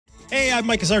Hey, I'm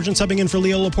Mikah Sargent subbing in for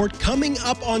Leo Laporte. Coming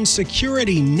up on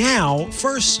Security Now,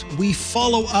 first we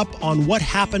follow up on what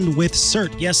happened with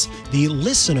CERT. Yes, the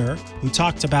listener who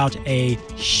talked about a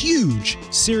huge,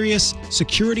 serious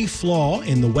security flaw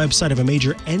in the website of a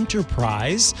major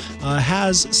enterprise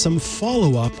has some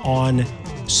follow-up on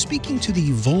speaking to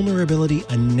the vulnerability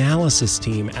analysis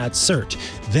team at CERT.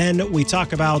 Then we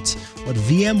talk about what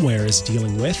VMware is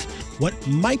dealing with, what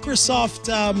Microsoft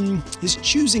is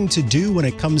choosing to do when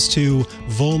it comes to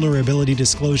vulnerability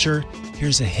disclosure.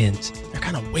 Here's a hint. They're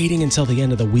kind of waiting until the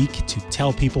end of the week to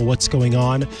tell people what's going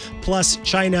on. Plus,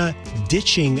 China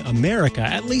ditching America,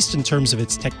 at least in terms of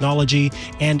its technology.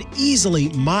 And easily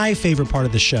my favorite part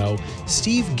of the show,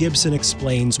 Steve Gibson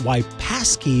explains why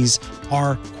passkeys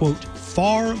are, quote,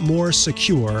 far more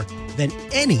secure than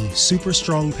any super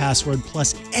strong password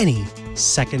plus any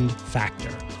second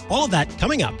factor. All of that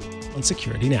coming up on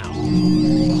Security Now.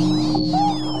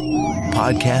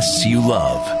 Podcasts you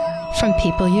love. From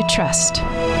people you trust.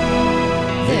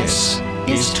 This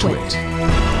is TWiT.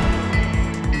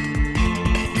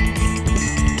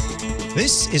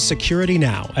 This is Security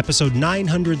Now, episode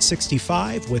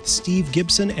 965 with Steve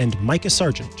Gibson and Mikah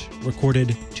Sargent,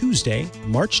 recorded Tuesday,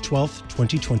 March 12th,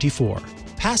 2024.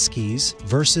 Passkeys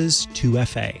versus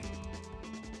 2FA.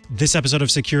 This episode of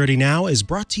Security Now is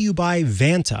brought to you by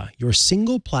Vanta, your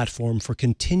single platform for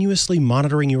continuously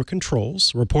monitoring your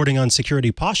controls, reporting on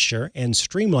security posture, and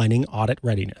streamlining audit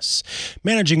readiness.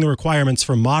 Managing the requirements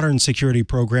for modern security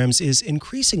programs is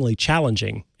increasingly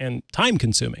challenging and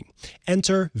time-consuming.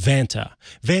 Enter Vanta.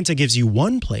 Vanta gives you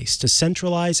one place to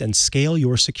centralize and scale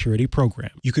your security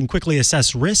program. You can quickly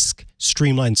assess risk,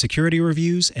 streamline security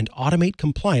reviews, and automate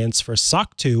compliance for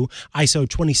SOC 2, ISO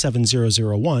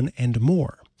 27001, and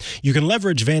more. You can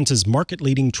leverage Vanta's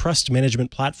market-leading trust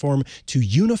management platform to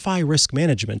unify risk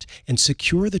management and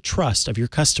secure the trust of your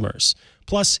customers.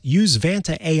 Plus, use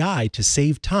Vanta AI to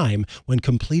save time when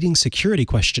completing security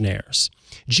questionnaires.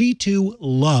 G2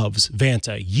 loves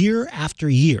Vanta year after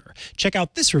year. Check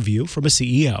out this review from a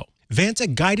CEO.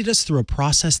 Vanta guided us through a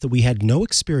process that we had no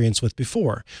experience with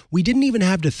before. We didn't even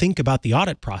have to think about the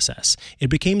audit process. It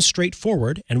became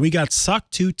straightforward, and we got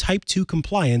SOC 2 Type 2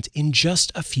 compliant in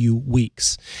just a few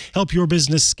weeks. Help your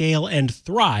business scale and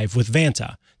thrive with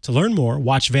Vanta. To learn more,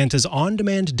 watch Vanta's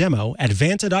on-demand demo at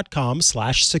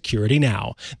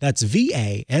vanta.com/securitynow. That's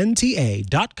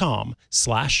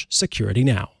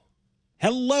VANTA.com/securitynow.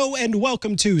 Hello and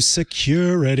welcome to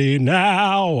Security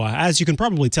Now. As you can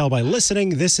probably tell by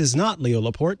listening, this is not Leo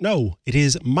Laporte. No, it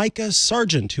is Mikah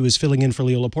Sargent who is filling in for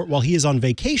Leo Laporte while he is on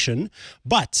vacation.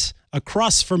 But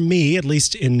across from me, at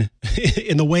least in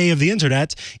the way of the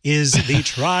internet, is the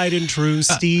tried and true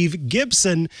Steve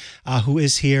Gibson, who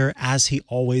is here as he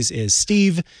always is.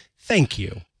 Steve, thank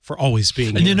you for always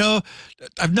being here. And you know,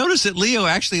 I've noticed that Leo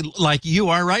actually, like you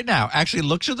are right now, actually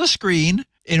looks at the screen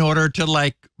in order to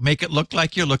like make it look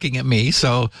like you're looking at me.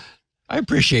 So I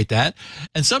appreciate that.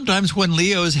 And sometimes when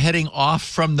Leo is heading off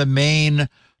from the main,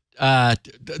 the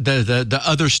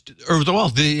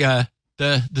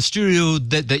studio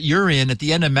that you're in at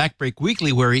the end of MacBreak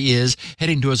Weekly, where he is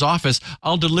heading to his office,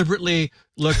 I'll deliberately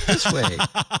look this way.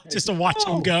 Just to watch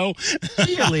him go.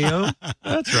 See you, Leo.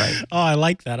 That's right. Oh, I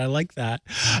like that. I like that.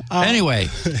 Anyway.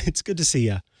 It's good to see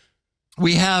you.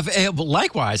 We have,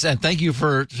 likewise, and thank you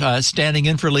for standing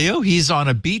in for Leo. He's on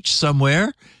a beach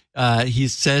somewhere. He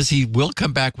says he will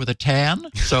come back with a tan,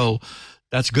 so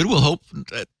that's good. We'll hope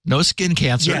no skin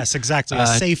cancer. Yes, exactly. A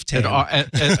safe tan.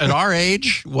 At our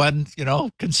age, one,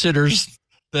 considers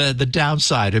the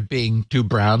downside of being too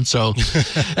brown. So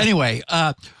anyway,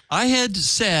 I had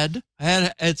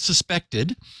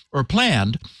suspected or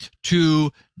planned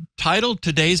to title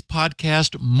today's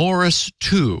podcast Morris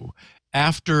 2.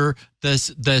 After the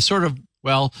sort of,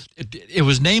 well, it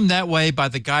was named that way by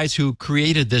the guys who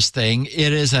created this thing.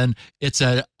 It's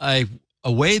a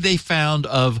way they found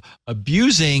of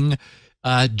abusing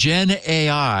Gen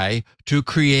AI to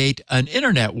create an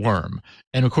internet worm.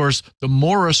 And of course, the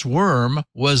Morris worm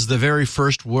was the very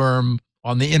first worm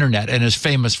on the internet and is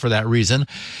famous for that reason.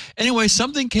 Anyway,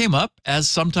 something came up, as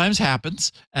sometimes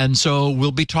happens, and so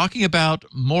we'll be talking about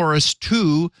Morris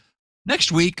 2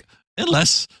 next week,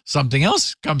 unless something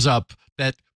else comes up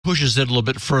that pushes it a little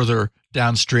bit further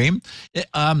downstream.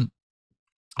 And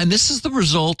this is the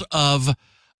result of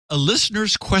a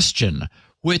listener's question,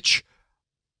 which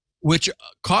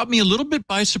caught me a little bit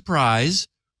by surprise,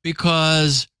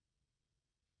 because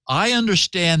I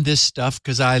understand this stuff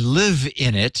because I live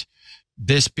in it,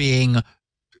 this being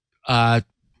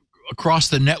across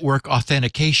the network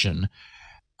authentication.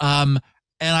 And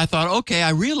I thought, okay,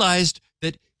 I realized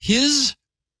that his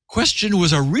question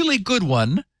was a really good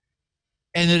one,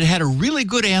 and it had a really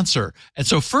good answer. And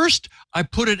so first, I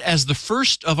put it as the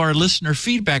first of our listener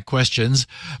feedback questions.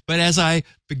 But as I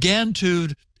began to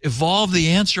evolve the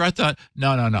answer, I thought,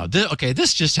 no.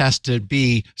 This just has to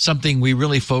be something we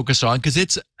really focus on because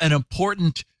it's an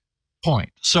important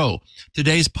point. So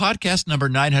today's podcast number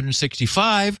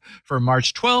 965 for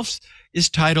March 12th is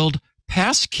titled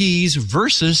Passkeys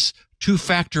versus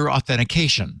Two-Factor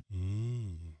Authentication.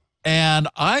 And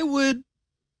I would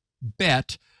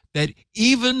bet that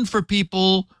even for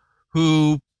people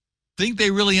who think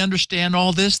they really understand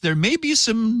all this, there may be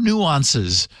some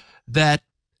nuances that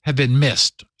have been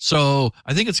missed. So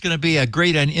I think it's going to be a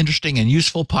great and interesting and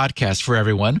useful podcast for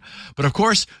everyone. But of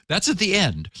course, that's at the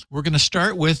end. We're going to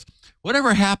start with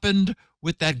whatever happened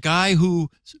with that guy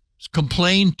who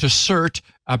complained to CERT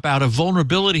about a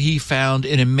vulnerability he found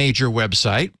in a major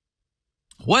website.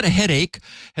 What headache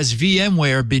has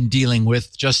VMware been dealing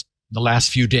with just the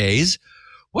last few days?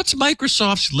 What's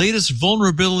Microsoft's latest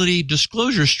vulnerability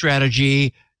disclosure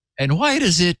strategy, and why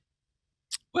does it,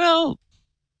 well,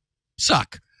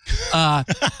 suck?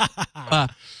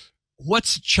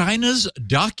 What's China's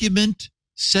Document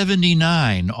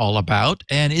 79 all about,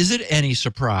 and is it any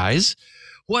surprise?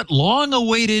 What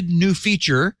long-awaited new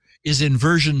feature is in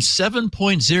version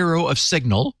 7.0 of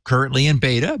Signal, currently in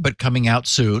beta, but coming out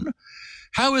soon?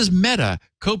 How is Meta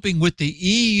coping with the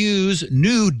EU's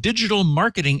new Digital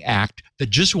Marketing Act that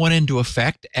just went into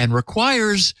effect and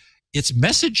requires its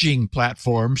messaging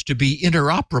platforms to be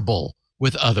interoperable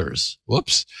with others?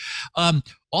 Whoops.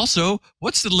 Also,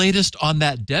 what's the latest on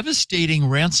that devastating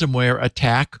ransomware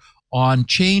attack on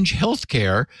Change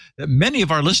Healthcare that many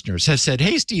of our listeners have said,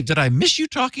 hey, Steve, did I miss you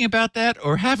talking about that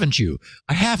or haven't you?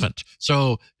 I haven't.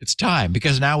 So it's time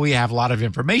because now we have a lot of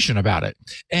information about it.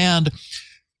 And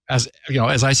as you know,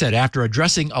 as I said, after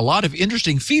addressing a lot of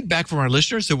interesting feedback from our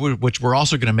listeners, which we're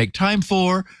also going to make time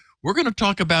for, we're going to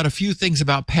talk about a few things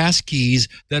about passkeys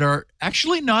that are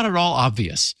actually not at all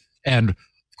obvious. And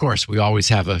of course, we always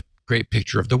have a great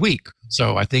picture of the week.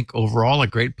 So I think overall, a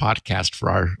great podcast for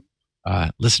our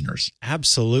listeners.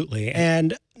 Absolutely.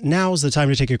 And now is the time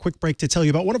to take a quick break to tell you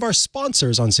about one of our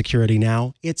sponsors on Security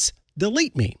Now. It's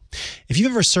Delete Me. If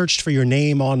you've ever searched for your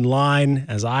name online,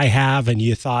 as I have, and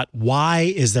you thought,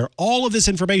 why is there all of this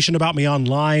information about me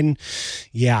online?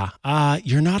 Yeah,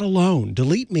 you're not alone.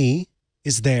 Delete Me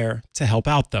is there to help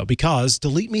out, though, because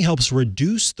Delete Me helps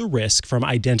reduce the risk from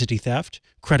identity theft,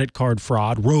 credit card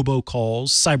fraud, robocalls,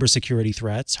 cybersecurity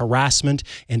threats, harassment,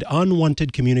 and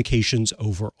unwanted communications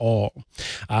overall.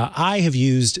 I have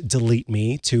used Delete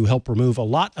Me to help remove a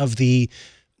lot of the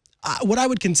what I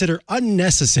would consider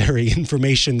unnecessary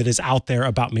information that is out there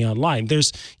about me online.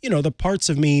 There's, the parts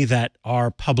of me that are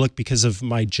public because of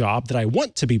my job that I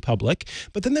want to be public,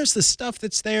 but then there's the stuff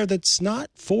that's there that's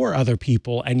not for other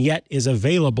people and yet is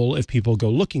available if people go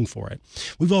looking for it.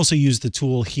 We've also used the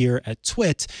tool here at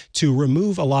TWiT to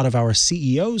remove a lot of our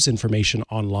CEO's information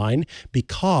online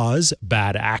because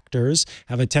bad actors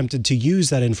have attempted to use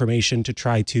that information to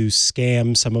try to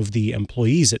scam some of the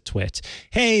employees at TWiT.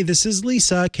 Hey, this is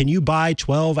Lisa. Can you buy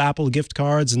 12 Apple gift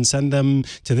cards and send them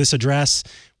to this address?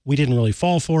 We didn't really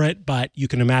fall for it, but you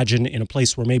can imagine in a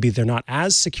place where maybe they're not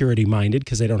as security minded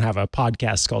because they don't have a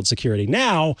podcast called Security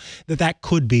Now, that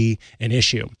could be an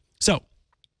issue. So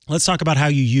let's talk about how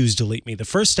you use Delete Me. The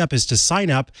first step is to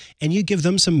sign up and you give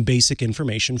them some basic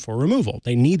information for removal.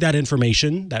 They need that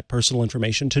information, that personal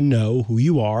information, to know who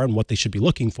you are and what they should be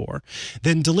looking for.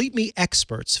 Then Delete Me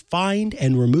experts find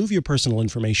and remove your personal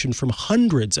information from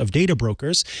hundreds of data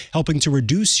brokers, helping to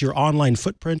reduce your online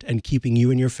footprint and keeping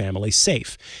you and your family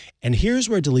safe. And here's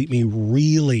where Delete Me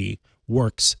really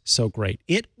works so great.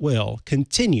 It will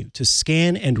continue to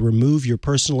scan and remove your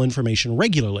personal information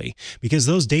regularly because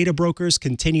those data brokers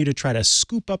continue to try to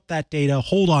scoop up that data,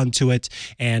 hold on to it,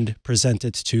 and present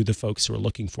it to the folks who are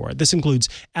looking for it. This includes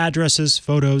addresses,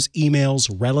 photos,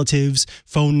 emails, relatives,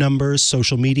 phone numbers,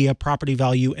 social media, property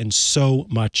value, and so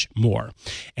much more.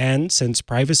 And since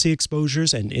privacy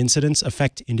exposures and incidents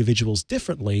affect individuals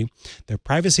differently, their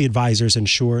privacy advisors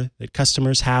ensure that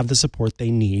customers have the support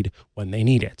they need when they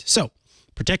need it. So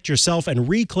protect yourself and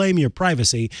reclaim your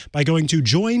privacy by going to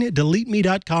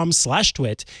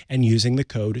joindeleteme.com/twit and using the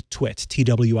code TWIT,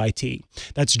 T-W-I-T.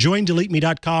 That's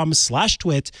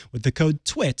joindeleteme.com/twit with the code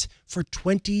TWIT for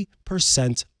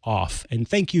 20% off. And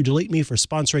thank you, Delete Me, for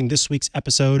sponsoring this week's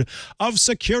episode of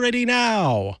Security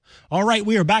Now. All right,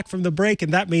 we are back from the break,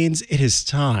 and that means it is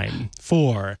time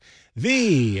for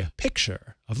the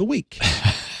picture of the week.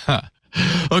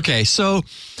 Okay, so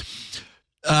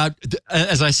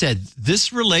as I said,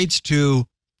 this relates to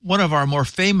one of our more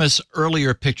famous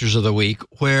earlier pictures of the week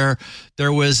where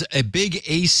there was a big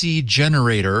AC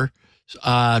generator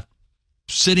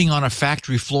sitting on a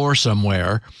factory floor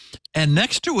somewhere, and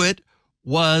next to it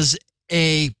was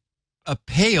a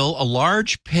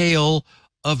large pail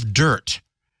of dirt,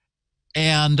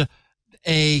 and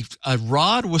a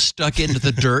rod was stuck into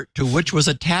the dirt to which was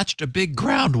attached a big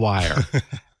ground wire.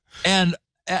 And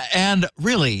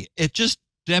really, it just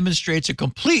demonstrates a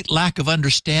complete lack of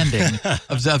understanding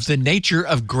of the nature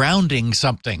of grounding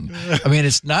something. I mean,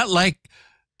 it's not like,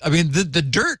 the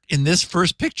dirt in this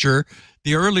first picture,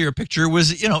 the earlier picture,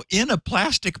 was, in a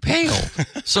plastic pail.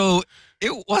 So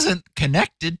it wasn't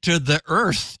connected to the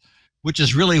earth, which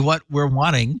is really what we're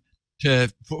wanting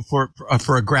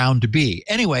for a ground to be.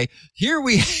 Anyway, here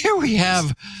we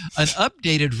have an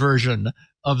updated version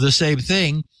of the same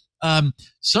thing.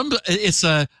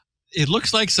 It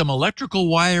looks like some electrical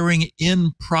wiring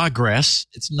in progress.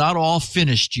 It's not all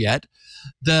finished yet.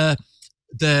 The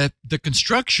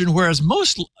construction, whereas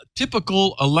most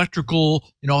typical electrical,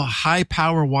 high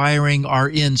power wiring are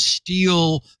in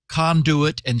steel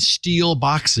conduit and steel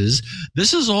boxes,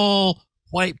 this is all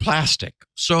white plastic.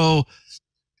 So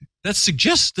that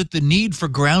suggests that the need for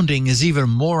grounding is even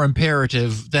more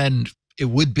imperative than it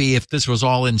would be if this was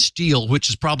all in steel, which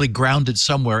is probably grounded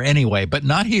somewhere anyway, but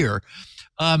not here.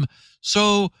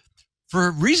 So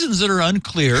for reasons that are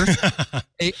unclear,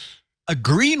 a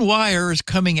green wire is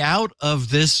coming out of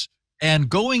this and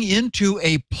going into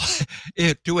a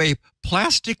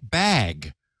plastic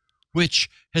bag, which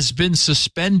has been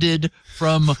suspended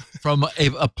from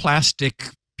a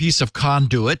plastic piece of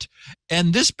conduit.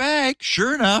 And this bag,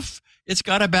 sure enough, it's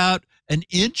got about an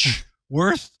inch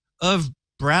worth of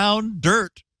brown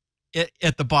dirt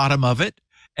at the bottom of it.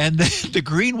 And the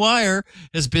green wire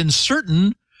has been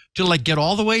certain to get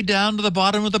all the way down to the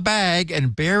bottom of the bag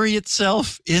and bury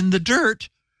itself in the dirt.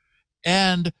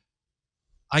 And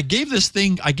I gave this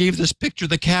picture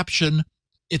the caption,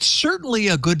 "It's certainly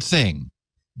a good thing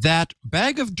that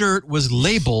bag of dirt was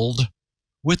labeled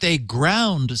with a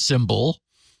ground symbol,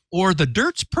 or the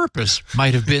dirt's purpose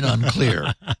might have been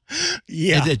unclear."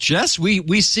 Yeah. It just,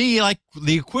 we see like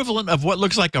the equivalent of what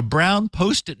looks like a brown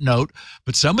Post-it note,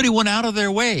 but somebody went out of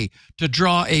their way to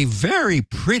draw a very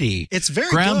pretty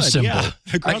ground symbol.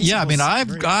 Yeah,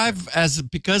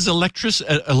 because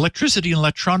electricity and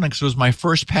electronics was my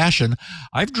first passion,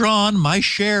 I've drawn my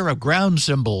share of ground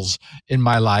symbols in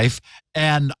my life,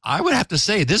 and I would have to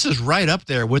say this is right up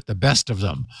there with the best of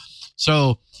them.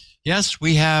 So yes,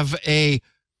 we have a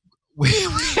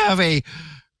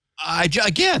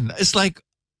again, it's like,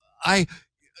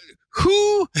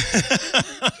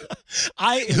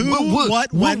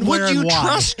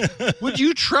 would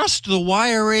you trust the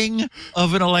wiring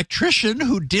of an electrician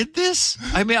who did this?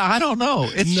 I mean, I don't know.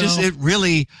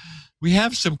 We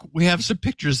have some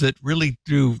pictures that really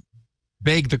do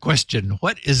beg the question.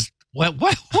 What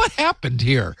happened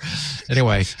here?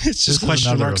 Anyway, it's just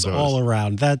question marks all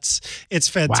around. It's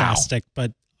fantastic,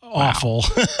 but awful.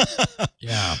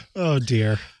 Yeah. Oh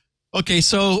dear. Okay,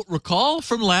 so recall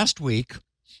from last week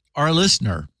our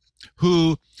listener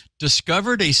who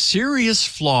discovered a serious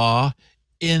flaw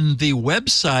in the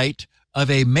website of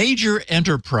a major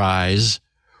enterprise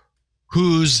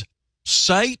whose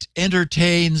site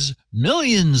entertains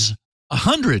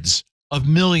hundreds of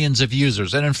millions of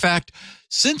users. And in fact,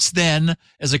 since then,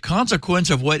 as a consequence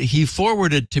of what he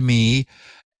forwarded to me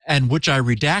and which I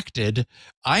redacted,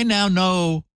 I now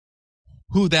know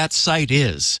who that site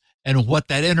is and what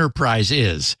that enterprise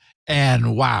is.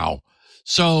 And wow.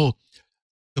 So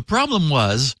the problem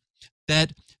was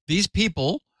that these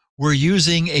people were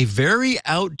using a very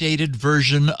outdated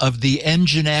version of the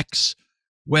Nginx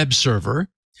web server,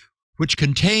 which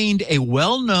contained a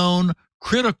well-known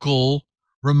critical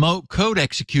remote code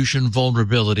execution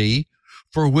vulnerability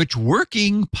for which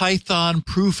working Python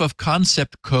proof of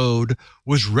concept code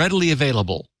was readily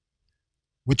available,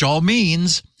 which all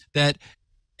means that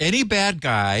any bad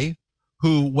guy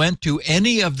who went to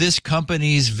any of this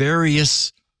company's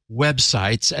various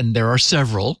websites, and there are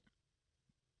several,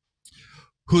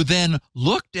 who then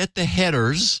looked at the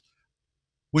headers,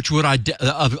 which would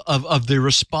of the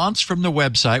response from the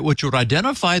website, which would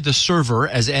identify the server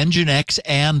as Nginx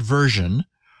and version,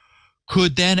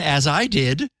 could then, as I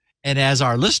did, and as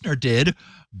our listener did,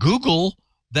 Google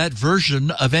that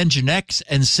version of Nginx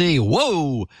and say,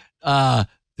 whoa,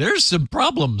 there's some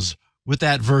problems with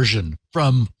that version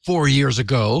from 4 years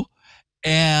ago.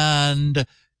 And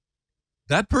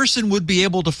that person would be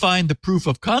able to find the proof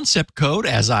of concept code,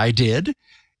 as I did,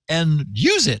 and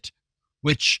use it,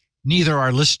 which neither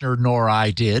our listener nor I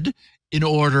did, in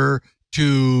order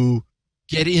to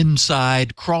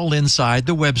crawl inside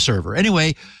the web server.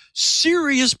 Anyway,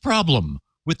 serious problem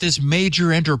with this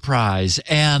major enterprise.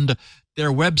 And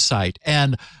their website.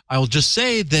 And I'll just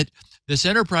say that this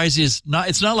enterprise is not,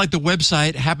 it's not like the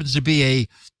website happens to be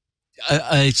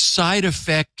a side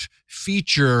effect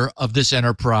feature of this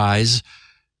enterprise.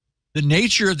 The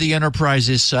nature of the enterprise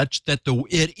is such that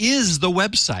it is the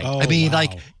website. Oh, I mean, wow.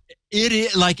 like it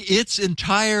is, like its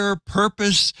entire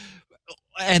purpose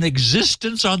and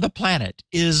existence on the planet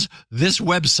is this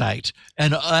website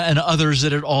and others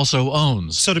that it also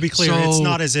owns. So to be clear, it's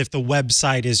not as if the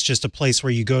website is just a place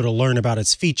where you go to learn about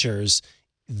its features.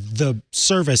 The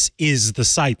service is the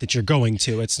site that you're going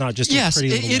to. It's not just a pretty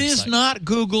little website. It is not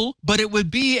Google, but it would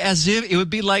be as if it would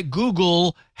be like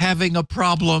Google having a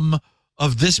problem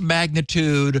of this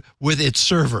magnitude with its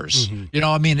servers. Mm-hmm. You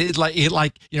know, I mean,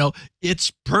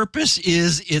 its purpose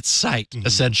is its site, mm-hmm.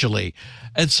 essentially.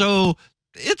 And so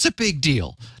it's a big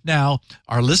deal. Now,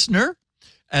 our listener,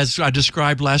 as I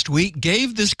described last week,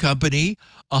 gave this company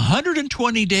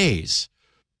 120 days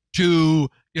to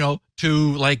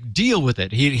deal with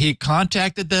it. He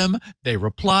contacted them. They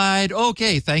replied,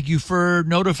 "Okay, thank you for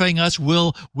notifying us.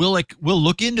 We'll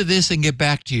look into this and get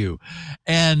back to you."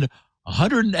 And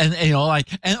 100 and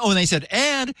they said,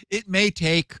 and it may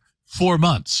take 4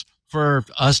 months for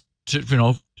us to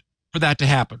for that to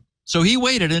happen. So he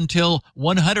waited until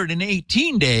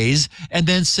 118 days and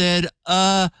then said,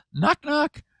 knock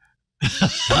knock.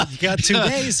 You got 2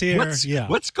 days here.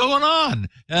 What's going on?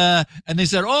 And they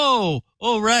said, oh,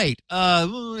 right.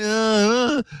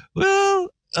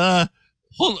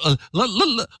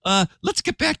 Let's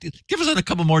get back to, give us a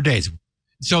couple more days.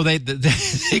 So they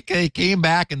came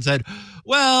back and said,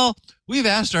 well, we've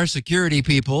asked our security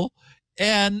people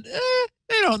and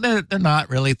they're not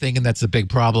really thinking that's a big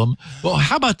problem. Well,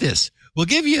 how about this? We'll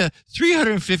give you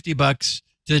 $350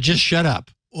 to just shut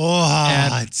up.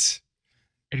 What?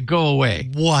 And go away.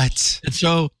 What? And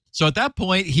so at that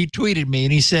point, he tweeted me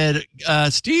and he said,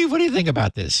 Steve, what do you think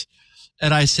about this?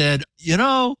 And I said,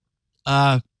 you've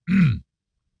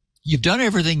done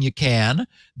everything you can.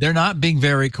 They're not being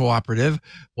very cooperative.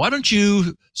 Why don't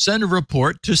you send a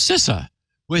report to CISA,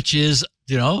 which is,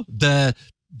 the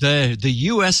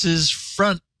U.S.'s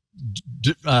front,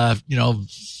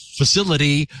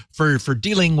 facility for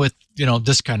dealing with,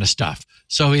 this kind of stuff.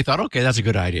 So he thought, okay, that's a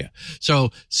good idea. So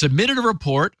submitted a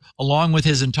report along with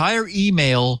his entire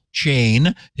email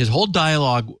chain, his whole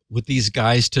dialogue with these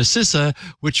guys to CISA,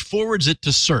 which forwards it to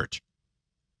CERT.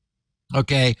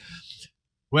 Okay.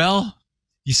 Well,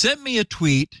 he sent me a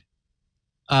tweet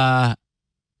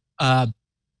updating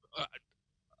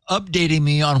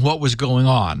me on what was going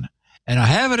on. And I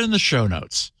have it in the show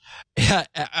notes.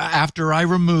 After I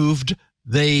removed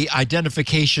the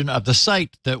identification of the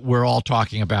site that we're all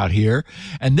talking about here.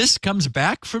 And this comes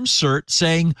back from CERT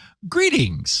saying,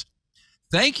 greetings.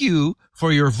 Thank you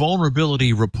for your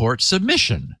vulnerability report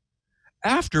submission.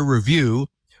 After review,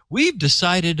 we've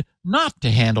decided not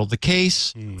to handle the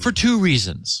case for 2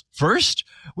 reasons. First,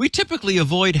 we typically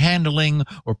avoid handling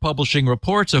or publishing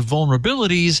reports of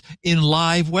vulnerabilities in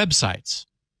live websites.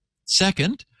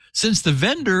 Second, since the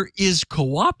vendor is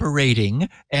cooperating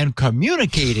and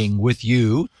communicating with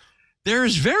you, there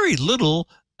is very little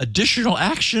additional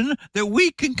action that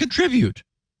we can contribute.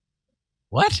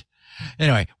 What?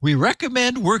 Anyway, we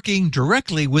recommend working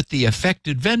directly with the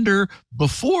affected vendor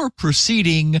before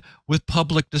proceeding with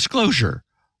public disclosure.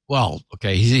 Well,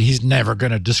 okay, he's never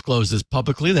going to disclose this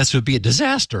publicly. This would be a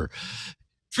disaster.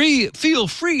 Feel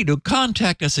free to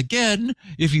contact us again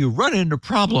if you run into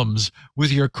problems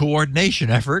with your coordination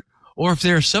effort or if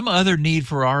there's some other need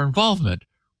for our involvement.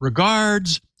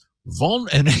 Regards,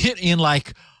 and in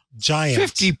like giant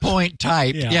 50-point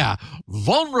type,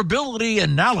 vulnerability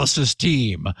analysis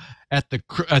team at the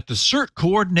CERT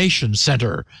Coordination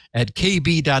Center at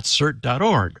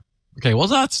kb.cert.org. Okay, well,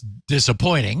 that's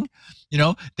disappointing.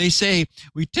 They say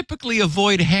we typically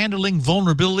avoid handling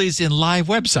vulnerabilities in live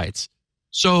websites.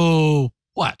 So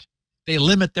what? They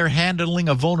limit their handling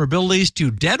of vulnerabilities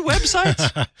to dead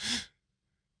websites?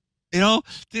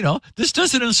 This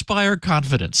doesn't inspire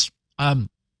confidence.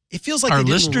 It feels like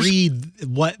they didn't read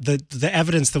what the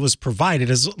evidence that was provided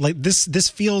is like. This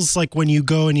feels like when you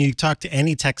go and you talk to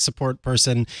any tech support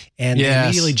person and they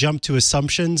immediately jump to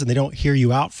assumptions and they don't hear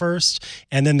you out first.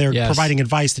 And then they're providing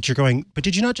advice that you're going, but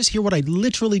did you not just hear what I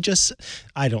literally just,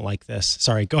 I don't like this.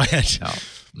 Sorry, go ahead.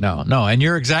 No. And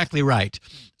you're exactly right.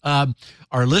 Our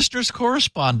listener's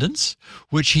correspondence,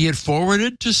 which he had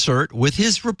forwarded to CERT with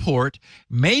his report,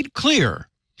 made clear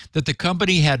that the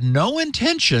company had no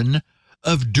intention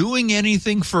of doing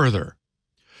anything further.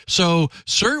 So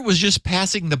CERT was just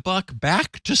passing the buck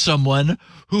back to someone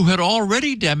who had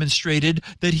already demonstrated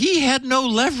that he had no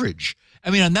leverage I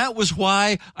mean, and that was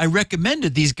why I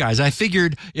recommended these guys. I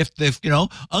figured if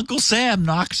Uncle Sam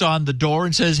knocks on the door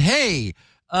and says, hey,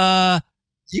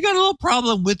 you got a little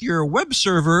problem with your web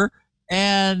server,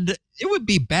 and it would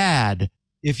be bad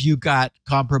if you got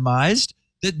compromised,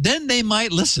 that then they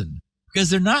might listen, because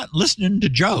they're not listening to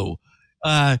Joe.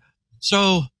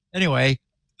 So anyway,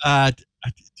 in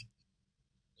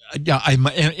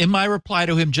my reply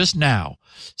to him just now,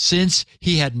 since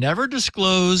he had never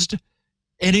disclosed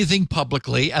anything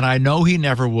publicly, and I know he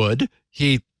never would,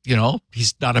 he's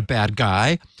not a bad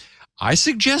guy, I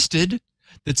suggested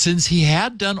that since he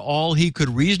had done all he could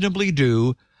reasonably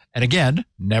do, and again,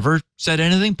 never said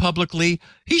anything publicly,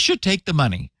 he should take the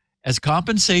money as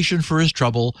compensation for his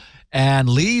trouble and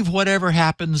leave whatever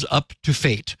happens up to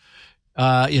fate.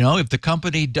 If the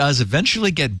company does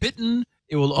eventually get bitten,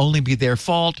 it will only be their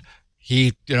fault.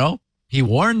 He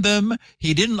warned them.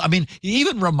 He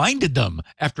even reminded them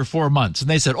after 4 months, and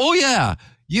they said, oh yeah,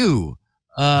 you.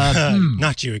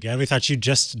 Not you again. We thought you'd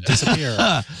just disappear.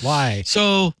 Why?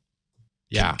 So,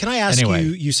 yeah. Can I ask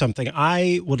you something?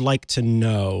 I would like to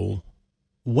know,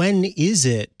 when is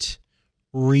it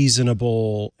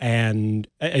reasonable and,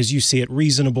 as you see it,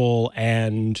 reasonable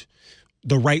and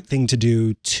the right thing to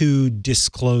do to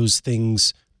disclose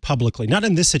things publicly? Not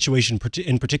in this situation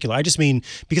in particular. I just mean,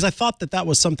 because I thought that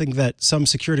was something that some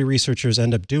security researchers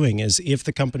end up doing, is if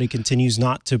the company continues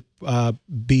not to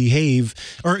behave,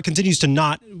 or it continues to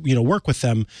not, work with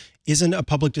them, isn't a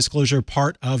public disclosure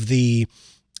part of the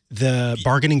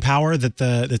bargaining power that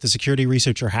the security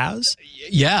researcher has?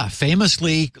 Yeah,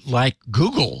 famously, like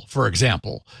Google, for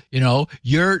example. They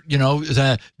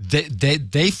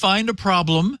find a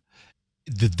problem,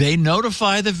 they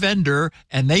notify the vendor,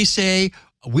 and they say,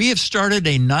 we have started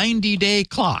a 90-day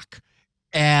clock,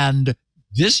 and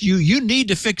this you need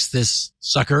to fix this,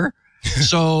 sucker.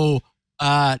 So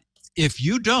if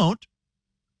you don't,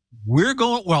 we're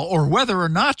going, or whether or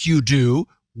not you do,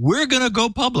 we're going to go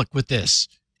public with this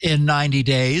in 90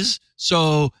 days.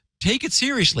 So take it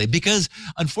seriously, because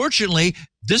unfortunately,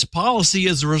 this policy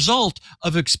is a result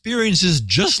of experiences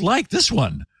just like this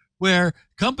one, where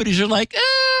companies are like,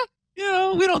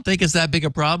 we don't think it's that big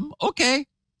a problem. Okay,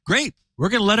 great. We're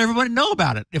going to let everybody know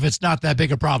about it if it's not that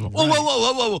big a problem. Right.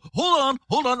 Whoa.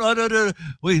 Hold on.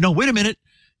 Wait a minute.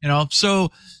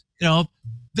 So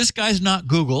this guy's not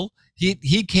Google.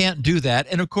 He can't do that.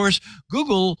 And of course,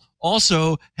 Google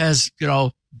also has,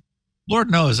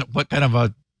 Lord knows what kind of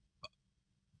a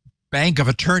bank of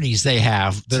attorneys they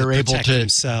have that are able to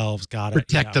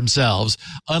protect themselves.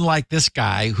 Unlike this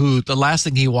guy, who the last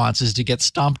thing he wants is to get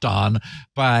stomped on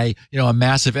by, a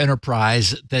massive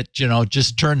enterprise that,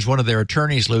 just turns one of their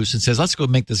attorneys loose and says, let's go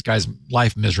make this guy's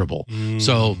life miserable.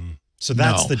 So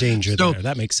that's the danger there.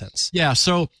 That makes sense. Yeah.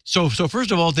 So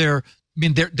first of all, there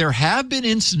have been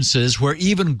instances where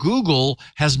even Google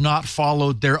has not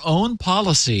followed their own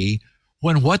policy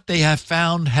when what they have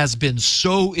found has been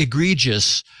so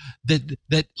egregious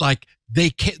that like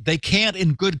they can't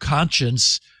in good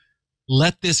conscience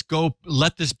let this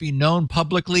be known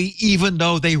publicly, even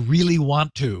though they really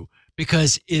want to,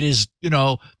 because it is,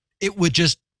 it would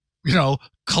just,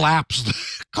 collapse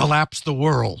the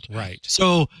world. Right.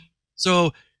 So,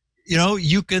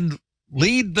 you can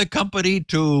lead the company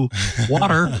to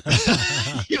water.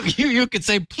 you could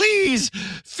say, please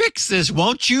fix this,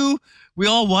 won't you? We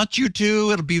all want you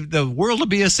to. The world will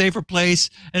be a safer place.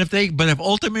 And if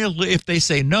ultimately they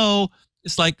say no,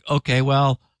 it's like, okay,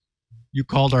 well, you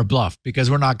called our bluff,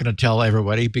 because we're not going to tell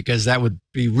everybody, because that would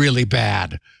be really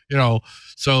bad,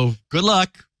 So good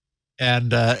luck.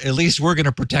 And at least we're going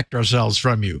to protect ourselves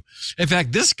from you. In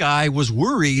fact, this guy was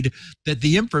worried that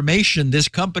the information this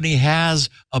company has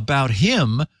about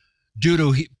him,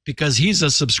 because he's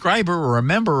a subscriber or a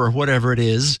member or whatever it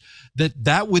is,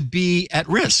 that would be at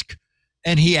risk.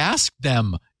 And he asked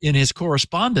them in his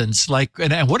correspondence, like,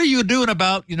 and what are you doing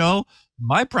about,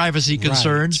 my privacy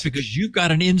concerns? Right. Because you've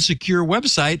got an insecure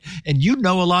website and you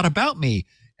know a lot about me.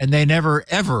 And they never,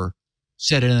 ever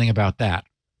said anything about that.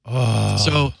 Oh.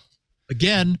 So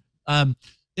again,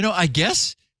 I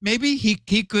guess maybe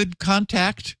he could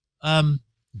contact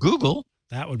Google.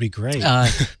 That would be great.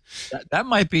 That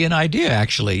might be an idea,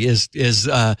 actually, is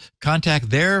contact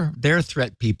their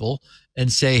threat people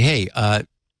and say, hey,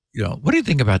 what do you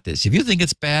think about this? If you think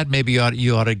it's bad, maybe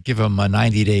you ought to give them a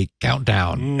 90-day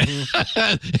countdown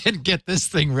and get this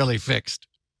thing really fixed.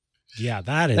 Yeah,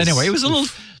 that is. Anyway,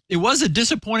 it was a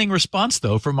disappointing response,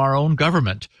 though, from our own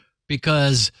government,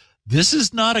 because this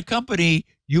is not a company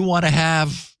you want to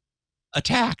have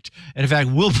attacked. And in fact,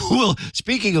 we'll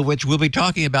speaking of which, we'll be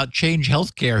talking about Change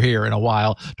Healthcare here in a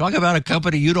while. Talk about a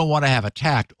company you don't want to have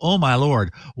attacked. Oh my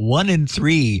Lord, 1 in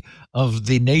 3 of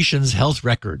the nation's health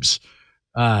records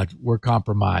were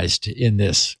compromised in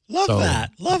this. Love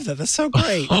that. That's so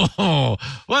great. Oh,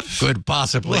 what could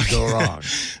possibly go wrong?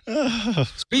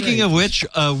 Speaking of which,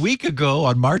 a week ago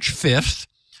on March 5th,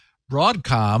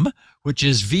 Broadcom, which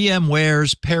is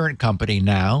VMware's parent company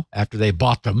now, after they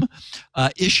bought them,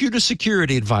 issued a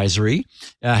security advisory.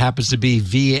 Happens to be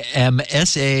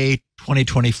VMSA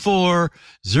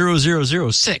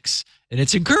 2024-0006. And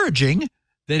it's encouraging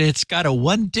that it's got a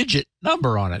 1-digit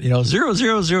number on it,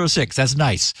 0006. That's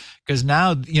nice. Because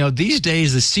now, these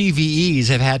days, the CVEs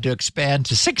have had to expand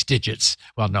to 6 digits.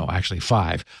 Well, no, actually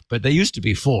 5, but they used to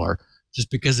be 4, just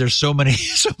because there's so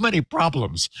many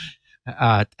problems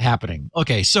happening.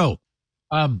 Okay, so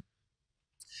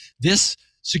this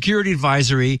security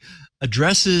advisory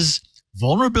addresses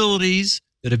vulnerabilities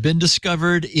that have been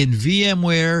discovered in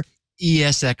VMware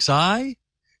ESXi,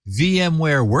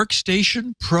 VMware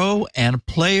Workstation, Pro and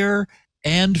Player,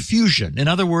 and Fusion. In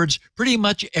other words, pretty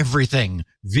much everything.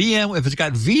 If it's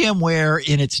got VMware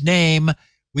in its name,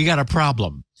 we got a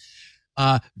problem.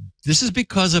 This is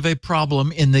because of a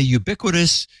problem in the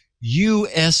ubiquitous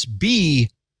USB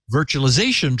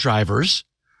virtualization drivers,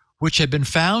 which have been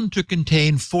found to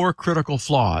contain 4 critical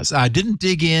flaws. I didn't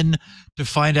dig in to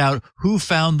find out who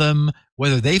found them,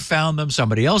 whether they found them,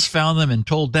 somebody else found them and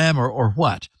told them, or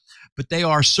what. But they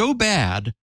are so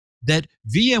bad that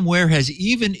VMware has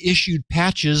even issued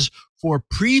patches for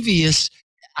previous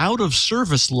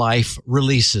out-of-service life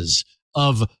releases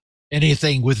of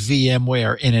anything with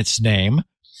VMware in its name.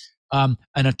 An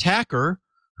attacker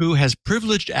who has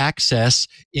privileged access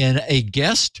in a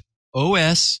guest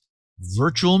OS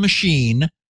virtual machine,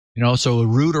 so a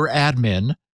root or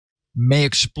admin, may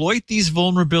exploit these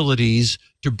vulnerabilities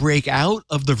to break out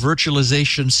of the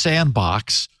virtualization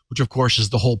sandbox, which of course is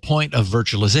the whole point of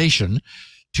virtualization,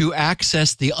 to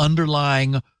access the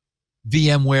underlying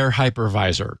VMware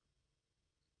hypervisor.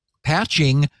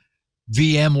 Patching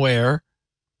VMware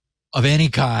of any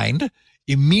kind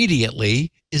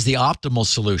immediately is the optimal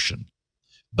solution.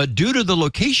 But due to the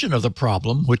location of the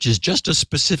problem, which is just a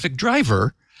specific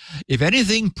driver, if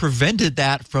anything prevented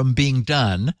that from being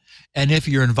done, and if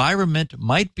your environment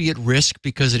might be at risk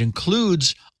because it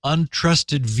includes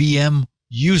untrusted VM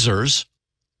users,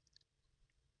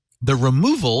 the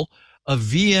removal of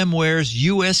VMware's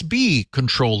USB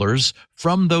controllers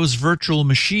from those virtual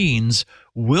machines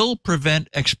will prevent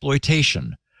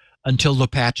exploitation until the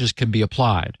patches can be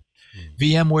applied.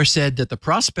 VMware said that the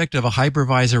prospect of a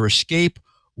hypervisor escape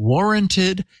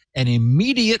warranted an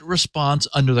immediate response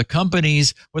under the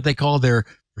company's, what they call their,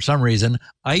 for some reason,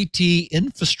 IT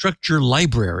Infrastructure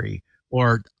Library,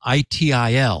 or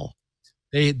ITIL.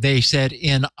 They said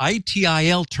in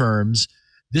ITIL terms,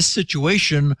 this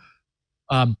situation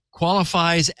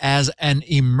qualifies as an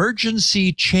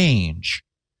emergency change,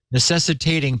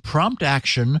 necessitating prompt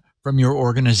action from your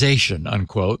organization,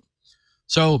 unquote.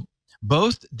 So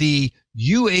both the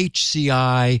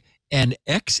UHCI and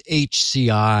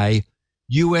XHCI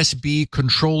USB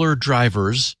controller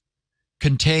drivers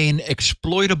contain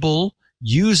exploitable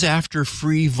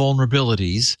use-after-free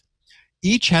vulnerabilities,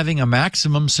 each having a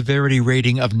maximum severity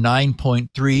rating of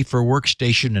 9.3 for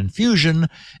Workstation and Fusion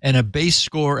and a base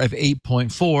score of 8.4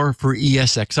 for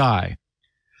ESXi.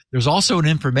 There's also an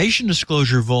information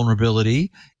disclosure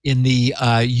vulnerability in the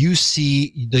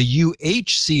UHCI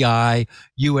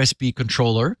USB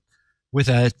controller with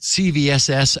a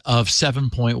CVSS of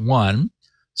 7.1.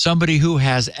 Somebody who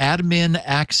has admin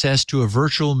access to a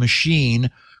virtual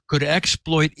machine could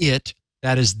exploit it,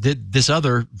 that is this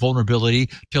other vulnerability,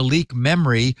 to leak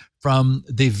memory from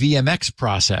the VMX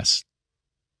process.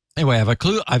 Anyway,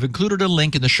 I've included a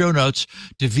link in the show notes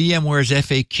to VMware's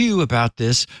FAQ about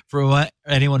this for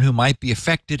anyone who might be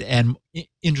affected and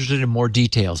interested in more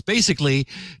details. Basically,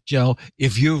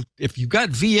 if you've got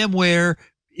VMware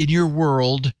in your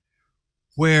world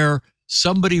where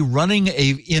somebody running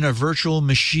in a virtual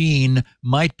machine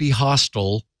might be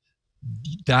hostile,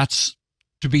 that's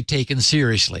to be taken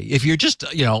seriously. If you're just,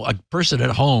 a person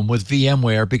at home with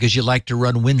VMware because you like to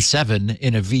run Win7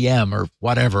 in a VM or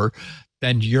whatever,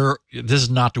 then this is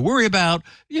not to worry about.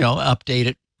 Update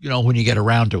it, when you get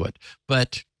around to it.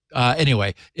 But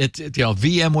anyway,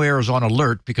 VMware is on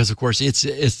alert because, of course, it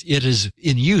is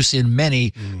in use in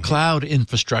many cloud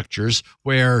infrastructures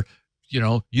where you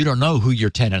don't know who your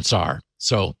tenants are.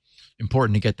 So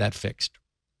important to get that fixed.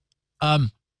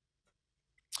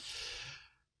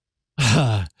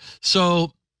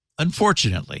 So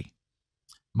unfortunately,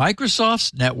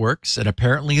 Microsoft's networks and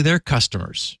apparently their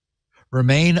customers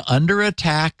remain under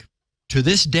attack to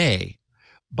this day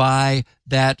by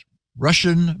that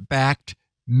Russian-backed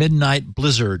Midnight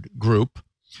Blizzard group.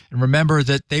 And remember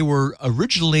that they were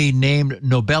originally named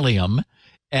Nobelium,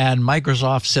 and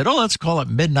Microsoft said, oh, let's call it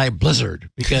Midnight Blizzard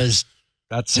because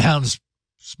that sounds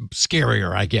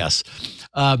scarier, I guess.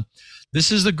 This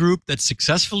is the group that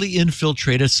successfully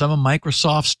infiltrated some of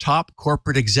Microsoft's top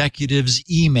corporate executives'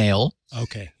 email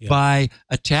by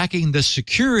attacking the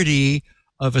security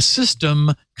of a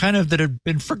system kind of that had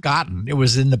been forgotten. It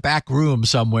was in the back room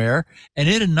somewhere, and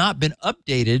it had not been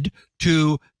updated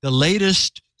to the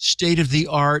latest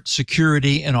state-of-the-art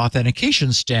security and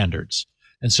authentication standards.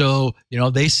 And so,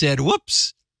 they said,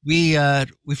 whoops, we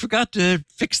forgot to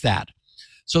fix that.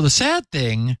 So the sad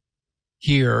thing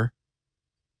here,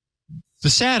 the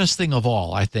saddest thing of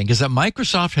all, I think, is that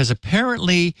Microsoft has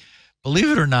apparently, believe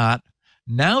it or not,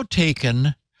 now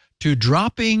taken to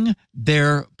dropping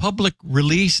their public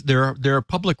release, their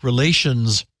public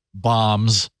relations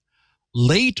bombs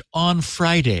late on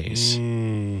Fridays,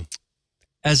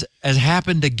 as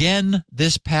happened again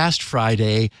this past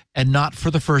Friday, and not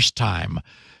for the first time.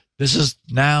 This is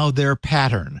now their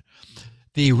pattern.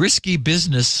 The Risky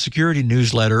Business security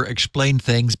newsletter explained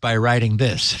things by writing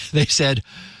this. They said,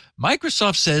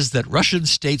 Microsoft says that Russian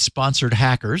state-sponsored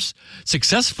hackers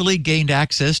successfully gained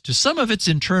access to some of its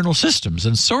internal systems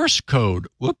and source code,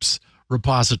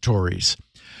 repositories.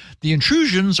 The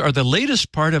intrusions are the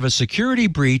latest part of a security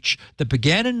breach that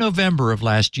began in November of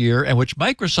last year and which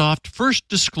Microsoft first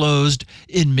disclosed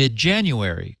in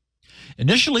mid-January.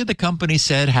 Initially, the company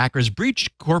said hackers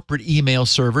breached corporate email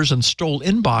servers and stole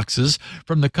inboxes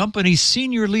from the company's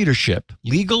senior leadership,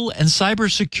 legal, and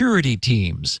cybersecurity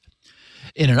teams.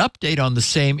 In an update on the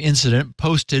same incident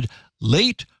posted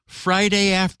late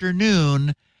Friday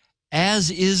afternoon,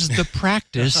 as is the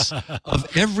practice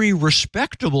of every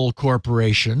respectable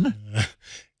corporation.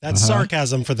 That's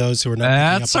sarcasm for those who are not picking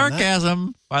up on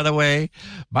sarcasm, by the way.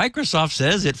 Microsoft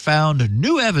says it found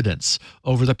new evidence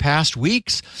over the past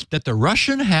weeks that the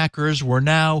Russian hackers were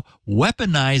now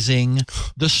weaponizing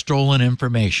the stolen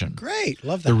information. Great.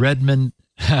 Love that.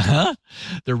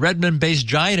 The Redmond-based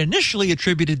giant initially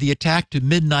attributed the attack to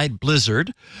Midnight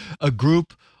Blizzard, a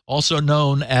group also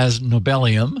known as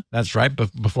Nobelium. That's right,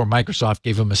 before Microsoft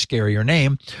gave them a scarier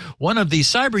name, one of the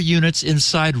cyber units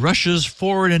inside Russia's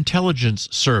Foreign Intelligence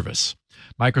Service.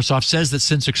 Microsoft says that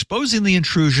since exposing the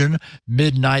intrusion,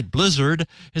 Midnight Blizzard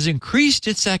has increased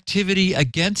its activity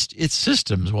against its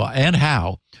systems. Well, and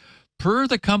how? Per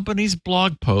the company's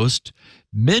blog post,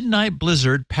 Midnight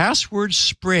Blizzard password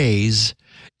sprays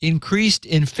increased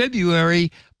in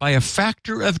February by a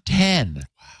factor of 10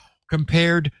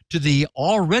 compared to the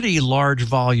already large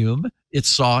volume it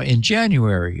saw in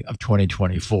January of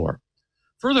 2024.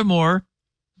 Furthermore,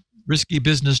 Risky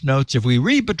Business notes, if we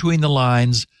read between the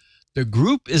lines, the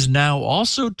group is now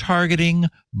also targeting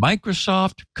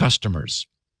Microsoft customers.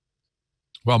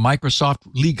 While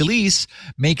Microsoft legalese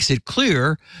makes it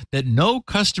clear that no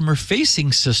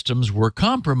customer-facing systems were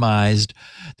compromised,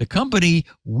 the company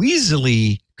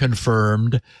wheezily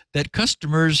confirmed that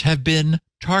customers have been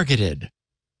targeted.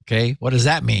 Okay, what does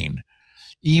that mean?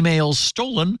 Emails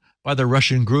stolen by the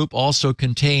Russian group also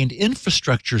contained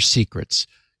infrastructure secrets,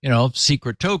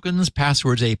 secret tokens,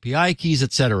 passwords, API keys,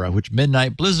 etc., which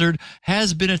Midnight Blizzard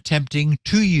has been attempting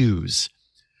to use.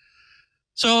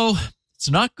 So it's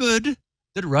not good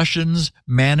that Russians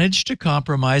managed to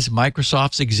compromise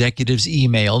Microsoft's executives'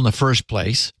 email in the first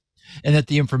place, and that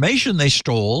the information they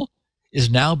stole is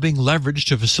now being leveraged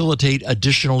to facilitate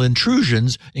additional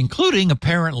intrusions, including,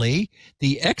 apparently,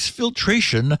 the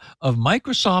exfiltration of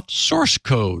Microsoft source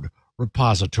code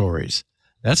repositories.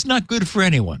 That's not good for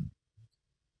anyone.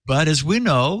 But as we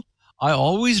know, I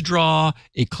always draw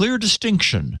a clear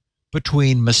distinction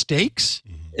between mistakes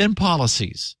and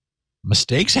policies.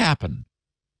 Mistakes happen.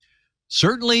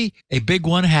 Certainly, a big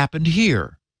one happened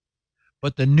here.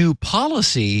 But the new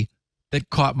policy that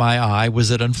caught my eye was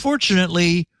that,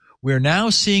 unfortunately, we're now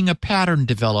seeing a pattern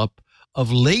develop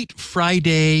of late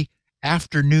Friday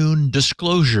afternoon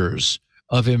disclosures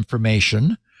of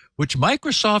information, which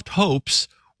Microsoft hopes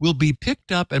will be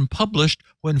picked up and published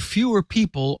when fewer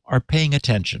people are paying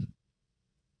attention.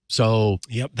 So,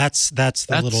 yep, that's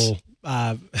the little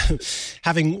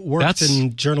having worked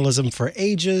in journalism for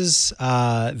ages,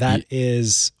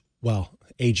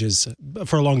 ages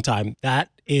for a long time. That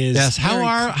is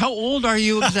How old are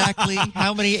you exactly?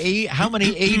 How many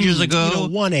ages ago?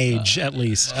 One age at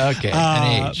least. Okay,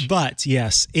 an age. But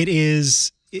yes, it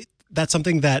is. That's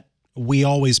something that we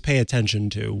always pay attention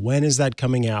to. When is that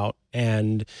coming out?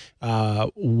 And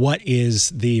what is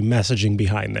the messaging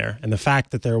behind there? And the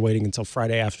fact that they're waiting until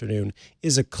Friday afternoon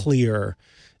is a clear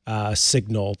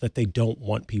signal that they don't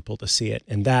want people to see it.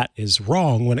 And that is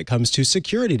wrong when it comes to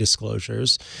security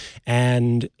disclosures.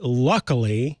 And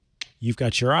luckily, you've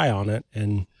got your eye on it,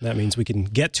 and that means we can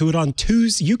get to it on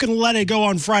Tuesday. You can let it go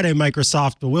on Friday,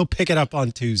 Microsoft, but we'll pick it up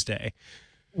on Tuesday.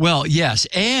 Well, yes,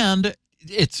 and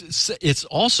it's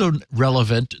also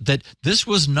relevant that this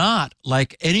was not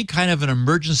like any kind of an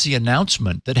emergency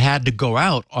announcement that had to go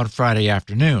out on Friday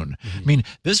afternoon. I mean,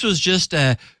 this was just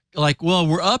like, well,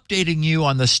 we're updating you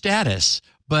on the status,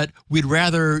 but we'd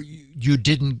rather you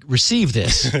didn't receive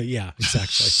this. Yeah,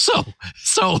 exactly.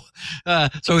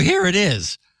 So here it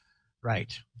is.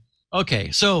 Right. Okay.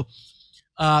 So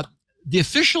the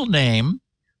official name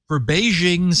for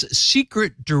Beijing's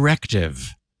secret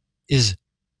directive is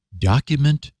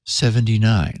Document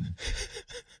 79.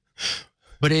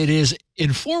 But it is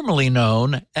informally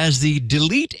known as the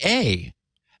Delete A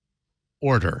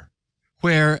order,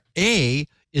 where A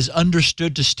is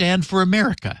understood to stand for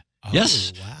America.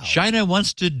 Yes, wow. China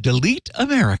wants to delete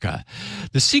America.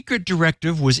 The secret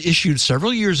directive was issued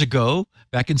several years ago,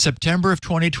 back in September of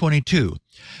 2022.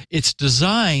 It's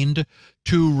designed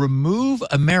to remove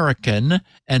American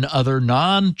and other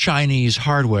non-Chinese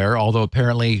hardware, although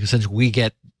apparently since we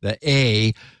get the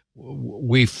A,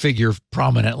 we figure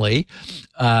prominently.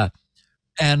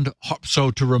 And so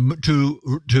to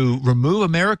remove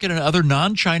American and other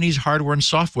non-Chinese hardware and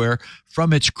software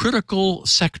from its critical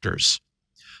sectors.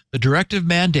 The directive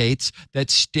mandates that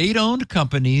state-owned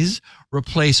companies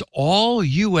replace all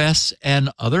U.S. and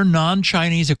other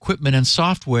non-Chinese equipment and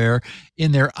software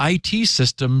in their IT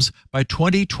systems by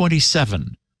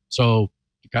 2027. So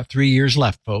you've got 3 years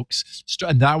left, folks.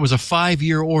 And that was a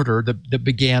 5-year order that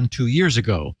began 2 years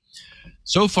ago.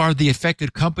 So far, the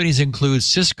affected companies include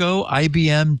Cisco,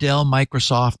 IBM, Dell,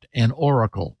 Microsoft, and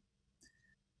Oracle.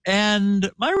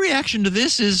 And my reaction to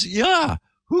this is, yeah,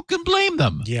 who can blame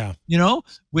them? Yeah. You know,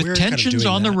 with We're tensions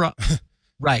on the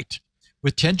right.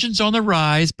 With tensions on the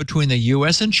rise between the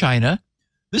U.S. and China,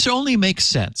 this only makes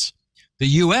sense. The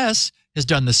U.S. has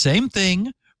done the same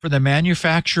thing for the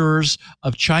manufacturers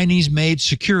of Chinese-made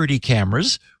security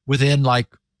cameras within like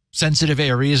sensitive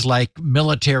areas like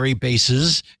military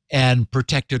bases and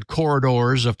protected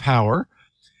corridors of power.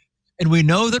 And we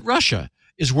know that Russia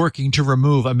is working to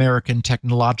remove American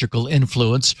technological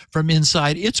influence from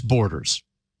inside its borders.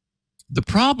 The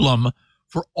problem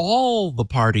for all the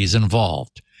parties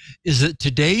involved is that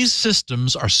today's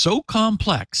systems are so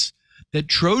complex that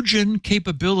Trojan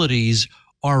capabilities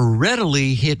are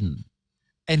readily hidden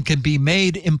and can be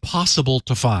made impossible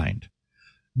to find.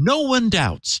 No one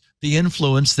doubts the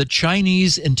influence that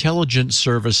Chinese intelligence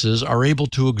services are able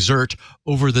to exert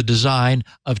over the design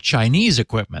of Chinese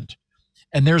equipment.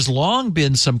 And there's long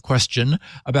been some question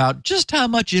about just how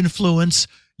much influence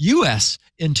U.S.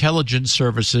 intelligence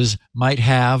services might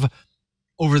have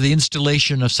over the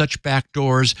installation of such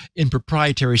backdoors in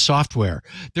proprietary software.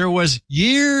 There was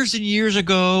years and years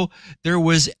ago, there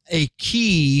was a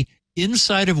key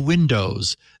inside of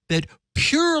Windows that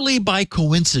purely by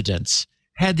coincidence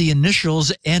had the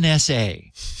initials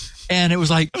NSA. And it was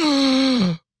like,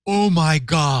 oh my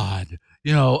God.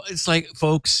 You know, it's like,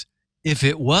 folks, if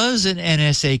it was an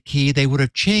NSA key, they would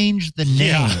have changed the name.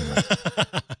 Yeah.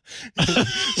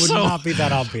 Would not be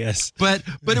that obvious. But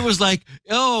it was like,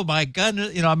 oh my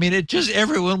goodness, you know, I mean, it just,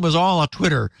 everyone was all on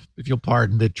Twitter, if you'll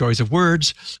pardon the choice of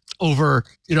words, over,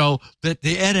 you know, that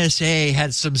the NSA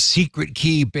had some secret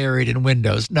key buried in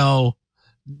Windows. No,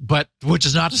 but which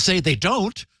is not to say they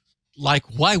don't. Like,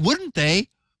 why wouldn't they?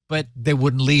 But they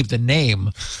wouldn't leave the name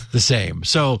the same.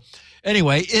 So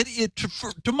anyway,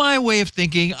 to my way of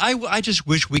thinking, I just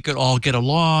wish we could all get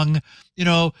along. You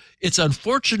know, it's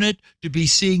unfortunate to be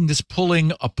seeing this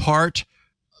pulling apart,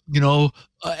 you know,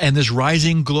 and this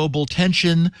rising global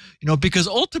tension, you know, because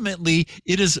ultimately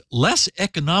it is less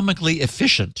economically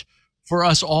efficient for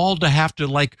us all to have to,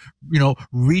 like, you know,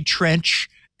 retrench,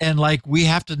 and like we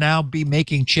have to now be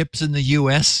making chips in the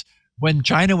U.S. when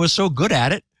China was so good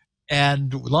at it.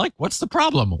 And like, what's the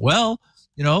problem? Well,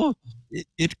 you know,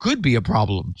 it could be a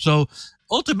problem. So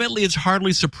ultimately, it's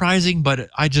hardly surprising, but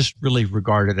I just really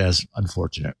regard it as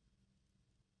unfortunate.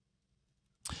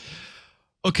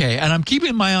 Okay, and I'm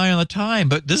keeping my eye on the time,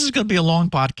 but this is going to be a long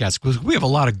podcast because we have a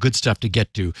lot of good stuff to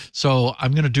get to. So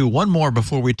I'm going to do one more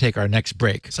before we take our next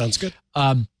break. Sounds good.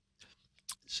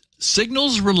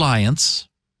 Signal's reliance,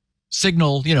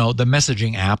 Signal, you know, the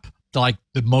messaging app, like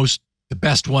the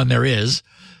best one there is,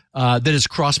 that is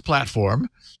cross-platform.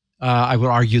 I would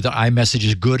argue that iMessage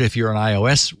is good if you're an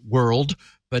iOS world,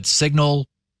 but Signal,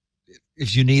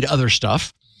 if you need other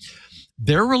stuff,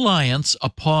 their reliance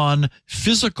upon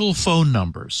physical phone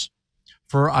numbers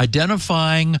for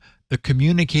identifying the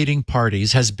communicating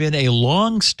parties has been a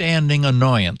long-standing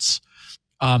annoyance,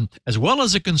 as well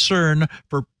as a concern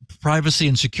for privacy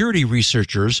and security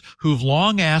researchers who've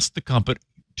long asked the company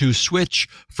to switch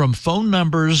from phone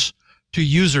numbers to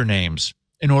usernames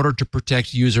in order to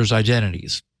protect users'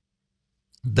 identities.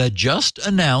 The just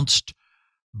announced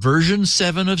version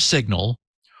 7 of Signal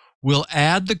will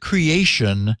add the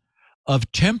creation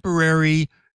of temporary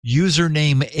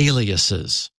username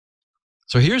aliases.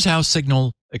 So here's how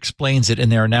Signal explains it in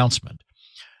their announcement.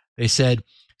 They said,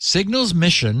 Signal's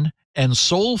mission and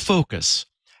sole focus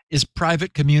is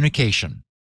private communication.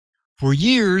 For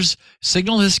years,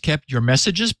 Signal has kept your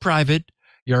messages private,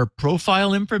 your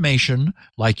profile information,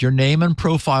 like your name and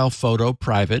profile photo,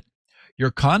 private,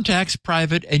 your contacts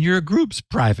private, and your groups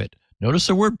private. Notice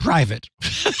the word private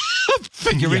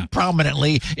figuring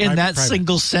prominently in that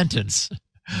single sentence.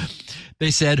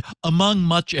 They said, among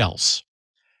much else.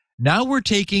 Now we're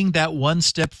taking that one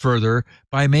step further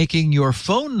by making your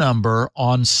phone number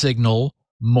on Signal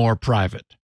more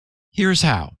private. Here's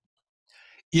how.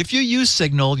 If you use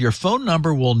Signal, your phone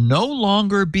number will no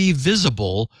longer be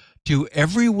visible to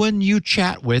everyone you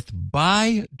chat with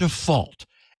by default.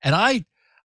 And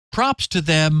props to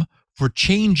them for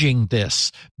changing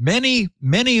this. Many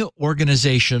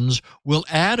organizations will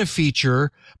add a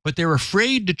feature, but they're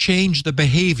afraid to change the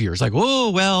behaviors. Like,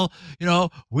 oh, well,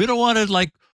 we don't want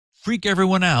to freak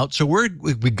everyone out. So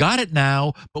we got it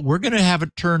now, but we're going to have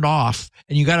it turned off,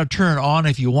 and you got to turn it on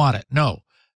if you want it. No,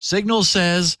 Signal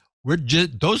says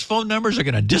those phone numbers are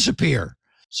going to disappear.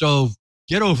 So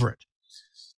get over it.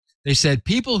 They said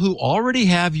people who already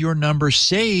have your number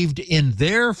saved in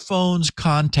their phone's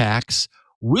contacts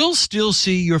will still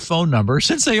see your phone number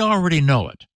since they already know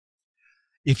it.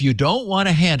 If you don't want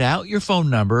to hand out your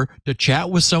phone number to chat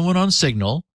with someone on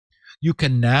Signal, you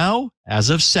can now,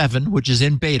 as of 7, which is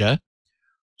in beta,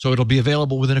 so it'll be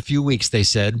available within a few weeks, they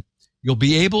said, you'll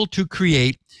be able to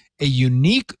create a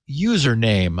unique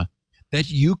username that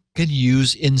you can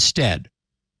use instead.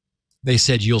 They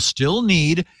said you'll still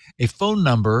need a phone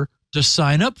number to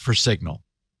sign up for Signal.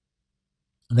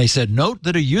 And they said, note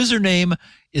that a username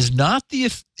is not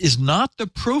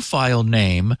the profile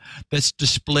name that's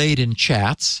displayed in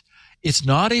chats. It's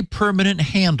not a permanent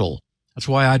handle. That's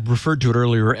why I'd referred to it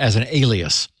earlier as an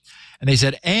alias. And they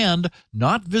said, and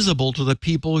not visible to the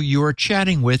people you are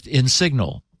chatting with in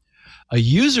Signal. A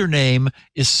username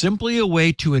is simply a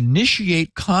way to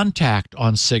initiate contact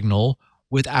on Signal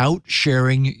without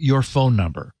sharing your phone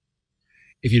number.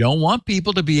 If you don't want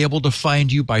people to be able to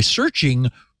find you by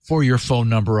searching for your phone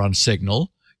number on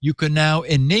Signal, you can now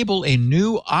enable a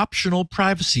new optional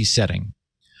privacy setting.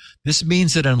 This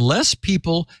means that unless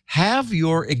people have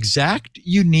your exact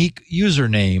unique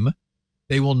username,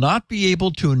 they will not be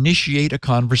able to initiate a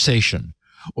conversation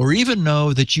or even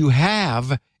know that you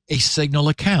have a Signal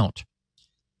account,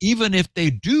 even if they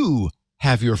do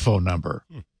have your phone number.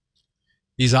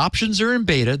 These options are in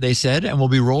beta, they said, and will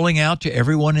be rolling out to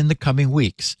everyone in the coming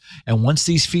weeks. And once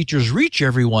these features reach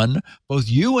everyone, both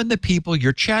you and the people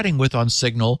you're chatting with on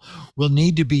Signal will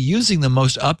need to be using the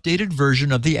most updated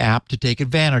version of the app to take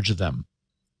advantage of them.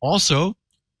 Also,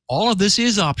 all of this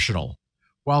is optional.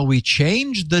 While we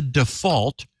change the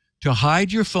default to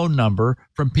hide your phone number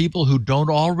from people who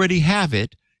don't already have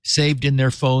it saved in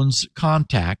their phone's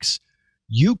contacts,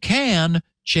 you can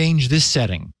change this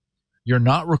setting. You're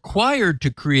not required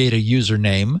to create a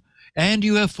username, and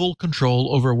you have full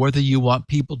control over whether you want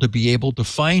people to be able to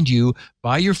find you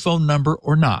by your phone number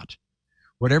or not.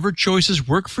 Whatever choices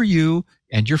work for you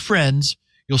and your friends,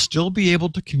 you'll still be able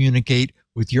to communicate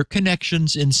with your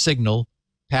connections in Signal,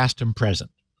 past and present.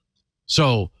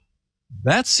 So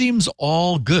that seems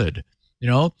all good.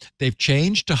 They've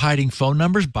changed to hiding phone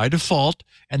numbers by default,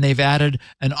 and they've added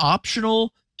an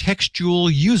optional textual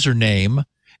username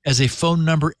as a phone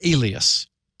number alias.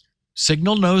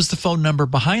 Signal knows the phone number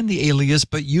behind the alias,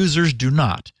 but users do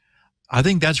not. I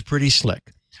think that's pretty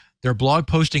slick. Their blog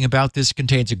posting about this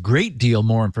contains a great deal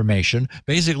more information.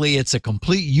 Basically, it's a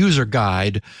complete user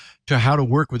guide to how to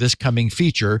work with this coming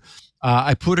feature.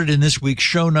 I put it in this week's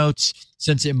show notes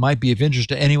since it might be of interest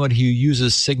to anyone who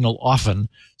uses Signal often.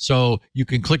 So you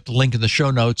can click the link in the show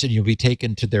notes and you'll be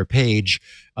taken to their page.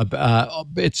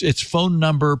 It's phone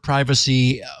number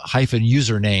privacy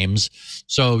 -usernames.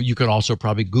 So you can also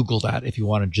probably Google that if you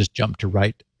want to just jump to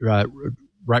right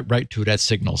to it at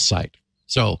Signal's site.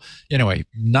 So anyway,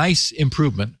 nice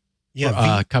improvement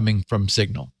coming from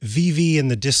Signal. VV in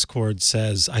the Discord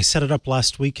says, I set it up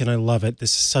last week and I love it.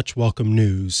 This is such welcome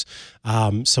news.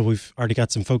 So we've already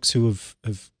got some folks who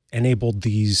have enabled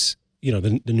these,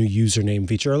 the new username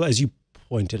feature, as you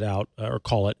pointed out, or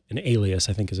call it an alias,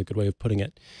 I think is a good way of putting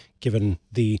it, given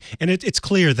it's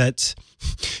clear that,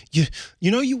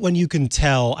 when you can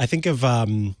tell, I think of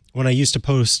when I used to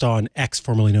post on X,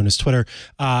 formerly known as Twitter,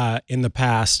 in the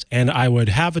past, and I would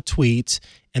have a tweet,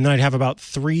 and then I'd have about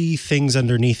 3 things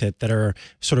underneath it that are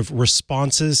sort of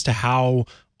responses to how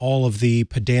all of the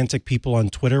pedantic people on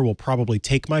Twitter will probably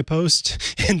take my post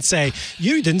and say,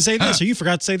 you didn't say this or you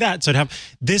forgot to say that. So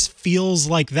this feels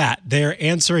like that. They're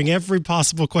answering every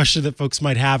possible question that folks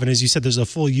might have. And as you said, there's a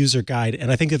full user guide.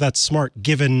 And I think that that's smart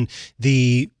given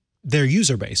their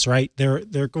user base, right? There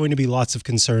are going to be lots of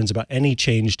concerns about any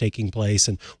change taking place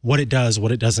and what it does,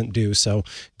 what it doesn't do. So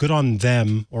good on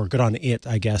them, or good on it,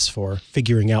 I guess, for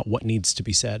figuring out what needs to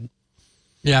be said.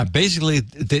 Yeah, basically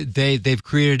they've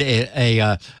created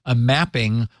a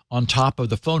mapping on top of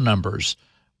the phone numbers,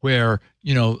 where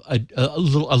a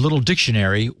little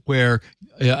dictionary where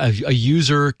a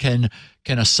user can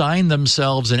assign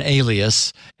themselves an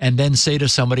alias and then say to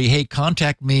somebody, hey,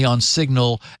 contact me on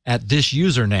Signal at this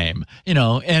username,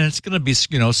 and it's going to be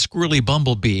Squirrely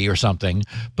Bumblebee or something,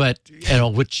 but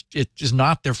which it is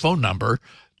not their phone number.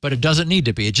 But it doesn't need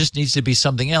to be. It just needs to be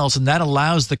something else, and that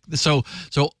allows so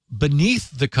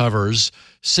beneath the covers,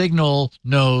 Signal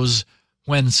knows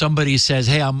when somebody says,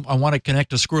 "Hey, I want to connect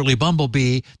to Squirrely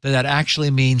Bumblebee," that actually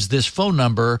means this phone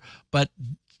number, but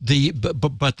the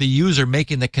user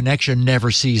making the connection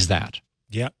never sees that.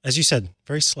 Yeah, as you said,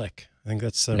 very slick. I think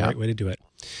that's the right way to do it.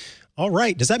 All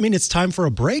right, does that mean it's time for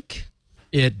a break?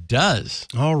 It does.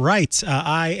 All right.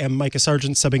 I am Mikah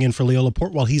Sargent, subbing in for Leo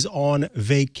Laporte while he's on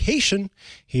vacation,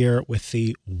 here with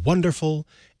the wonderful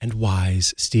and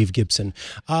wise Steve Gibson.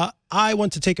 I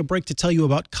want to take a break to tell you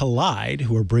about Kolide,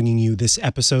 who are bringing you this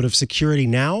episode of Security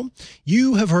Now.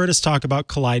 You have heard us talk about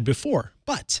Kolide before,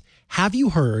 but have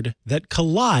you heard that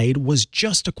Kolide was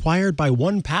just acquired by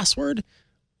 1Password?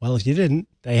 Well, if you didn't,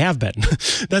 they have been.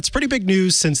 That's pretty big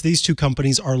news, since these two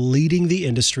companies are leading the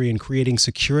industry in creating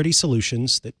security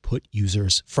solutions that put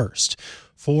users first.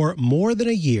 For more than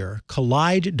a year,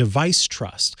 Kolide Device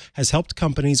Trust has helped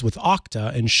companies with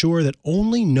Okta ensure that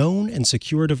only known and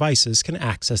secure devices can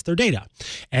access their data.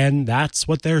 And that's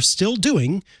what they're still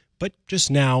doing, but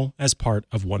just now as part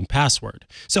of 1Password.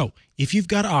 So if you've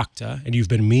got Okta and you've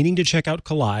been meaning to check out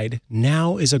Kolide,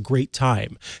 now is a great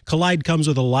time. Kolide comes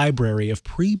with a library of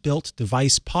pre-built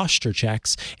device posture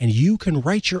checks, and you can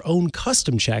write your own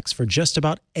custom checks for just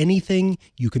about anything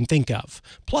you can think of.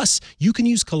 Plus, you can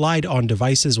use Kolide on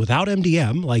devices without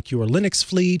MDM, like your Linux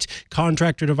fleet,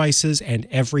 contractor devices, and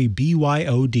every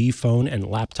BYOD phone and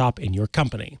laptop in your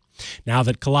company. Now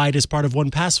that Kolide is part of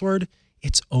 1Password,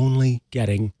 it's only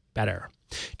getting better.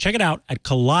 Check it out at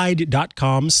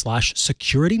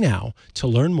kolide.com/securitynow to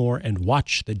learn more and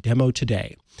watch the demo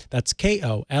today. That's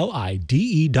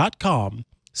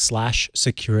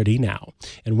KOLIDE.com/securitynow.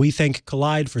 And we thank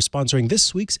Kolide for sponsoring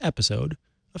this week's episode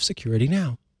of Security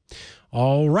Now.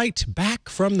 All right, back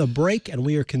from the break, and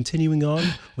we are continuing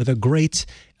on with a great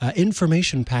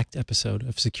information-packed episode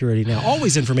of Security Now.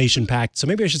 Always information-packed, so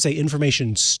maybe I should say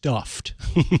information-stuffed.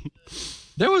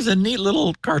 There was a neat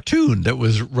little cartoon that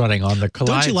was running on the Kolide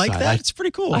Don't you like side. that? It's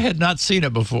pretty cool. I had not seen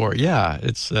it before. Yeah,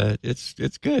 it's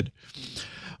good.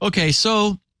 Okay,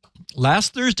 so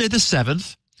last Thursday the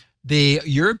 7th, the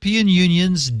European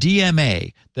Union's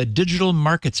DMA, the Digital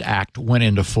Markets Act, went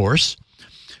into force.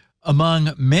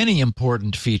 Among many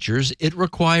important features, it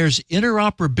requires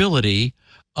interoperability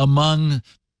among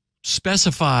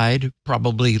specified,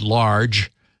 probably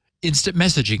large, instant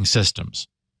messaging systems.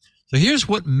 So here's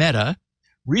what Meta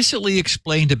recently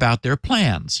explained about their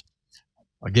plans.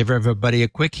 I'll give everybody a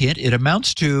quick hint. It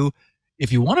amounts to,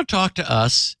 if you want to talk to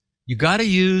us, you got to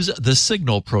use the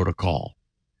Signal protocol.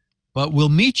 But we'll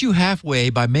meet you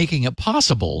halfway by making it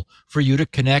possible for you to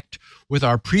connect with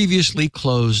our previously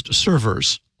closed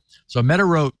servers. So Meta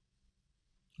wrote,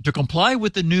 to comply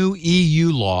with the new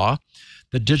EU law,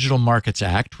 the Digital Markets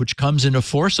Act, which comes into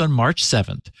force on March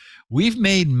 7th, we've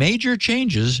made major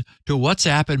changes to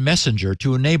WhatsApp and Messenger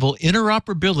to enable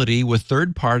interoperability with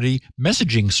third-party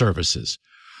messaging services.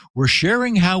 We're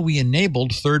sharing how we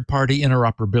enabled third-party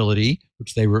interoperability,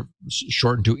 which they were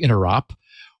shortened to interop,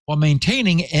 while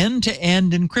maintaining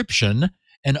end-to-end encryption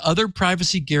and other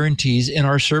privacy guarantees in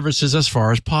our services as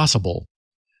far as possible.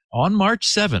 On March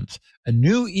 7th, a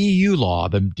new EU law,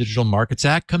 the Digital Markets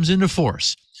Act, comes into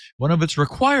force. One of its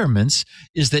requirements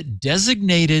is that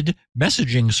designated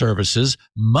messaging services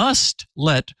must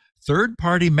let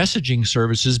third-party messaging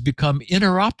services become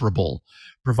interoperable,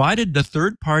 provided the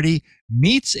third party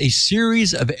meets a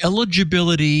series of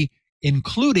eligibility,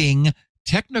 including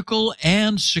technical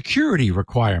and security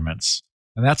requirements.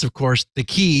 And that's, of course, the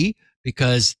key,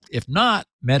 because if not,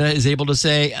 Meta is able to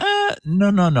say, no,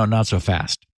 not so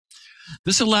fast.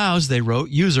 This allows, they wrote,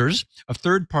 users of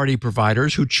third-party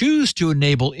providers who choose to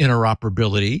enable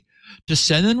interoperability to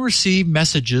send and receive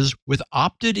messages with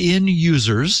opted-in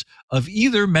users of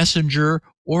either Messenger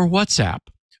or WhatsApp,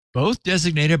 both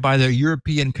designated by the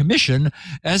European Commission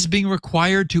as being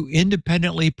required to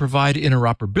independently provide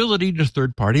interoperability to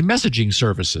third-party messaging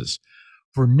services.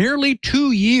 For nearly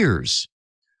 2 years,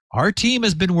 our team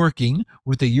has been working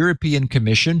with the European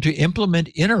Commission to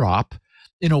implement interop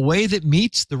in a way that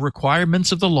meets the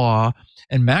requirements of the law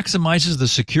and maximizes the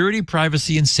security,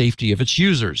 privacy, and safety of its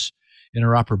users.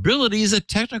 Interoperability is a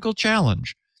technical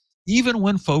challenge, even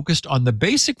when focused on the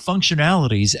basic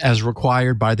functionalities as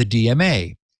required by the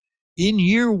DMA. In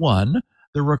year one,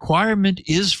 the requirement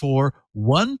is for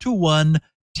one-to-one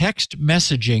text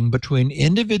messaging between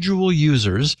individual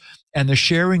users and the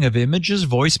sharing of images,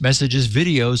 voice messages,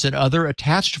 videos, and other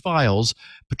attached files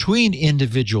between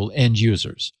individual end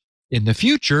users. In the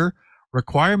future,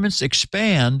 requirements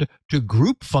expand to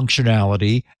group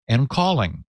functionality and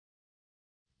calling.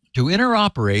 To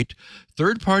interoperate,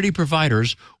 third-party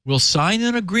providers will sign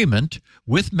an agreement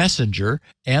with Messenger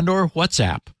and/or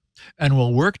WhatsApp and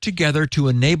will work together to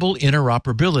enable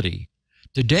interoperability.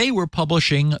 Today, we're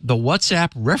publishing the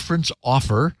WhatsApp reference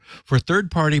offer for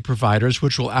third-party providers,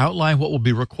 which will outline what will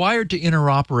be required to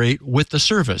interoperate with the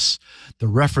service. The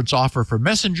reference offer for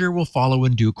Messenger will follow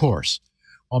in due course.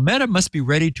 While Meta must be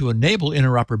ready to enable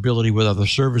interoperability with other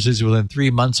services within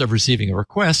 3 months of receiving a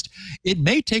request, it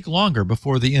may take longer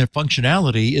before the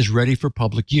functionality is ready for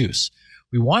public use.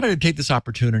 We wanted to take this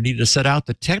opportunity to set out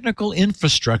the technical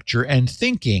infrastructure and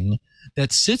thinking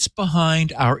that sits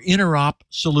behind our interop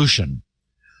solution.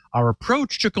 Our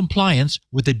approach to compliance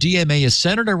with the DMA is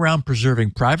centered around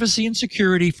preserving privacy and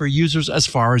security for users as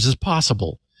far as is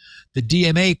possible. The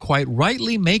DMA quite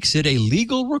rightly makes it a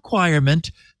legal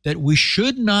requirement that we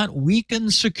should not weaken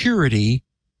security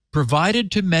provided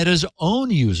to Meta's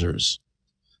own users.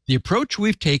 The approach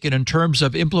we've taken in terms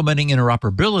of implementing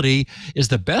interoperability is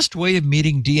the best way of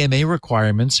meeting DMA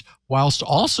requirements whilst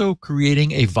also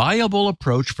creating a viable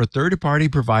approach for third-party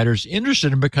providers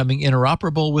interested in becoming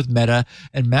interoperable with Meta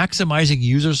and maximizing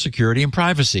user security and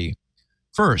privacy.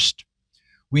 First,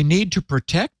 we need to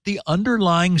protect the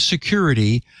underlying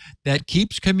security that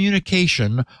keeps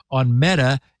communication on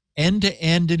Meta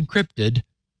end-to-end encrypted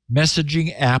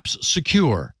messaging apps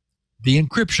secure, the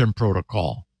encryption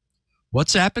protocol.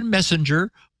 WhatsApp and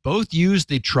Messenger both use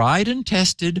the tried and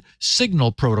tested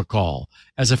Signal protocol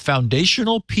as a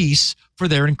foundational piece for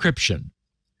their encryption.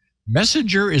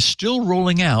 Messenger is still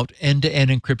rolling out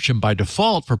end-to-end encryption by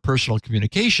default for personal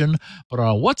communication, but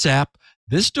on WhatsApp,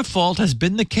 this default has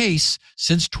been the case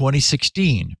since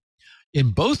 2016.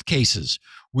 In both cases,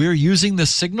 we're using the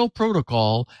Signal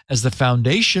protocol as the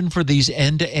foundation for these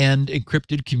end-to-end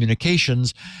encrypted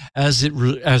communications as it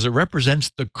represents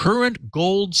the current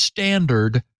gold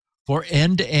standard for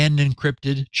end-to-end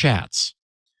encrypted chats.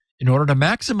 In order to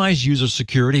maximize user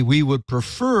security, we would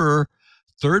prefer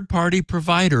third-party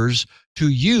providers to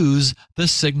use the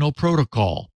Signal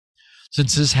protocol.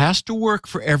 Since this has to work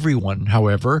for everyone,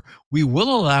 however, we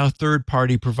will allow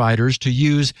third-party providers to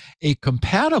use a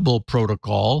compatible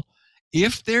protocol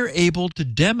if they're able to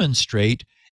demonstrate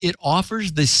it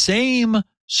offers the same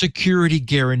security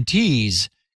guarantees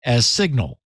as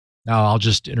Signal. Now, I'll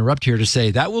just interrupt here to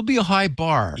say that will be a high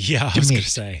bar. Yeah, I was going to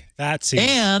say that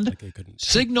seems like they couldn't.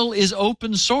 Signal is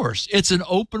open source. It's an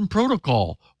open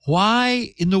protocol.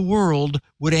 Why in the world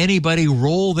would anybody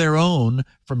roll their own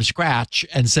from scratch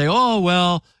and say, oh,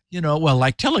 well,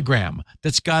 like Telegram,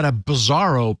 that's got a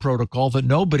bizarro protocol that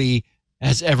nobody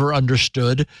has ever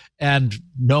understood and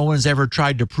no one's ever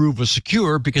tried to prove was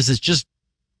secure because it's just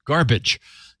garbage.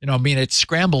 It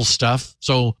scrambles stuff,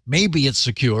 so maybe it's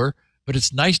secure, but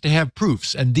it's nice to have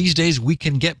proofs. And these days we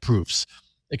can get proofs,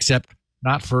 except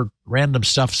not for random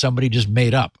stuff somebody just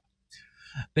made up.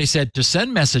 They said to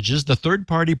send messages, the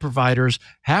third-party providers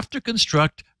have to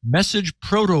construct message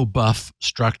protobuf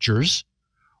structures,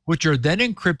 which are then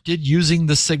encrypted using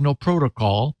the Signal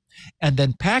protocol and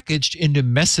then packaged into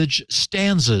message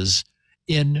stanzas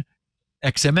in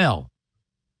XML,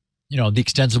 the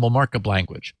extensible markup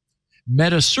language.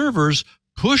 Meta servers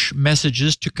push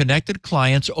messages to connected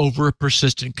clients over a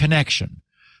persistent connection.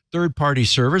 Third-party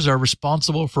servers are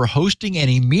responsible for hosting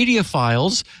any media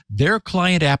files their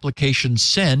client applications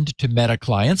send to Meta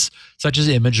clients, such as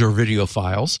image or video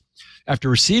files. After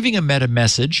receiving a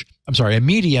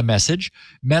media message,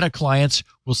 Meta clients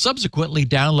will subsequently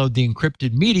download the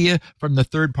encrypted media from the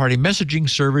third-party messaging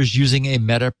servers using a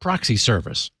Meta proxy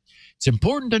service. It's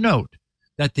important to note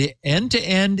that the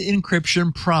end-to-end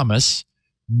encryption promise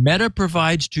Meta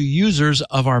provides to users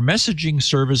of our messaging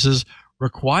services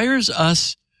requires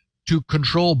us to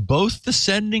control both the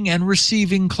sending and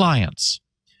receiving clients.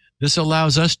 This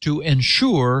allows us to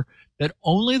ensure that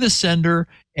only the sender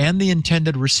and the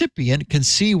intended recipient can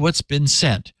see what's been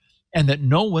sent, and that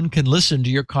no one can listen to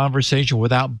your conversation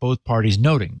without both parties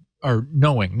knowing.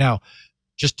 Now,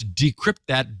 just to decrypt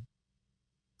that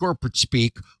corporate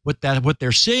speak, what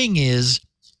they're saying is,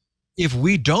 if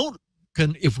we don't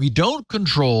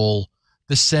control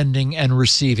the sending and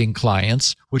receiving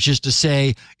clients, which is to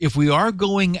say, if we are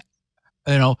going,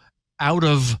 out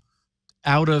of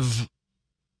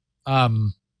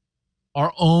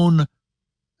our own,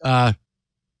 what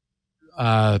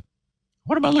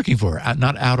am I looking for?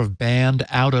 Not out of band,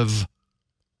 out of,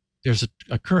 there's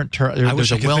a current term,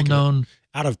 there's a well-known,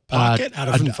 out of pocket, out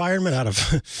of environment, out of,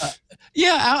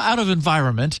 out of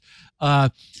environment,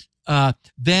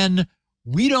 then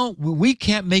we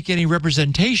can't make any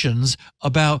representations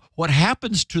about what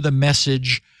happens to the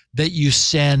message that you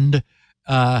send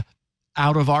out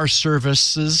of our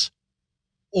services,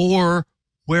 or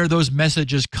where those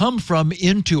messages come from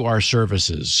into our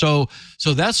services. So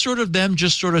that's sort of them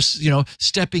just sort of,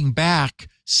 stepping back,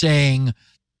 saying,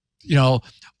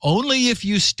 only if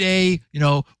you stay,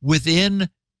 within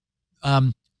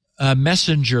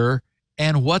Messenger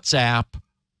and WhatsApp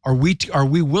are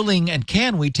we willing and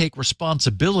can we take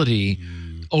responsibility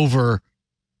over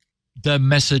the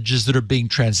messages that are being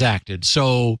transacted.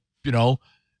 So,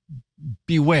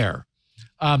 beware.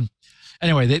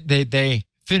 Anyway, they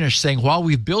finish saying, while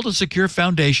we've built a secure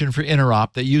foundation for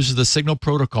interop that uses the Signal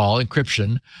protocol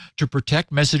encryption to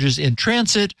protect messages in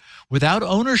transit without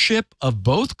ownership of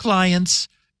both clients'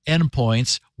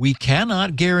 endpoints, we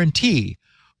cannot guarantee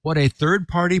what a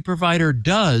third-party provider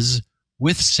does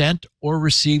with sent or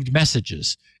received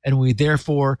messages, and we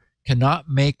therefore cannot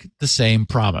make the same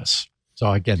promise.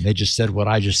 So again, they just said what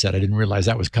I just said. I didn't realize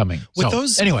that was coming. With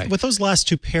those last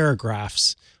two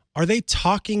paragraphs, are they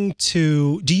talking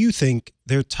to, do you think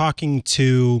they're talking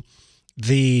to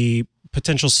the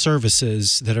potential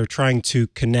services that are trying to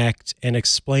connect and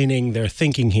explaining their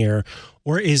thinking here?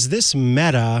 Or is this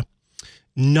Meta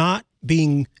not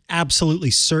being absolutely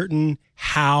certain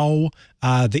how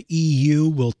the EU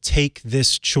will take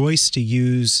this choice to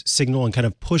use Signal and kind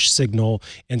of push Signal?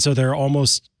 And so they're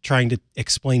almost trying to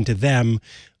explain to them,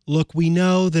 look, we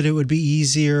know that it would be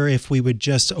easier if we would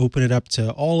just open it up to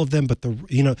all of them, but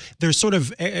they're sort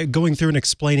of going through and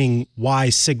explaining why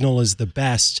Signal is the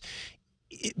best.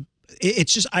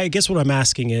 It's just, I guess what I'm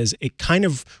asking is, it kind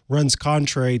of runs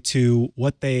contrary to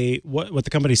what the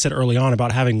company said early on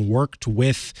about having worked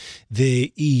with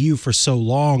the EU for so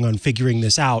long on figuring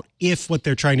this out. If what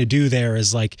they're trying to do there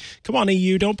is like, come on,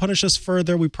 EU, don't punish us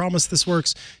further. We promise this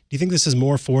works. Do you think this is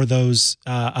more for those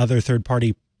other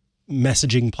third-party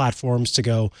messaging platforms to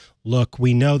go, look,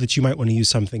 we know that you might want to use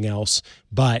something else,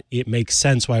 but it makes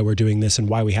sense why we're doing this and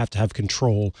why we have to have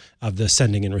control of the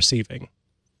sending and receiving?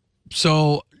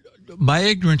 So my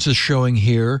ignorance is showing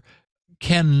here.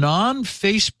 Can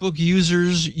non-Facebook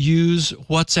users use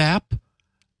WhatsApp?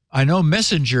 I know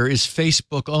Messenger is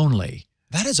Facebook only.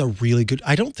 That is a really good,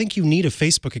 I don't think you need a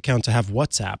Facebook account to have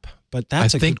WhatsApp, but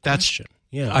that's a good question.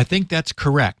 Yeah, I think that's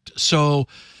correct. So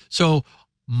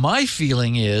my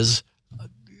feeling is,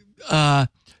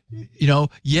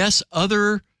 yes,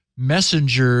 other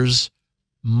messengers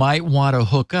might want to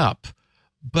hook up,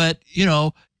 but,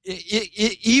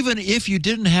 even if you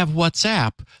didn't have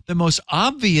WhatsApp, the most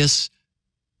obvious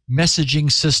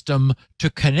messaging system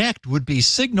to connect would be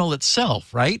Signal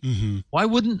itself, right? Mm-hmm. Why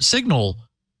wouldn't Signal,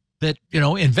 that,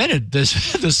 invented the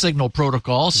Signal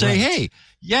protocol, say, right, hey,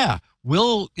 yeah,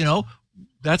 we'll,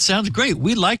 that sounds great.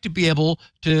 We'd like to be able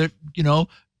to,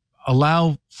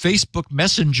 allow Facebook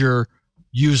Messenger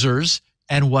users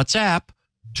and WhatsApp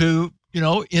to,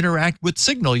 interact with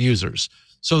Signal users.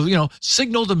 So,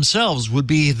 Signal themselves would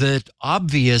be the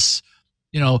obvious,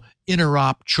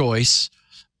 interop choice.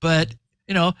 But,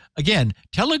 again,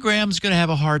 Telegram's going to have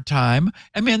a hard time.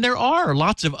 I mean, there are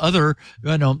lots of other,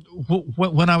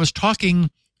 when I was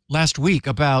talking last week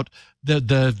about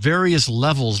the various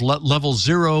levels, level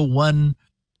 0, 1,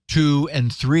 2,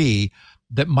 and 3,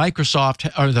 that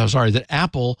that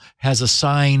Apple has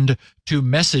assigned to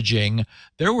messaging,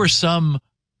 there were some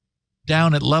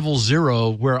down at level 0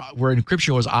 where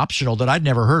encryption was optional that I'd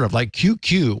never heard of, like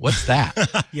QQ. What's that?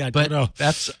 Yeah, I but don't know.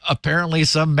 That's apparently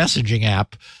some messaging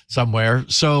app somewhere.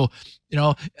 So,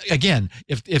 again,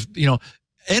 if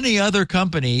any other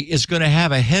company is going to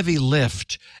have a heavy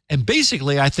lift. And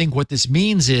basically, I think what this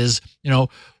means is,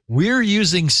 we're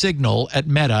using Signal at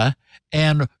Meta,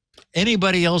 and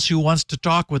anybody else who wants to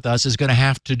talk with us is going to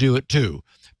have to do it too.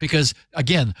 Because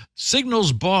again,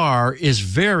 Signal's bar is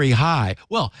very high.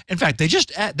 Well, in fact, they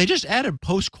just added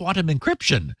post-quantum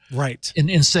encryption right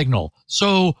in Signal.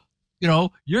 So,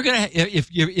 you're going to,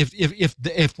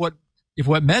 if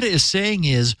what Meta is saying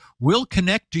is we'll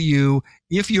connect to you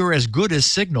if you're as good as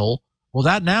Signal, well,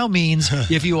 that now means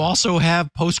if you also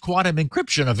have post-quantum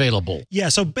encryption available. Yeah,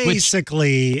 so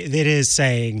basically it is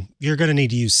saying you're going to need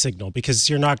to use Signal because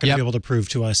you're not going to be able to prove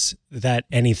to us that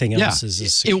anything else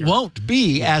is secure. It won't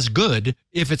be as good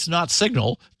if it's not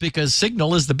Signal, because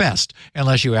Signal is the best,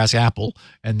 unless you ask Apple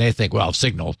and they think, well,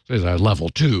 Signal is a level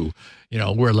 2,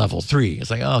 we're level 3.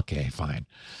 It's like, okay, fine.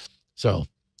 So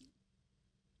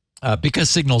because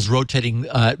Signal's rotating,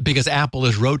 because Apple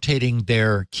is rotating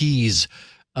their keys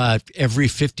every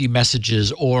 50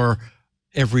 messages or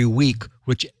every week,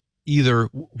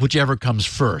 whichever comes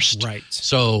first. Right.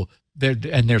 So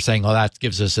they're saying, oh, that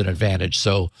gives us an advantage.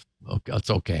 So it's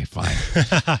okay, fine.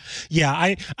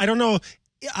 Yeah, I don't know.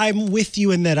 I'm with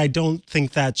you in that I don't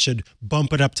think that should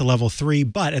bump it up to level 3.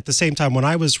 But at the same time, when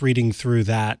I was reading through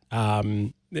that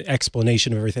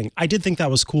explanation of everything, I did think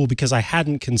that was cool because I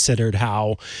hadn't considered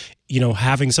how,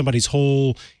 having somebody's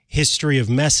whole history of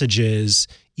messages,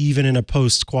 even in a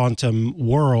post-quantum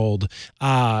world,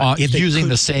 using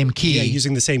the same key. Yeah,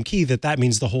 using the same key, that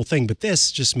means the whole thing. But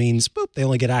this just means, boop, they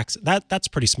only get access. That's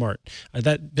pretty smart.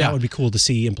 That would be cool to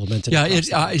see implemented. Yeah,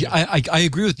 I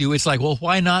agree with you. It's like, well,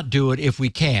 why not do it if we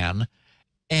can?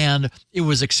 And it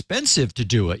was expensive to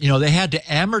do it. They had to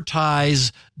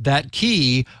amortize that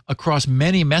key across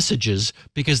many messages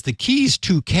because the key's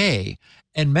 2K.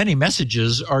 And many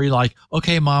messages are like,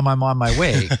 okay, Mom, I'm on my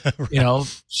way. Right.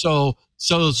 So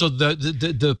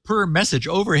the per message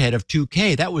overhead of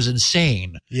 2K, that was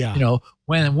insane. Yeah.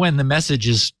 When the message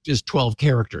is 12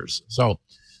 characters. So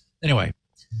anyway,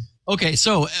 okay.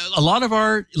 So a lot of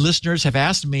our listeners have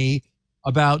asked me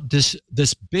about this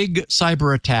big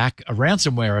cyber attack, a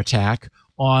ransomware attack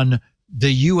on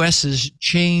the U.S.'s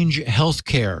Change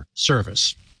Healthcare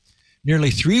service.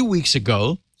 Nearly 3 weeks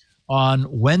ago, on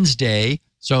Wednesday,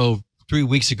 so 3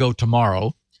 weeks ago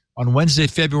tomorrow, on Wednesday,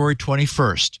 February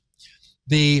 21st,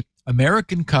 the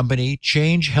American company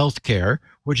Change Healthcare,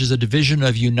 which is a division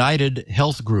of United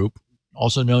Health Group,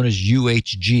 also known as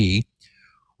UHG,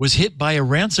 was hit by a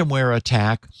ransomware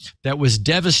attack that was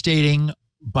devastating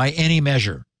by any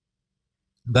measure.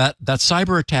 That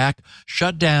cyber attack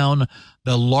shut down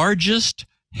the largest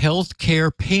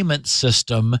healthcare payment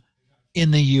system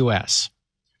in the U.S.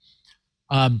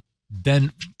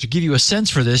 Then, to give you a sense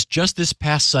for this, just this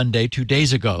past Sunday, 2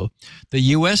 days ago, the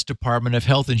U.S. Department of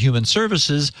Health and Human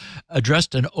Services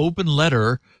addressed an open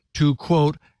letter to,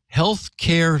 quote,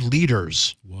 healthcare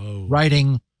leaders,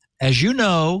 writing, as you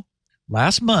know,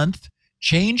 last month,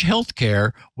 Change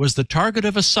Healthcare was the target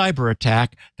of a cyber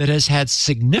attack that has had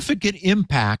significant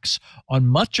impacts on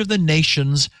much of the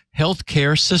nation's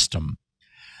healthcare system.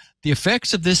 The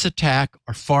effects of this attack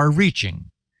are far-reaching.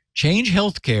 Change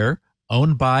Healthcare,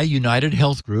 owned by United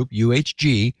Health Group,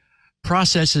 UHG,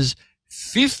 processes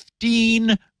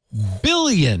 15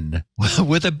 billion,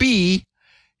 with a B,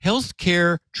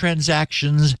 healthcare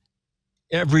transactions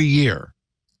every year,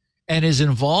 and is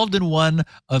involved in one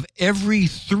of every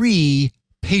 3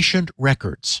 patient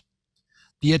records.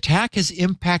 The attack has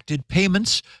impacted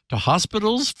payments to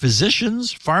hospitals,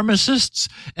 physicians, pharmacists,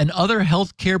 and other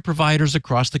healthcare providers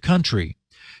across the country.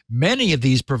 Many of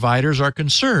these providers are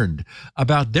concerned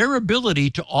about their ability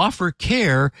to offer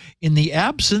care in the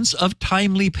absence of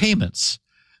timely payments.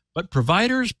 But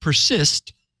providers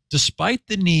persist despite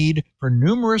the need for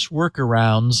numerous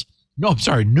onerous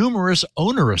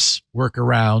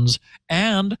workarounds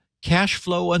and cash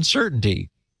flow uncertainty.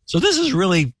 So this has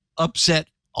really upset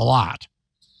a lot.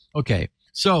 Okay,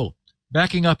 so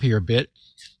backing up here a bit,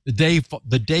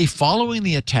 the day following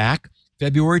the attack,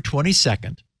 February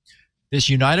 22nd, this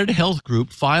United Health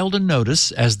Group filed a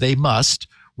notice, as they must,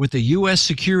 with the U.S.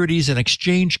 Securities and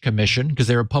Exchange Commission, because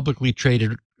they're a publicly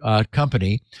traded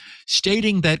company,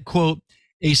 stating that, quote,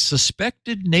 a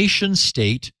suspected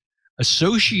nation-state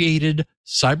associated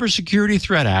cybersecurity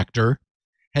threat actor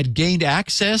had gained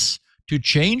access to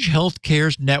Change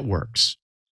Healthcare's networks.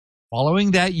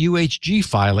 Following that UHG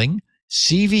filing,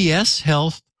 CVS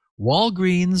Health,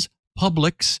 Walgreens,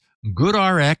 Publix,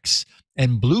 GoodRx,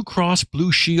 and Blue Cross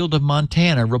Blue Shield of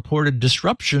Montana reported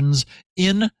disruptions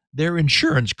in their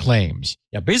insurance claims.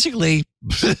 Yeah, basically,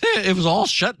 it was all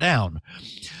shut down.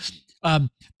 The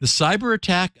cyber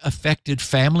attack affected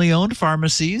family-owned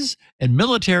pharmacies and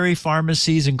military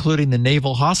pharmacies, including the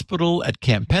Naval Hospital at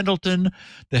Camp Pendleton.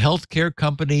 The healthcare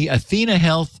company Athena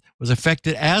Health was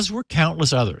affected, as were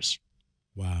countless others.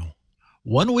 Wow.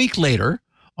 1 week later,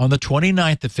 on the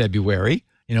 29th of February,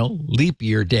 leap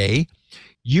year day,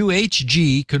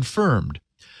 UHG confirmed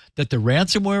that the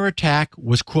ransomware attack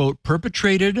was, quote,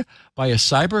 perpetrated by a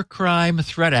cybercrime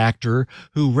threat actor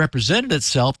who represented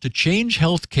itself to Change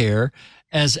Healthcare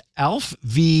as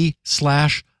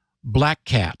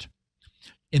ALF-V/Black-Cat.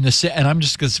 And I'm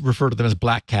just going to refer to them as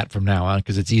Black Cat from now on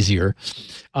because it's easier.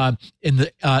 In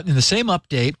the same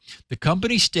update, the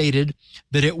company stated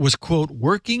that it was, quote,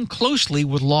 working closely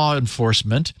with law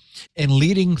enforcement and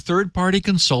leading third-party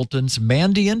consultants,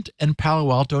 Mandiant and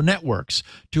Palo Alto Networks,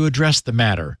 to address the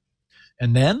matter.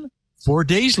 And then 4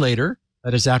 days later,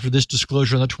 that is after this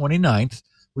disclosure on the 29th,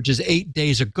 which is 8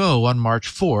 days ago on March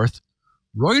 4th,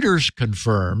 Reuters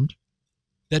confirmed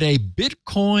that a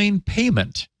Bitcoin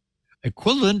payment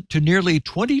equivalent to nearly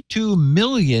 22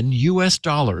 million US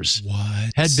dollars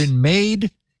had been made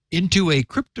into a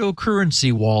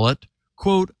cryptocurrency wallet,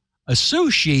 quote,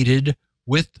 associated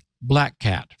with Black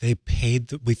Cat. We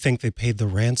think they paid the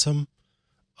ransom?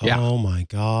 Yeah. Oh my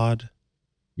God.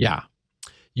 Yeah.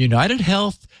 United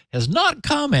Health has not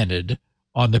commented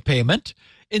on the payment,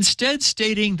 instead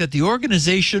stating that the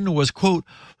organization was, quote,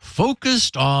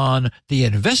 focused on the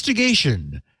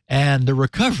investigation and the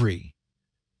recovery.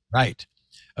 Right.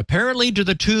 Apparently to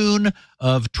the tune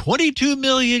of 22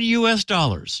 million US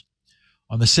dollars.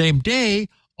 On the same day,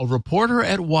 a reporter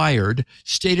at Wired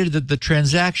stated that the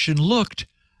transaction looked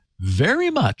very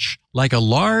much like a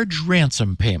large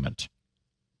ransom payment.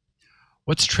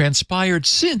 What's transpired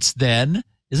since then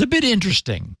is a bit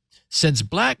interesting, since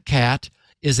Black Cat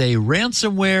is a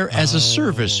ransomware as a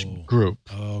service group.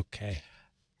 Okay.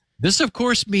 This, of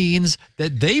course, means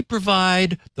that they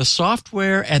provide the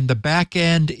software and the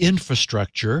back-end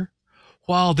infrastructure,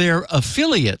 while their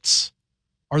affiliates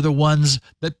are the ones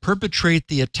that perpetrate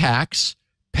the attacks,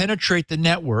 penetrate the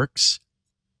networks,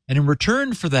 and in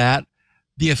return for that,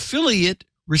 the affiliate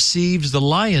receives the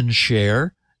lion's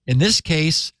share, in this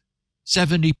case,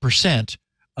 70%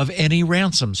 of any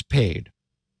ransoms paid.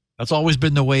 That's always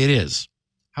been the way it is.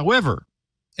 However,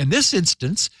 in this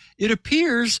instance, it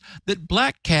appears that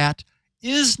Black Cat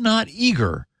is not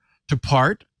eager to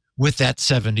part with that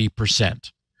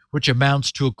 70%, which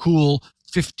amounts to a cool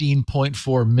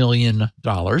 $15.4 million.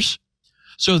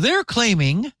 So they're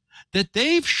claiming that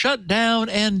they've shut down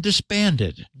and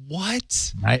disbanded.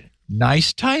 What?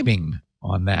 Nice timing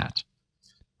on that.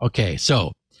 Okay,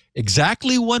 so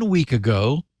exactly 1 week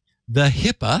ago, the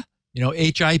HIPAA,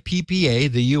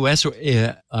 HIPPA, the U.S.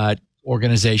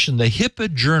 organization, the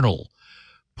HIPAA Journal,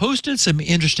 posted some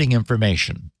interesting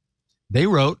information. They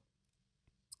wrote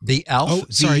the Alpha. Oh,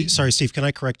 sorry, Steve. Can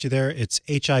I correct you there? It's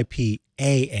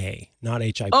HIPAA, not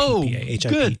HIPPA. Oh, HIPAA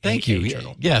good. Thank you.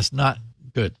 Journal. Yes, not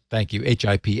good. Thank you.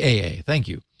 HIPAA. Thank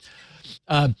you.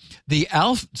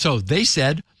 So they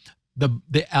said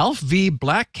the ALF-V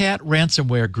Black Cat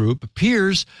ransomware group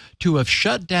appears to have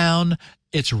shut down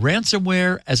its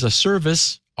ransomware as a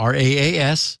service,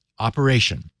 RAAS,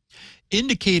 operation,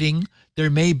 indicating there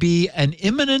may be an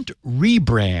imminent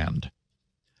rebrand.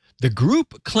 The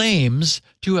group claims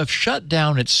to have shut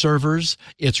down its servers,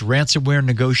 its ransomware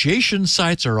negotiation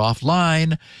sites are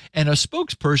offline, and a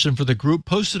spokesperson for the group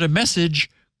posted a message,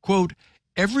 quote,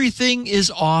 everything is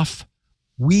off,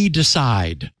 we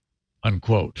decide,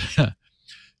 unquote.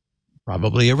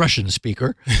 Probably a Russian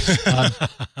speaker.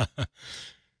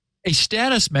 A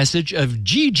status message of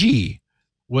GG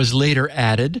was later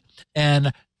added,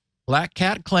 and Black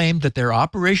Cat claimed that their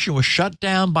operation was shut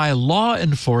down by law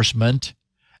enforcement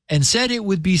and said it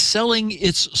would be selling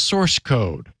its source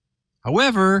code.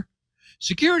 However,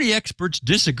 security experts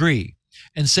disagree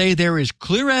and say there is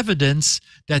clear evidence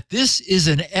that this is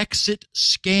an exit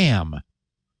scam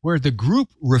where the group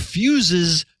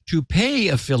refuses to pay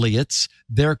affiliates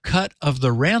their cut of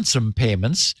the ransom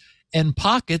payments and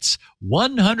pockets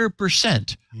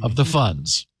 100% of the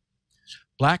funds.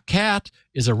 Black Cat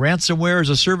is a ransomware as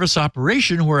a service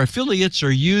operation where affiliates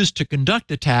are used to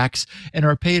conduct attacks and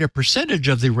are paid a percentage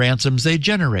of the ransoms they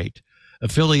generate.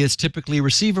 Affiliates typically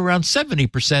receive around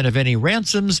 70% of any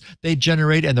ransoms they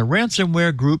generate, and the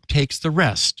ransomware group takes the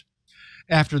rest.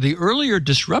 After the earlier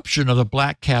disruption of the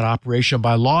Black Cat operation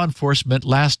by law enforcement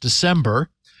last December,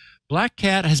 Black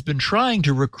Cat has been trying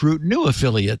to recruit new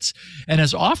affiliates and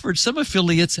has offered some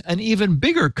affiliates an even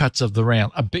bigger cut of the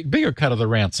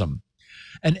ransom.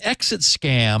 An exit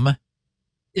scam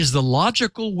is the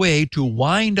logical way to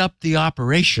wind up the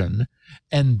operation,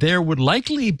 and there would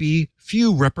likely be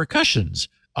few repercussions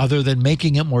other than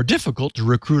making it more difficult to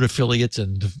recruit affiliates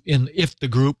if the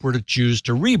group were to choose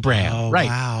to rebrand. Oh, right.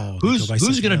 Wow. Who's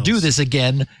going to do this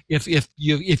again if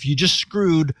you just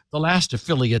screwed the last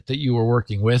affiliate that you were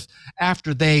working with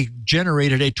after they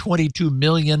generated a $22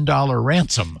 million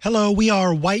ransom? Hello, we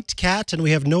are White Cat, and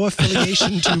we have no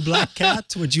affiliation to Black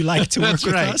Cat. Would you like to work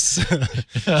with us?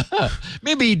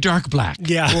 Maybe dark black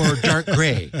or dark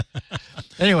gray.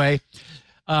 Anyway,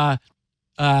 HIPAA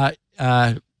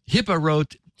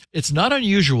wrote, it's not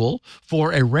unusual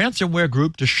for a ransomware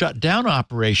group to shut down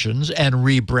operations and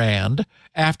rebrand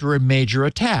after a major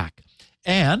attack.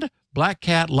 And Black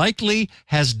Cat likely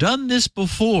has done this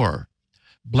before.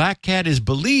 Black Cat is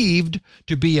believed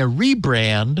to be a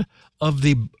rebrand of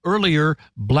the earlier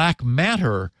Black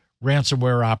Matter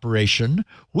ransomware operation,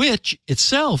 which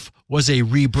itself was a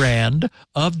rebrand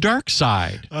of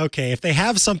DarkSide. Okay, if they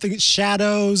have something,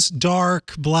 shadows,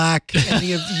 dark, black,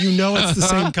 any of you know it's the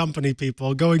same company,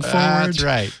 people. Going forward. That's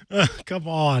right. Come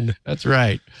on. That's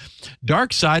right.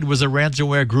 DarkSide was a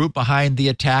ransomware group behind the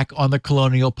attack on the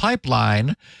Colonial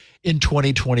Pipeline in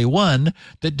 2021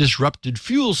 that disrupted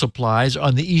fuel supplies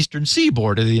on the eastern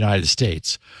seaboard of the United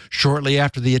States. Shortly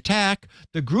after the attack,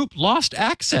 the group lost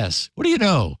access, what do you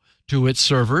know, to its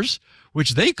servers,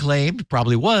 which they claimed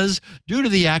probably was due to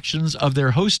the actions of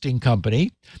their hosting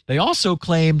company. They also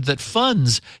claimed that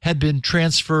funds had been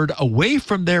transferred away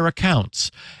from their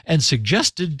accounts and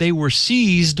suggested they were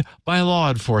seized by law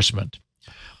enforcement.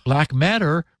 Black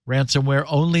Matter ransomware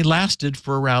only lasted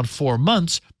for around 4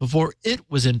 months before it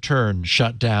was in turn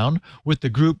shut down, with the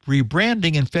group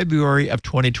rebranding in February of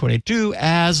 2022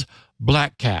 as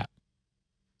Black Cat.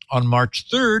 On March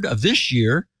 3rd of this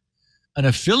year, an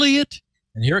affiliate,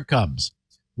 and here it comes,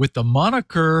 with the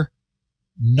moniker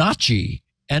Notchy,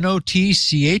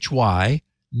 N-O-T-C-H-Y,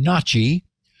 Notchy,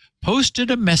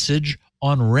 posted a message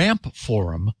on Ramp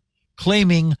Forum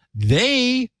claiming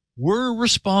they were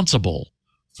responsible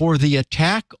for the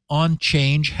attack on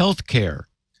Change Healthcare.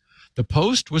 The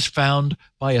post was found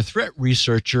by a threat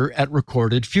researcher at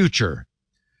Recorded Future.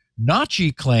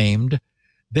 Notchy claimed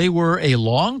they were a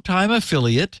longtime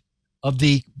affiliate of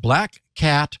the Black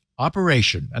Cat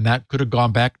operation, and that could have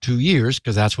gone back 2 years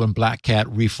because that's when Black Cat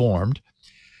reformed,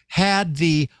 had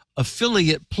the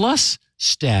affiliate plus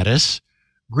status,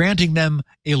 granting them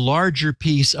a larger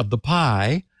piece of the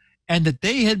pie, and that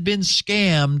they had been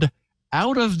scammed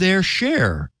out of their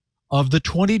share of the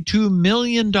 $22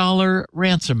 million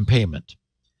ransom payment.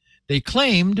 They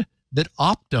claimed that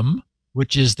Optum,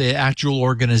 which is the actual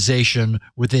organization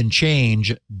within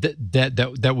Change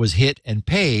that was hit and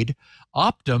paid,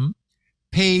 Optum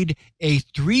paid a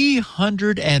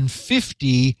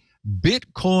 350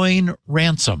 Bitcoin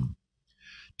ransom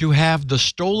to have the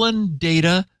stolen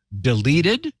data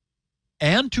deleted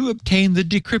and to obtain the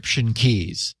decryption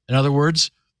keys. In other words,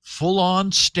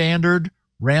 full-on standard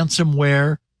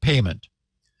ransomware payment.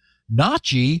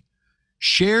 Notchy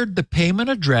shared the payment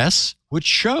address, which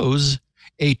shows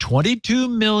a $22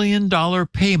 million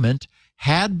payment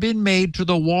had been made to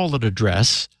the wallet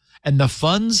address, and the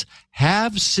funds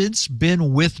have since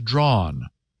been withdrawn.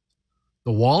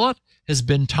 The wallet has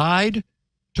been tied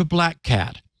to Black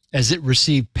Cat as it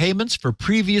received payments for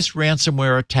previous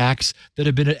ransomware attacks that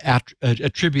have been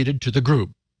attributed to the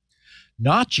group.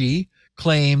 Notchy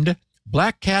claimed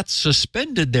Black Cat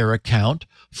suspended their account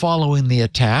following the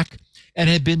attack and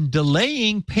had been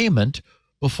delaying payment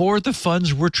before the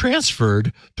funds were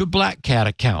transferred to Black Cat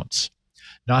accounts.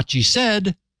 Notchy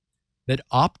said that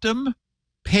Optum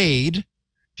paid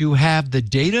to have the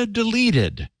data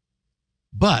deleted,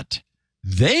 but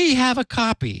they have a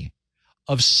copy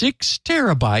of 6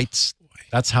 terabytes,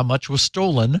 that's how much was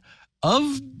stolen,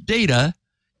 of data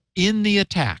in the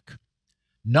attack.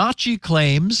 Notchy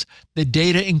claims the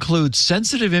data includes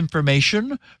sensitive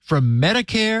information from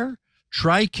Medicare,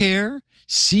 TRICARE,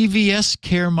 CVS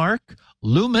Caremark,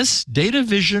 Loomis,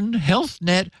 DataVision,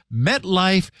 HealthNet,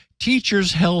 MetLife,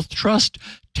 Teachers Health Trust,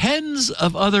 tens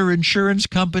of other insurance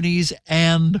companies,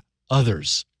 and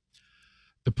others.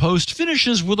 The post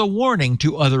finishes with a warning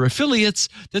to other affiliates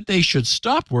that they should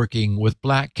stop working with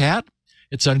Black Cat.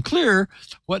 It's unclear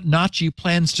what Notchy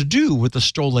plans to do with the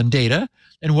stolen data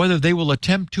and whether they will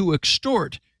attempt to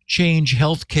extort Change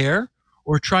Healthcare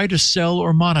or try to sell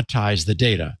or monetize the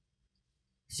data.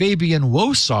 Fabian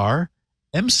Wosar,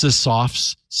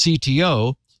 Emsisoft's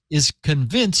CTO, is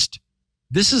convinced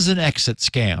this is an exit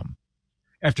scam.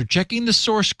 After checking the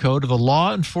source code of the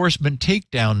law enforcement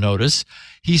takedown notice,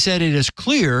 he said it is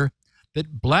clear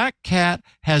that Black Cat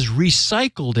has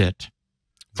recycled it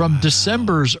from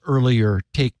December's earlier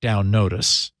takedown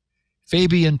notice.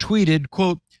 Fabian tweeted,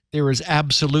 quote, "There is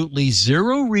absolutely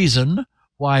zero reason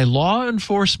why law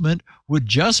enforcement would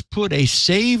just put a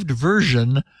saved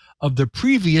version of the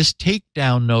previous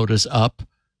takedown notice up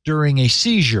during a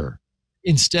seizure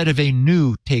instead of a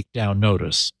new takedown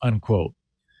notice," unquote.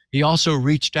 He also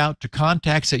reached out to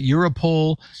contacts at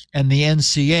Europol and the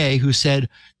NCA who said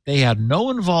they had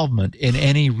no involvement in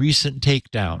any recent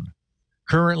takedown.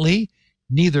 Currently,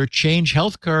 neither Change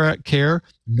Healthcare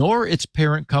nor its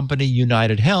parent company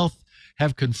United Health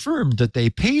have confirmed that they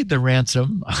paid the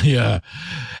ransom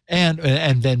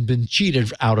and then been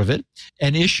cheated out of it,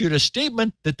 and issued a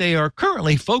statement that they are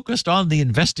currently focused on the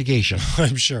investigation.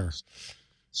 I'm sure.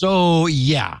 So,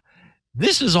 yeah,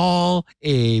 this is all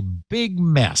a big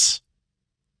mess.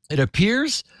 It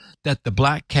appears that the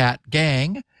Black Cat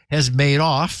gang has made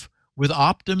off with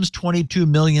Optum's $22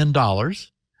 million,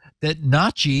 that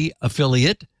Nachi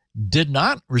affiliate did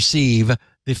not receive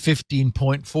the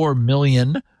 $15.4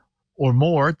 million or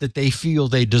more that they feel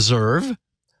they deserve.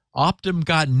 Optum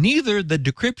got neither the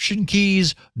decryption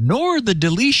keys nor the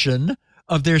deletion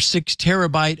of their 6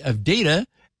 terabyte of data,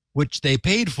 which they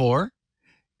paid for,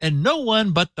 and no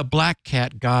one but the Black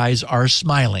Cat guys are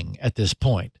smiling at this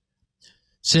point.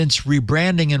 Since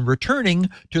rebranding and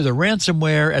returning to the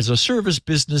ransomware as a service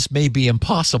business may be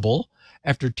impossible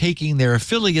after taking their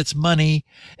affiliates' money,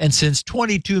 and since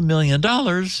 $22 million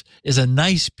is a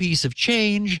nice piece of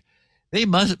change, they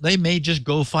may just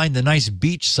go find a nice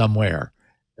beach somewhere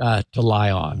to lie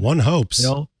on. One hopes.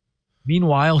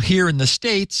 Meanwhile, here in the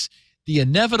States, the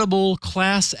inevitable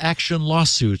class action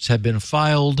lawsuits have been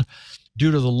filed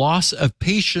due to the loss of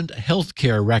patient health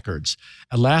care records.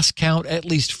 At last count, at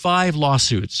least 5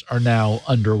 lawsuits are now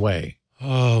underway.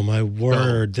 Oh, my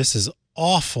word. This is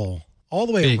awful. All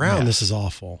the way around, this is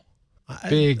awful.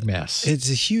 Big mess. It's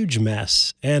a huge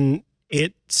mess. And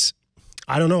it's,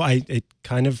 I don't know, it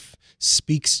kind of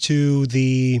speaks to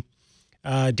the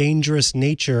dangerous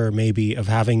nature, maybe, of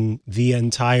having the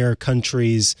entire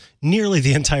country's, nearly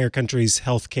the entire country's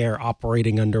healthcare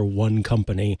operating under one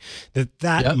company.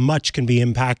 That much can be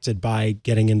impacted by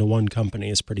getting into one company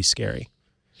is pretty scary.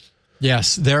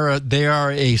 Yes, they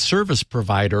are a service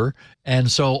provider,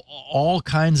 and so all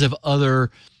kinds of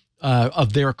other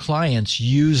of their clients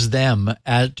use them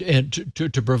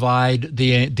to provide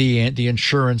the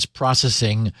insurance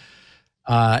processing,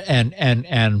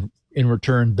 and in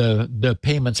return the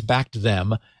payments back to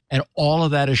them. And all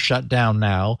of that is shut down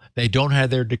now. They don't have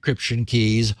their decryption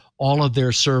keys. All of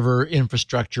their server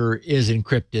infrastructure is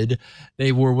encrypted.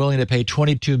 They were willing to pay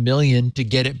 $22 million to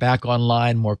get it back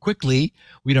online more quickly.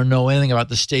 We don't know anything about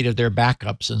the state of their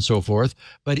backups and so forth.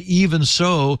 But even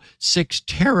so, 6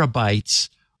 terabytes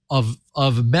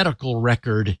of medical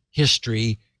record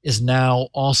history is now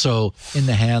also in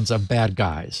the hands of bad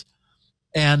guys.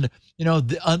 And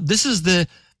this is the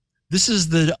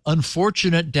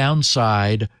unfortunate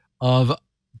downside of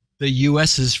the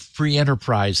U.S.'s free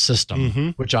enterprise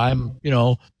system, which has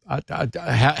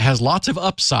lots of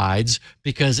upsides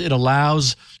because it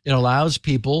allows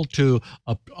people to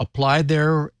apply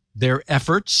their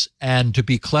efforts and to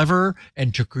be clever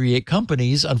and to create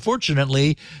companies.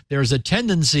 Unfortunately, there's a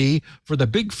tendency for the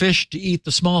big fish to eat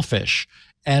the small fish,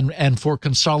 and for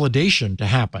consolidation to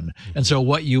happen. And so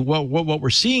what we're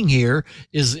seeing here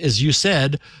is, as you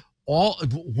said, all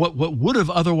what would have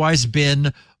otherwise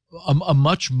been a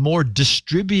much more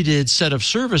distributed set of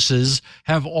services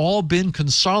have all been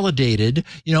consolidated.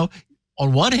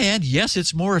 On one hand, yes,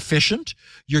 it's more efficient.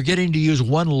 You're getting to use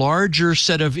one larger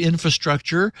set of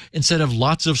infrastructure instead of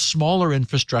lots of smaller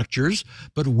infrastructures,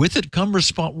 but with it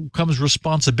comes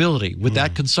responsibility. With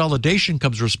that consolidation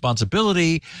comes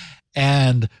responsibility.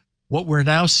 And what we're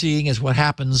now seeing is what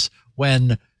happens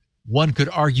when one could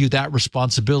argue that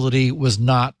responsibility was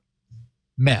not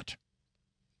met.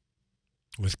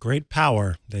 With great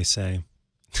power, they say.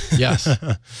 Yes.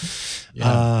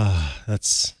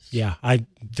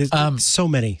 So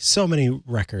many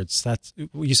records. That's,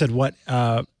 you said what,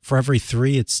 for every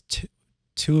 3, it's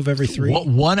two of every 3?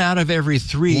 One out of every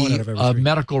 3 of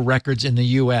medical records in the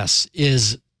U.S.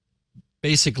 is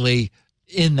basically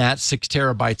in that 6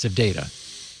 terabytes of data.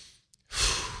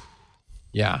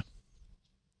 Yeah.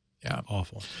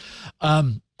 Awful.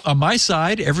 On my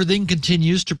side, everything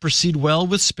continues to proceed well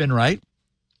with SpinRite.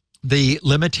 The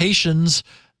limitations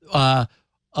of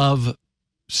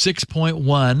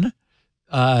 6.1,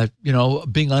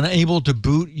 being unable to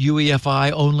boot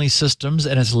UEFI only systems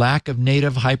and its lack of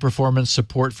native high performance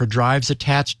support for drives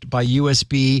attached by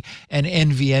USB and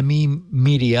NVMe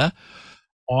media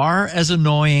are as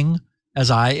annoying as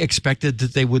I expected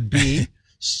that they would be.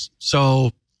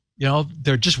 So,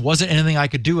 there just wasn't anything I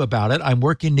could do about it. I'm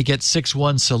working to get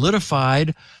 6.1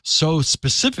 solidified so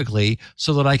specifically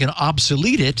so that I can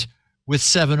obsolete it with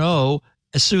 7.0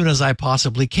 as soon as I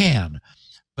possibly can.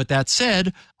 But that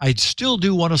said, I still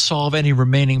do want to solve any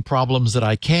remaining problems that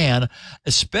I can,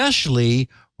 especially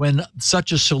when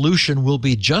such a solution will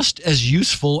be just as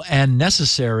useful and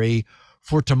necessary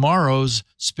for tomorrow's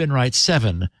SpinRite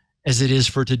 7 as it is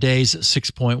for today's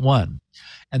 6.1.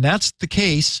 And that's the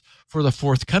case for the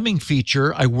forthcoming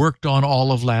feature I worked on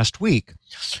all of last week.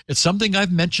 It's something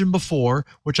I've mentioned before,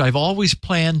 which I've always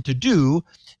planned to do,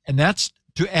 and that's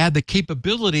to add the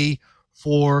capability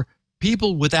for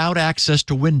people without access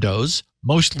to Windows,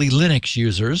 mostly Linux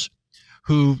users,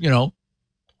 who,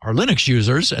 are Linux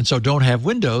users and so don't have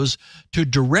Windows, to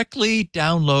directly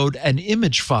download an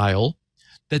image file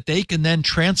that they can then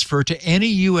transfer to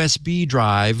any USB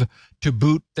drive to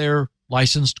boot their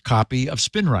licensed copy of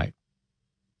SpinRite.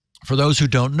 For those who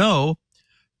don't know,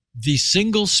 the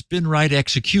single SpinRite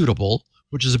executable,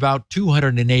 which is about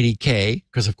 280K,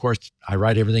 because of course I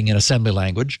write everything in assembly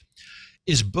language,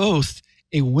 is both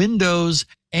a Windows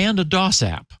and a DOS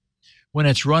app. When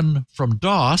it's run from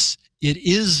DOS, it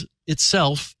is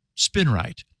itself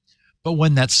SpinRite. But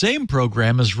when that same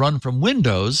program is run from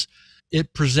Windows,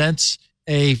 it presents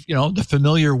the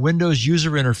familiar Windows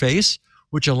user interface,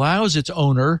 which allows its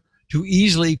owner to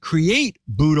easily create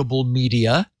bootable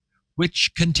media,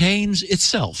 which contains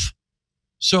itself.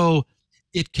 So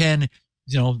it can,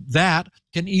 that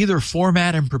can either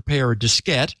format and prepare a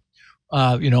diskette,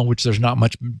 which there's not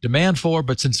much demand for,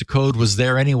 but since the code was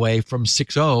there anyway from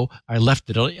 6.0, I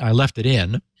left it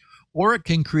in. Or it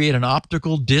can create an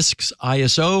optical disk's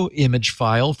ISO image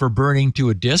file for burning to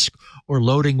a disk or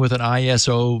loading with an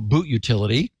ISO boot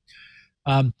utility.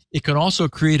 It can also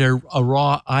create a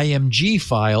raw IMG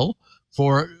file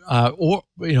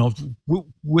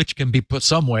which can be put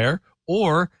somewhere,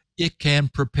 or it can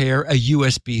prepare a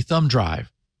USB thumb drive.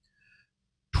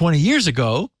 20 years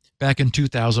ago, back in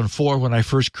 2004, when I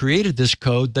first created this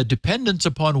code, the dependence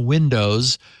upon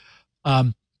Windows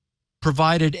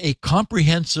provided a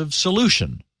comprehensive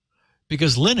solution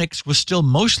because Linux was still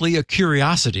mostly a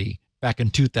curiosity back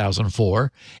in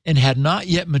 2004 and had not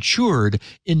yet matured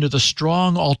into the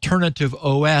strong alternative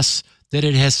OS that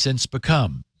it has since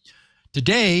become.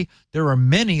 Today, there are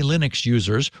many Linux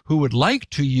users who would like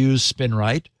to use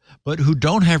SpinRite, but who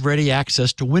don't have ready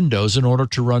access to Windows in order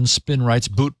to run SpinRite's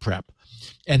boot prep.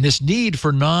 And this need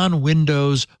for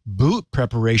non-Windows boot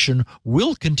preparation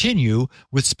will continue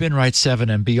with SpinRite 7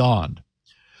 and beyond.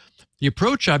 The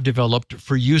approach I've developed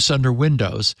for use under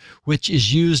Windows, which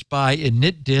is used by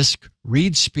initdisk,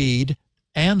 readspeed,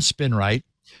 and SpinRite,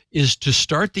 is to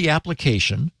start the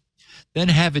application, then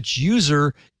have its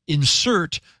user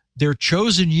insert their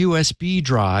chosen USB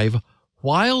drive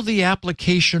while the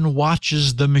application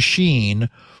watches the machine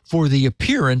for the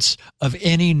appearance of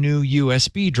any new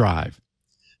USB drive.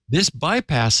 This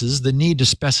bypasses the need to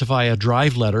specify a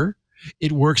drive letter.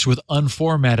 It works with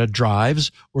unformatted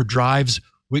drives or drives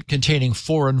containing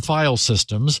foreign file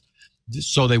systems,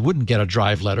 so they wouldn't get a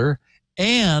drive letter.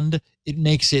 And it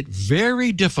makes it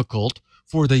very difficult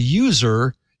for the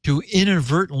user to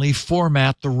inadvertently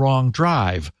format the wrong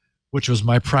drive, which was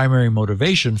my primary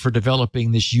motivation for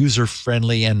developing this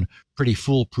user-friendly and pretty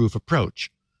foolproof approach.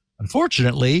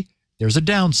 Unfortunately, there's a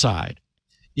downside.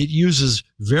 It uses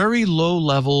very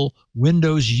low-level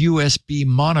Windows USB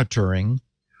monitoring,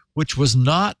 which was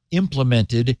not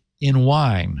implemented in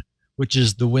Wine, which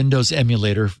is the Windows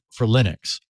emulator for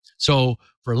Linux. So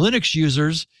for Linux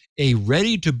users, a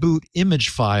ready-to-boot image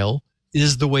file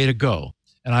is the way to go.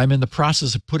 And I'm in the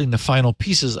process of putting the final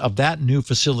pieces of that new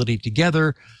facility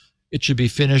together. It should be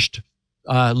finished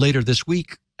later this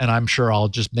week, and I'm sure I'll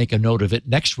just make a note of it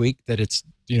next week that it's,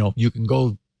 you can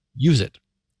go use it.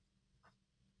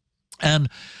 And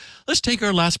let's take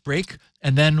our last break,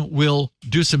 and then we'll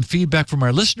do some feedback from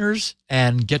our listeners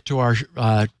and get to our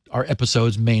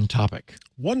episode's main topic.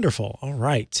 Wonderful. All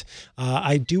right.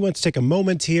 I do want to take a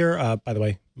moment here. By the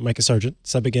way, Mikah Sargent,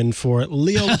 subbing in for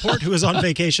Leo Laporte, who is on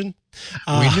vacation.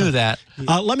 We knew that.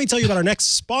 Let me tell you about our next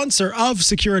sponsor of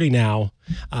Security Now.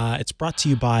 It's brought to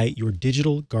you by your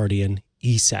digital guardian,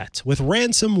 ESET. With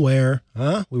ransomware,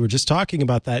 we were just talking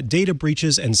about that, data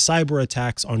breaches and cyber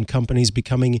attacks on companies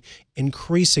becoming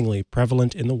increasingly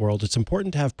prevalent in the world, it's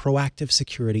important to have proactive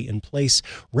security in place,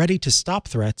 ready to stop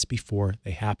threats before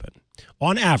they happen.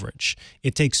 On average,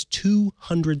 it takes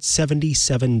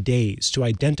 277 days to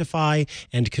identify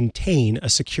and contain a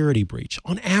security breach.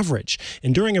 On average.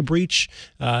 And during a breach,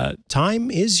 time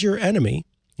is your enemy,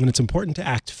 and it's important to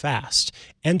act fast.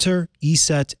 Enter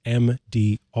ESET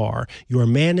MD MDR, your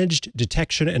managed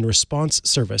detection and response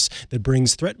service that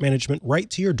brings threat management right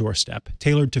to your doorstep,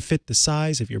 tailored to fit the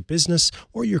size of your business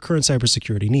or your current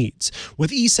cybersecurity needs.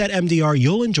 With ESET MDR,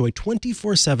 you'll enjoy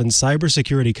 24/7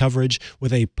 cybersecurity coverage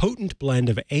with a potent blend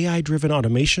of AI-driven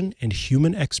automation and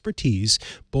human expertise,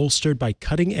 bolstered by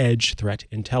cutting-edge threat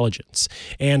intelligence.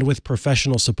 And with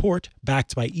professional support,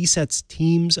 backed by ESET's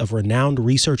teams of renowned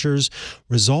researchers,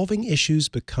 resolving issues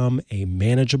become a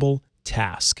manageable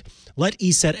task. Let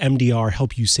ESET MDR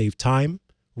help you save time,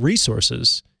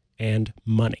 resources, and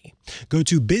money. Go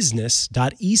to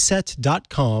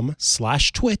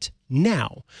business.eset.com/twit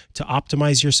now to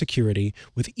optimize your security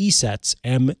with ESET's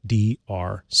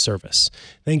MDR service.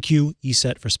 Thank you,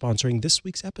 ESET, for sponsoring this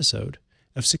week's episode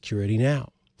of Security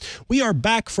Now. We are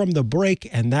back from the break,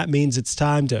 and that means it's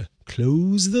time to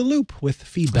close the loop with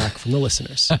feedback from the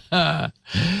listeners.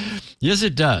 Yes,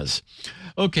 it does.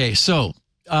 Okay, so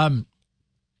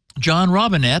John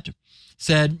Robinette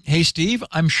said, "Hey, Steve,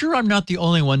 I'm sure I'm not the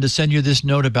only one to send you this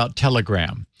note about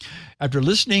Telegram. After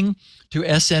listening to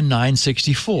SN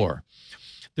 964,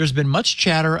 there's been much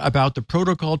chatter about the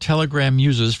protocol Telegram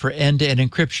uses for end-to-end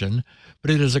encryption, but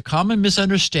it is a common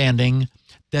misunderstanding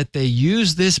that they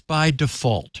use this by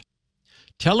default.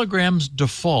 Telegram's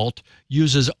default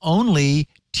uses only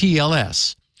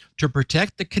TLS to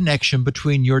protect the connection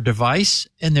between your device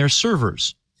and their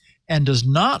servers, and does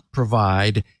not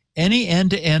provide any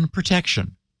end-to-end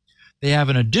protection. They have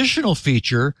an additional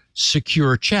feature,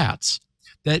 Secure Chats,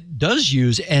 that does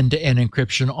use end-to-end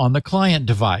encryption on the client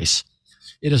device.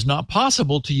 It is not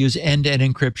possible to use end-to-end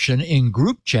encryption in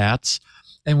group chats,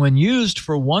 and when used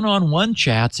for one-on-one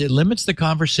chats, it limits the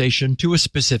conversation to a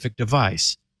specific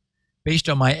device. Based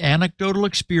on my anecdotal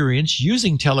experience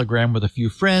using Telegram with a few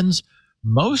friends,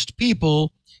 most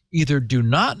people either do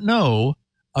not know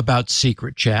about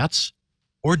secret chats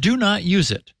or do not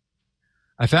use it.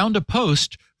 I found a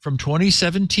post from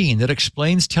 2017 that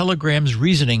explains Telegram's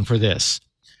reasoning for this.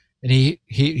 And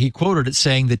he quoted it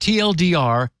saying, the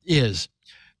TLDR is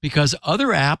because other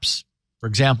apps, for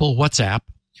example, WhatsApp,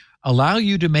 allow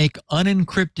you to make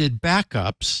unencrypted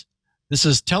backups. This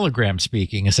is Telegram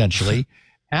speaking, essentially.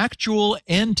 Actual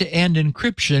end-to-end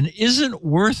encryption isn't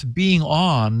worth being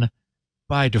on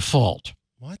by default.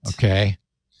 What? Okay.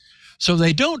 So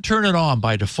they don't turn it on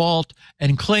by default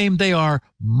and claim they are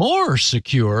more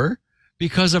secure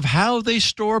because of how they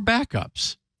store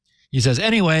backups. He says,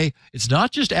 anyway, it's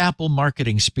not just Apple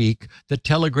marketing speak that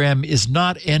Telegram is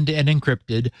not end-to-end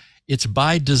encrypted. It's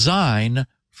by design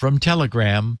from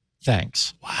Telegram.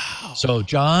 Thanks. Wow. So,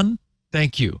 John,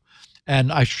 thank you.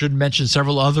 And I should mention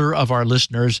several other of our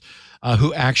listeners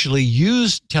who actually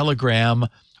used Telegram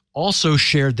also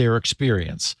shared their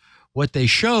experience. What they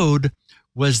showed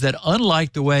was that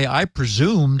unlike the way I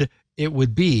presumed it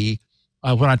would be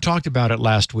when I talked about it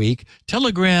last week,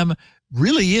 Telegram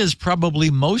really is probably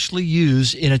mostly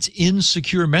used in its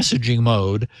insecure messaging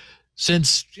mode,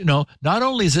 since, not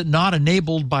only is it not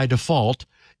enabled by default,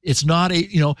 it's not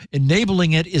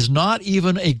enabling it is not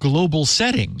even a global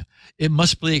setting. It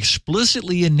must be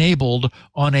explicitly enabled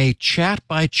on a chat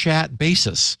by chat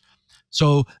basis.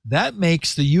 So that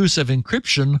makes the use of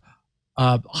encryption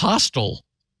hostile,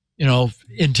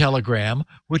 in Telegram,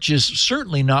 which is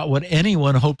certainly not what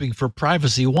anyone hoping for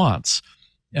privacy wants.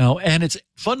 And its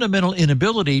fundamental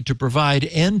inability to provide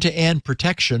end-to-end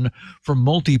protection for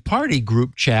multi-party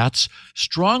group chats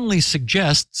strongly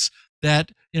suggests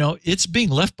that, it's being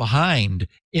left behind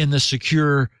in the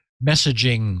secure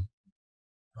messaging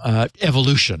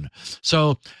evolution.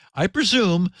 So I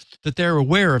presume that they're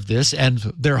aware of this, and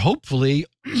they're hopefully,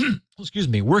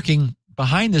 working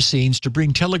behind the scenes to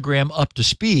bring Telegram up to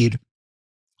speed,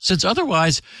 since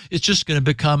otherwise it's just going to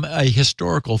become a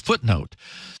historical footnote.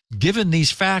 Given these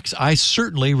facts, I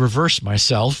certainly reverse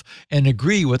myself and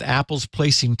agree with Apple's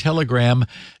placing Telegram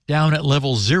down at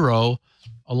level 0,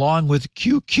 along with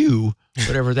QQ,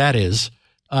 whatever that is,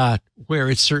 where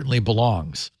it certainly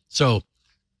belongs. So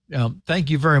thank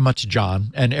you very much,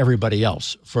 John, and everybody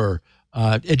else for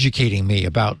educating me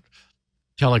about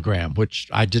Telegram, which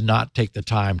I did not take the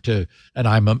time to, and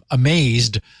I'm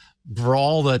amazed for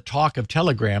all the talk of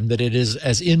Telegram that it is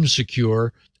as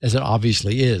insecure as it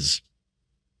obviously is.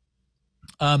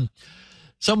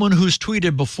 Someone who's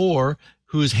tweeted before,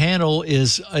 whose handle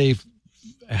is a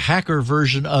hacker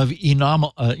version of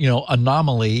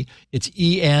anomaly. It's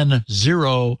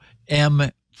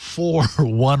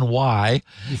EN0M41Y.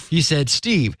 He said,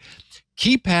 Steve,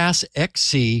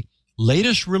 KepassXC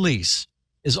latest release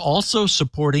is also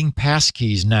supporting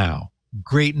Passkeys now.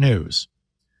 Great news.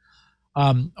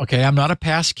 Okay, I'm not a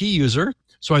passkey user,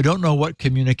 so I don't know what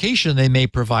communication they may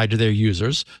provide to their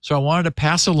users, so I wanted to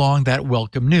pass along that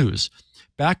welcome news.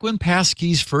 Back when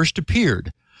Passkeys first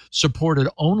appeared, supported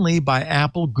only by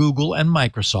Apple, Google, and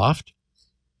Microsoft,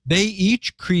 they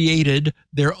each created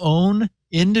their own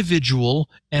individual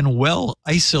and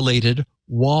well-isolated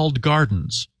walled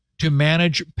gardens to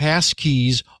manage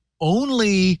passkeys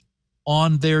only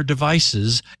on their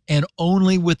devices and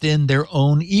only within their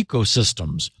own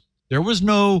ecosystems. There was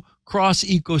no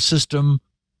cross-ecosystem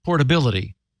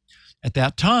portability. At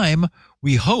that time,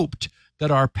 we hoped that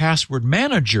our password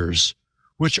managers,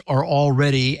 which are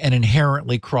already and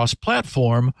inherently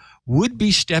cross-platform, would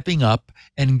be stepping up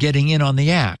and getting in on the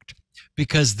act,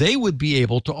 because they would be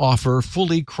able to offer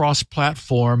fully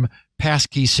cross-platform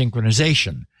passkey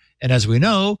synchronization. And as we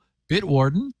know,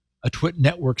 Bitwarden, a TWiT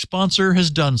network sponsor,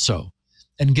 has done so.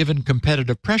 And given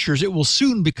competitive pressures, it will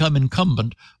soon become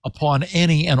incumbent upon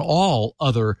any and all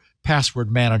other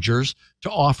password managers to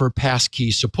offer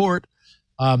passkey support.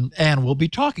 And we'll be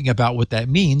talking about what that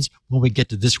means when we get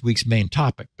to this week's main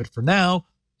topic. But for now,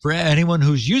 for anyone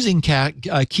who's using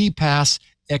KepassXC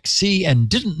and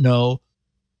didn't know,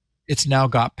 it's now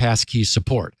got passkey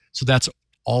support. So that's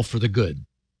all for the good.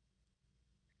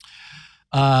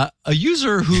 A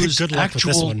user who's good luck with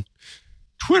this one.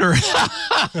 Twitter.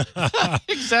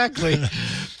 Exactly.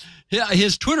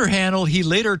 His Twitter handle, he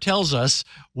later tells us,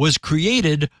 was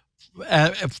created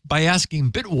by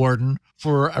asking Bitwarden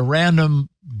for a random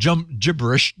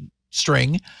gibberish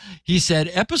string. He said,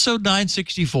 episode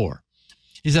 964.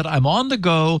 He said, I'm on the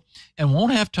go and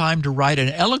won't have time to write an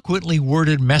eloquently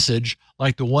worded message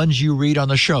like the ones you read on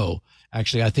the show.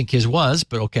 Actually, I think his was,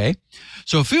 but okay.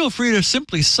 So feel free to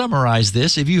simply summarize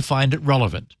this if you find it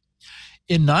relevant.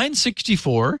 In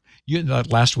 964,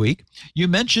 last week, you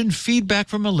mentioned feedback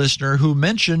from a listener who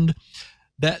mentioned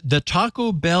that the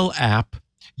Taco Bell app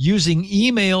using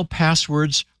email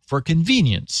passwords for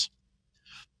convenience.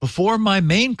 Before my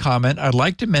main comment, I'd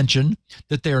like to mention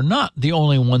that they are not the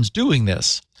only ones doing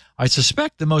this. I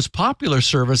suspect the most popular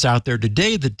service out there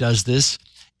today that does this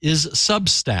is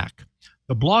Substack,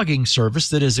 the blogging service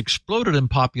that has exploded in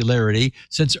popularity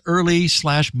since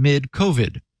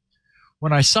early/mid-COVID.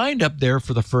 When I signed up there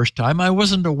for the first time, I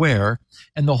wasn't aware,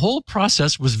 and the whole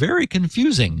process was very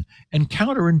confusing and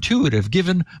counterintuitive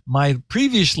given my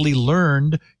previously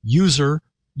learned user's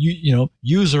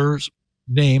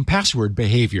name password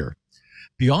behavior.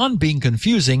 Beyond being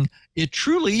confusing, it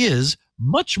truly is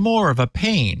much more of a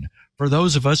pain for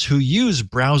those of us who use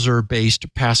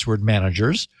browser-based password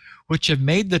managers, which have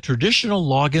made the traditional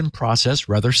login process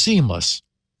rather seamless.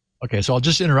 Okay, so I'll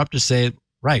just interrupt to say,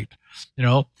 right,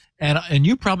 and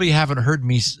you probably haven't heard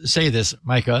me say this,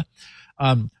 Mikah.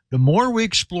 The more we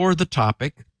explore the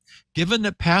topic, given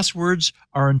that passwords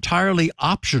are entirely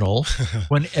optional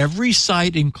when every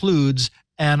site includes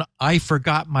an I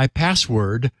forgot my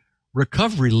password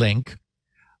recovery link,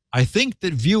 I think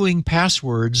that viewing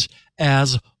passwords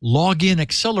as login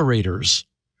accelerators,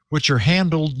 which are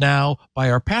handled now by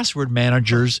our password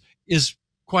managers, is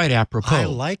quite apropos. I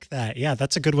like that. Yeah,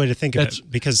 that's a good way to think of it,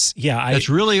 because, that's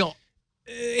really...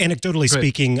 Anecdotally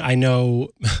speaking, I know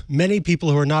many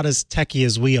people who are not as techie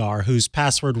as we are, whose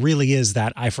password really is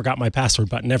that I forgot my password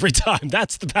button every time.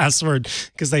 That's the password,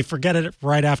 because they forget it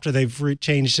right after they've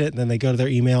changed it, and then they go to their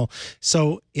email.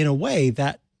 So in a way,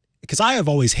 that, because I have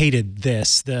always hated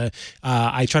this,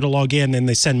 I try to log in and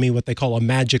they send me what they call a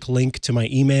magic link to my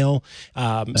email.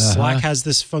 Slack has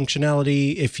this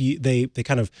functionality. If they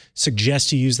kind of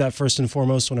suggest you use that first and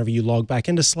foremost whenever you log back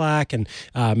into Slack, and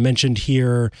mentioned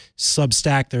here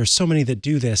Substack. There are so many that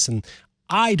do this, and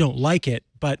I don't like it.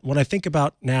 But when I think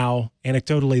about now,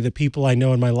 anecdotally, the people I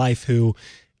know in my life who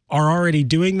are already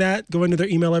doing that, going to their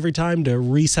email every time to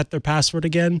reset their password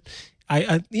again,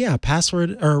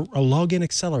 password or a login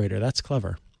accelerator. That's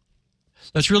clever.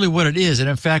 That's really what it is. And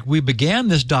in fact, we began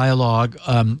this dialogue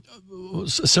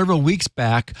several weeks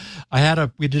back.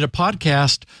 We did a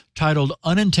podcast titled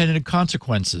Unintended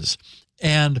Consequences.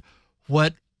 And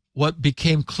what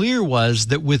became clear was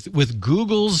that with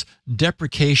Google's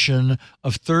deprecation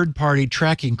of third-party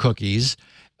tracking cookies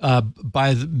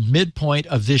by the midpoint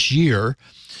of this year,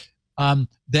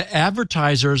 the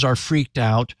advertisers are freaked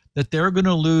out that they're going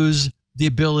to lose the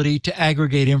ability to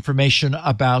aggregate information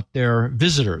about their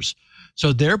visitors.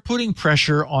 So they're putting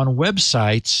pressure on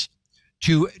websites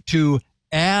to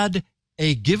add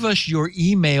a give us your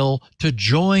email to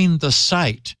join the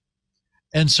site.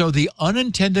 And so the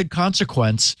unintended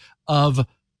consequence of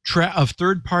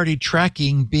third-party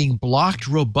tracking being blocked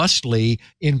robustly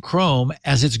in Chrome,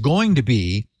 as it's going to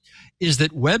be, is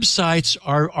that websites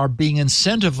are being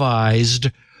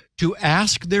incentivized to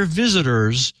ask their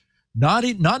visitors not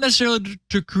necessarily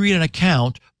to create an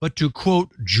account, but to,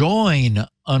 quote, join,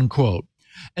 unquote.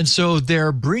 And so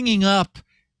they're bringing up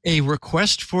a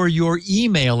request for your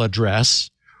email address,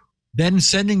 then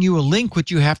sending you a link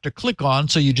which you have to click on,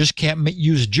 so you just can't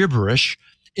use gibberish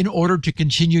in order to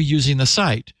continue using the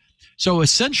site. So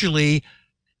essentially,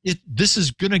 this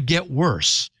is going to get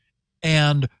worse.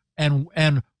 And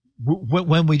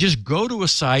when we just go to a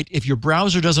site, if your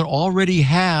browser doesn't already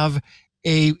have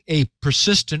a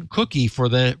persistent cookie for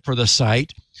the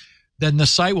site, then the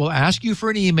site will ask you for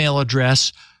an email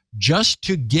address just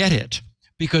to get it,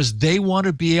 because they want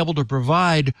to be able to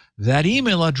provide that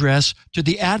email address to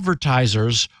the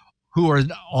advertisers who are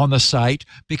on the site,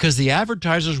 because the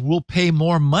advertisers will pay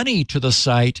more money to the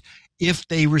site if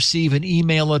they receive an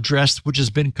email address which has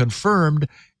been confirmed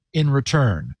in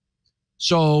return.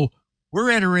 So we're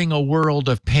entering a world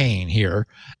of pain here.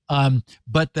 So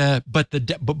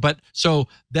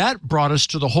that brought us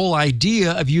to the whole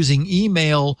idea of using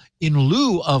email in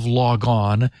lieu of log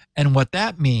on and what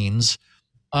that means.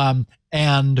 So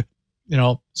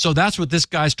that's what this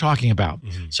guy's talking about.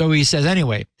 Mm-hmm. So he says,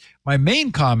 anyway, my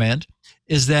main comment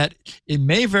is that it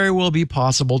may very well be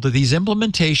possible that these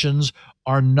implementations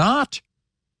are not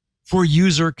for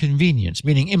user convenience,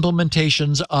 meaning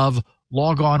implementations of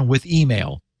log on with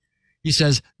email. He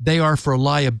says they are for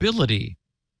liability.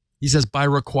 He says by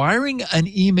requiring an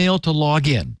email to log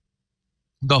in,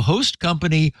 the host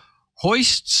company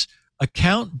hoists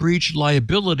account breach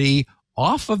liability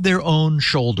off of their own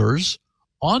shoulders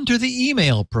onto the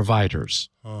email providers.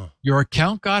 Your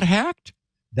account got hacked?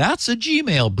 That's a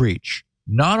Gmail breach,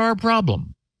 not our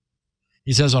problem.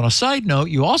 He says, on a side note,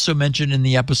 you also mentioned in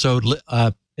the episode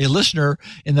a listener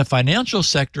in the financial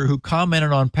sector who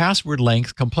commented on password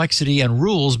length, complexity, and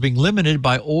rules being limited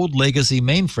by old legacy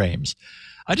mainframes.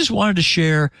 I just wanted to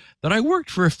share that I worked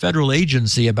for a federal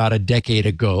agency about a decade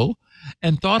ago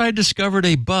and thought I discovered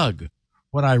a bug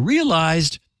when I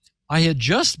realized I had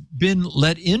just been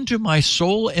let into my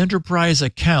sole enterprise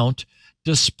account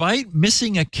despite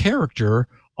missing a character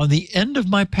on the end of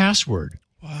my password.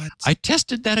 What? I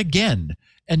tested that again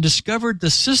and discovered the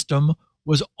system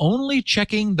was only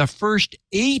checking the first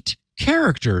 8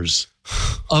 characters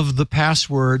of the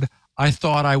password I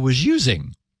thought I was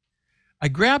using. I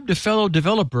grabbed a fellow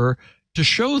developer to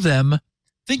show them,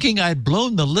 thinking I'd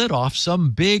blown the lid off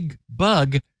some big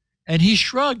bug, and he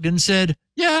shrugged and said,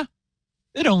 yeah,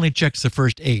 it only checks the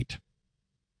first 8.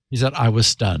 He said, I was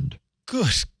stunned.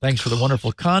 Good. Thanks for the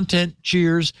wonderful content.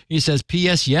 Cheers. He says,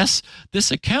 P.S. Yes,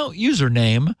 this account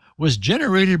username was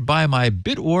generated by my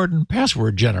Bitwarden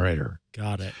password generator.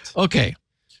 Got it. Okay.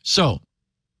 So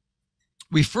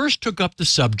we first took up the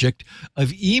subject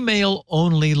of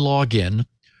email-only login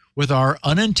with our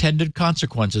unintended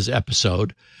consequences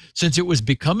episode, since it was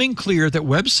becoming clear that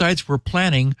websites were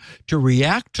planning to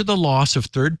react to the loss of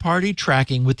third-party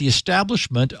tracking with the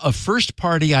establishment of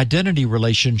first-party identity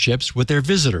relationships with their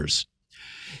visitors.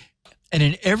 And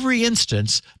in every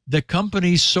instance, the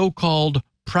company's so-called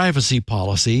privacy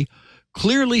policy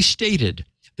clearly stated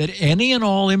that any and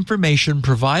all information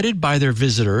provided by their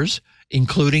visitors,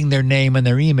 including their name and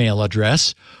their email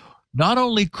address, not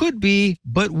only could be,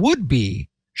 but would be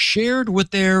shared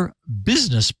with their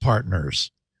business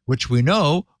partners, which we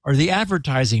know are the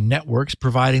advertising networks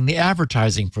providing the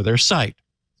advertising for their site.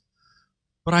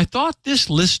 But I thought this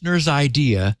listener's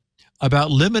idea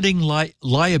about limiting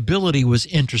liability was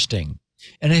interesting,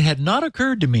 and it had not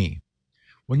occurred to me.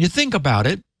 When you think about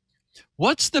it,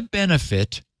 what's the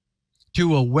benefit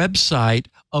to a website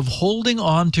of holding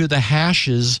on to the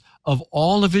hashes of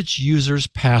all of its users'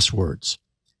 passwords?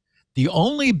 The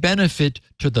only benefit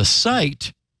to the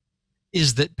site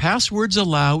is that passwords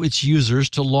allow its users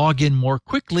to log in more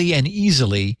quickly and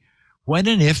easily when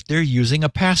and if they're using a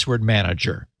password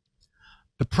manager.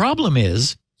 The problem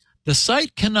is the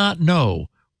site cannot know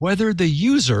whether the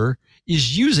user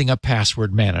is using a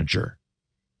password manager.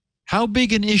 How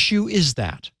big an issue is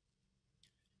that?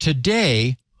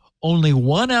 Today, only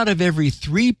 1 out of every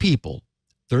 3 people,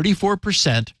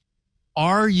 34%,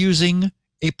 are using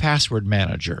a password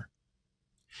manager.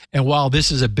 And while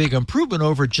this is a big improvement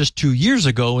over just 2 years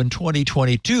ago in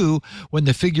 2022, when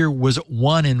the figure was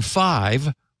 1 in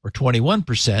 5, or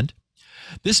 21%,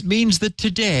 this means that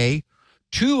today,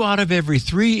 2 out of every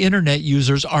 3 internet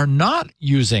users are not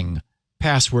using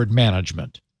password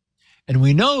management. And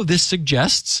we know this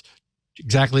suggests,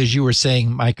 exactly as you were saying,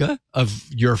 Mikah, of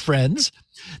your friends,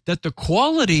 that the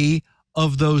quality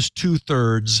of those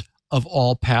 2/3 of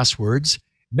all passwords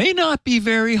may not be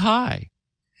very high.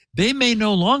 They may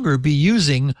no longer be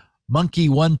using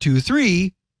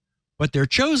monkey123, but their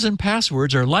chosen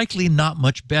passwords are likely not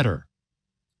much better.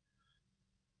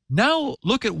 Now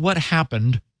look at what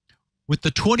happened with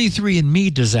the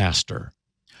 23andMe disaster.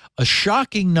 A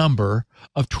shocking number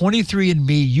of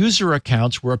 23andMe user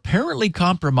accounts were apparently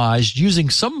compromised using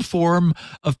some form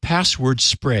of password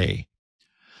spray.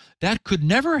 That could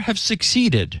never have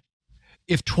succeeded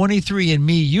if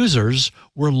 23andMe users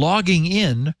were logging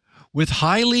in with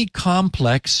highly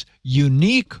complex,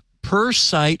 unique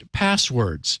per-site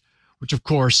passwords, which of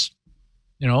course,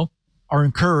 are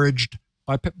encouraged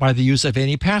by the use of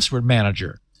any password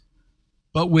manager.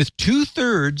 But with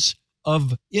 2/3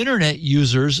 of internet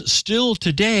users still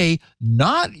today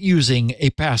not using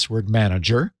a password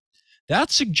manager,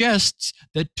 that suggests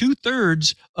that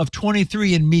 2/3 of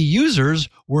 23andMe users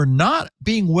were not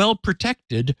being well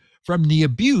protected from the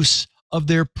abuse of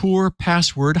their poor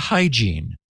password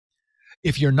hygiene.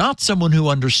 If you're not someone who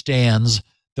understands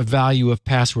the value of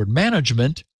password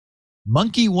management,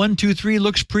 Monkey 123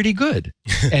 looks pretty good,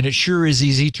 and it sure is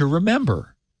easy to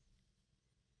remember.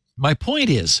 My point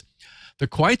is, the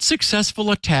quite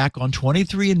successful attack on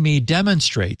 23andMe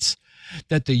demonstrates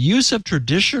that the use of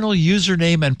traditional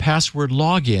username and password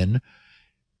login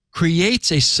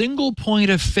creates a single point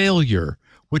of failure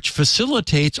which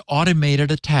facilitates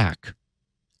automated attack.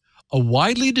 A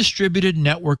widely distributed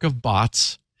network of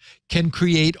bots can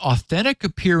create authentic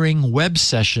appearing web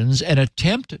sessions and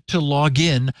attempt to log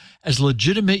in as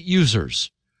legitimate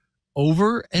users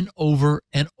over and over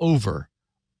and over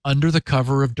under the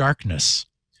cover of darkness,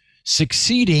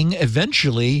 succeeding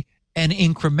eventually and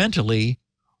incrementally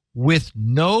with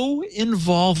no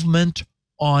involvement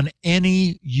on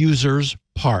any user's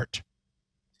part.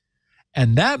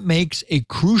 And that makes a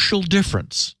crucial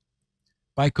difference.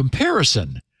 By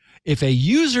comparison, if a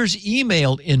user's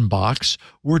email inbox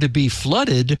were to be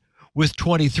flooded with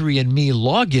 23andMe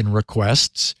login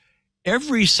requests,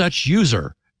 every such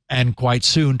user, and quite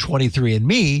soon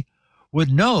 23andMe,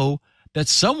 would know that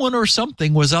someone or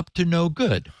something was up to no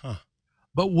good.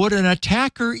 But would an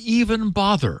attacker even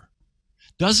bother?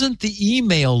 Doesn't the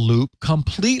email loop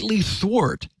completely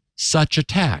thwart such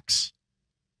attacks?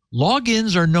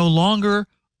 Logins are no longer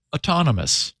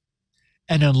autonomous.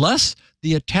 And unless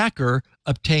the attacker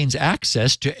obtains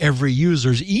access to every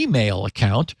user's email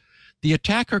account, the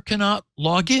attacker cannot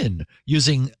log in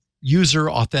using user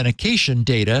authentication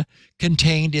data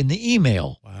contained in the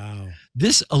email. Wow.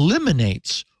 This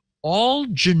eliminates all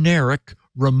generic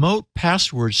remote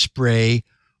password spray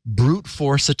brute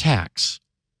force attacks.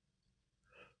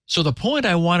 So the point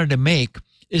I wanted to make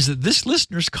is that this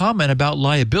listener's comment about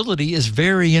liability is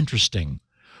very interesting.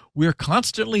 We're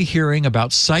constantly hearing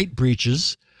about site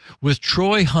breaches, with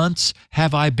Troy Hunt's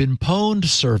Have I Been Pwned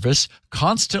service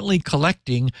constantly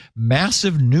collecting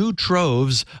massive new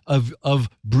troves of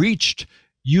breached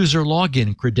user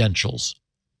login credentials.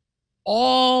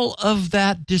 All of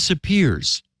that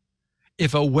disappears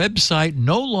if a website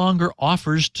no longer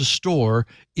offers to store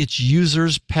its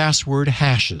users' password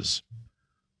hashes.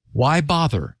 Why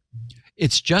bother?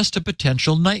 It's just a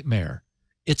potential nightmare.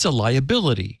 It's a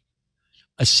liability,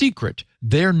 a secret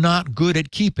they're not good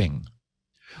at keeping.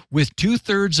 With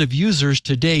 2/3 of users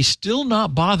today still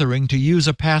not bothering to use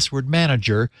a password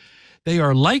manager, they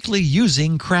are likely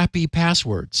using crappy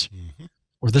passwords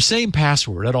or the same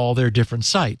password at all their different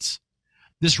sites.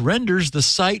 This renders the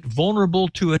site vulnerable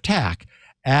to attack,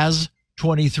 as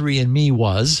 23andMe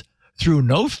was, through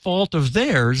no fault of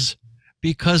theirs,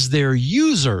 because their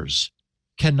users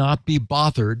cannot be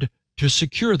bothered to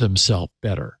secure themselves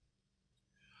better.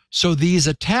 So these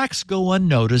attacks go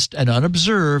unnoticed and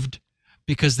unobserved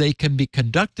because they can be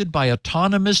conducted by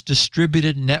autonomous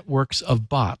distributed networks of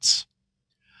bots.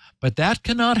 But that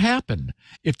cannot happen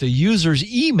if the user's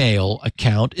email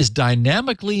account is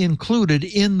dynamically included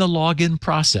in the login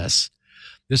process.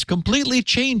 This completely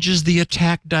changes the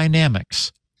attack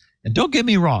dynamics. And don't get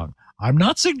me wrong, I'm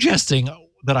not suggesting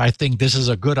that I think this is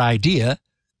a good idea,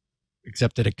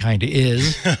 except that it kind of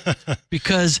is,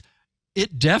 because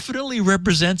it definitely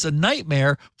represents a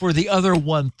nightmare for the other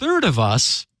 1/3 of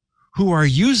us who are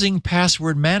using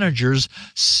password managers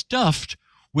stuffed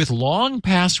with long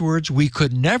passwords we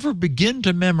could never begin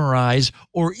to memorize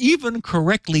or even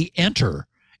correctly enter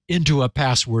into a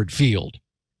password field.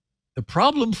 The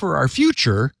problem for our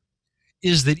future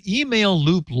is that email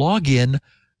loop login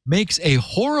makes a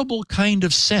horrible kind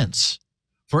of sense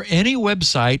for any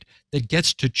website that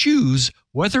gets to choose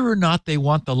whether or not they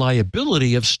want the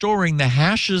liability of storing the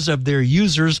hashes of their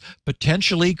users'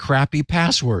 potentially crappy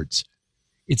passwords.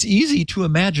 It's easy to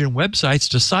imagine websites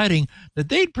deciding that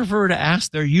they'd prefer to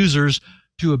ask their users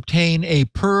to obtain a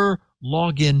per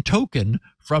login token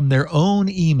from their own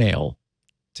email.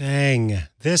 Dang,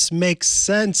 this makes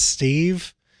sense,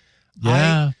 Steve.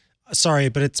 Yeah. sorry,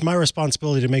 but it's my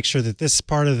responsibility to make sure that this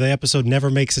part of the episode never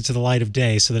makes it to the light of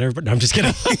day so that everybody, no, I'm just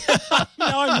kidding.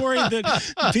 Now I'm worried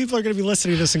that people are going to be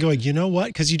listening to this and going, you know what?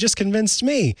 Because you just convinced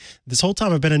me. This whole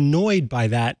time I've been annoyed by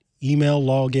that email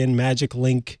login magic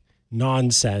link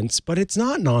nonsense, but it's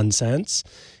not nonsense,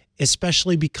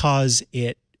 especially because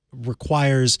it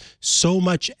requires so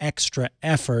much extra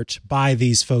effort by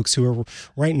these folks who are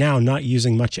right now not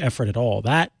using much effort at all.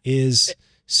 That is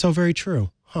so very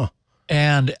true. Huh.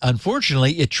 And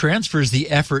unfortunately, it transfers the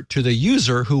effort to the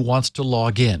user who wants to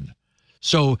log in.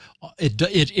 So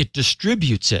it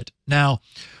distributes it. Now,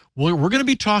 we're going to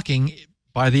be talking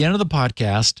by the end of the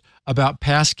podcast about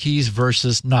passkeys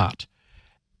versus not.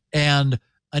 And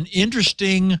an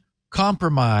interesting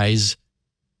compromise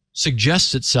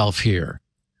suggests itself here,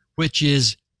 which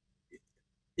is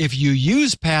if you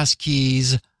use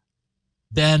passkeys,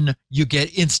 then you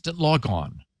get instant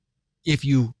logon. If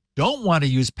you don't want to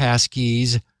use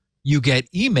passkeys, you get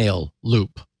email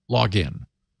loop login.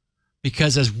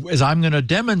 Because as I'm going to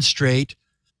demonstrate,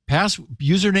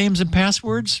 usernames and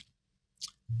passwords,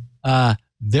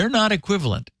 they're not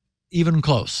equivalent, even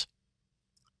close.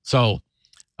 So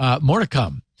more to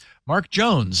come. Mark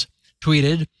Jones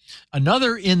tweeted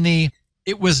another in the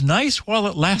 "it was nice while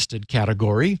it lasted"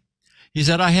 category. He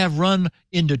said, I have run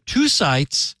into 2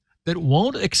 sites that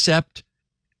won't accept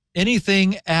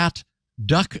anything at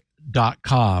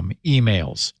duck.com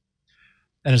emails.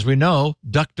 And as we know,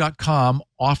 duck.com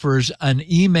offers an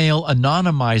email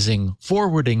anonymizing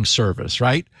forwarding service,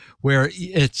 right? Where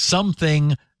it's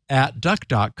something at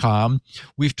duck.com.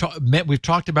 We've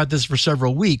talked about this for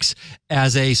several weeks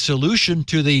as a solution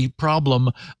to the problem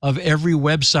of every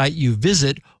website you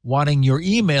visit wanting your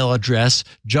email address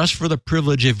just for the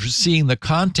privilege of seeing the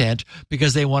content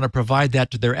because they want to provide that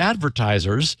to their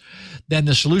advertisers. Then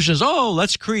the solution is,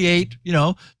 let's create,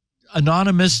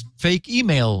 anonymous fake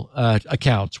email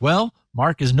accounts. Well,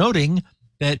 Mark is noting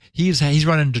that he's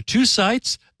run into 2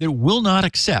 sites that will not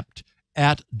accept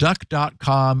at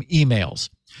duck.com emails.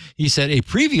 He said a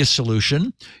previous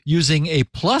solution using a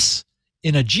plus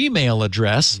in a Gmail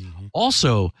address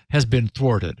also has been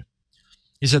thwarted.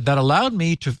 He said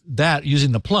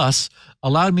using the plus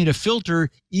allowed me to filter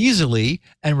easily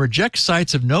and reject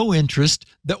sites of no interest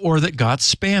that got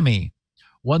spammy.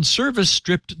 One service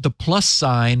stripped the plus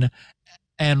sign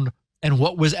and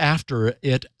what was after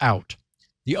it out.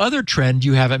 The other trend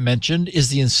you haven't mentioned is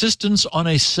the insistence on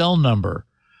a cell number.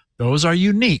 Those are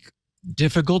unique,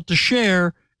 difficult to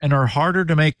share, and are harder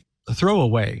to make a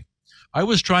throwaway. I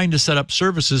was trying to set up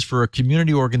services for a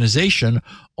community organization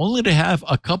only to have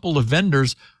a couple of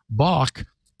vendors balk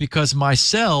because my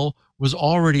cell was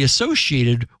already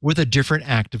associated with a different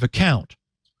active account.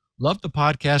 Love the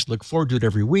podcast, look forward to it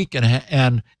every week,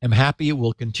 and am happy it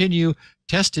will continue.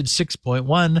 Tested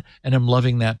 6.1, and I'm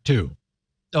loving that too.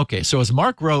 Okay, so as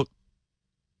Mark wrote,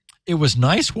 it was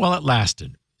nice while it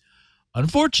lasted.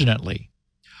 Unfortunately,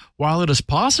 while it is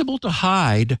possible to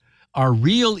hide our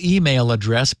real email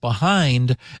address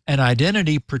behind an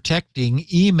identity-protecting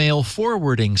email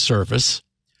forwarding service,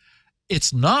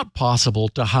 it's not possible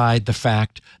to hide the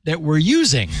fact that we're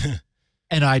using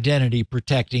an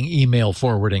identity-protecting email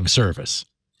forwarding service.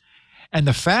 And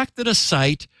the fact that a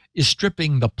site is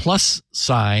stripping the plus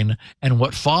sign and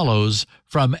what follows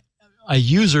from a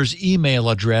user's email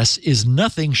address is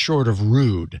nothing short of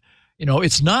rude.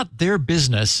 It's not their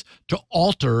business to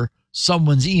alter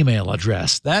someone's email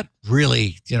address. That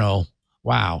really,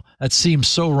 wow, that seems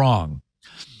so wrong.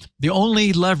 The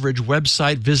only leverage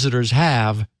website visitors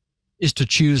have is to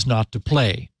choose not to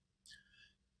play.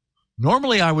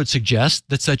 Normally, I would suggest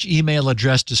that such email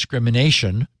address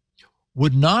discrimination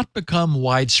would not become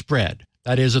widespread.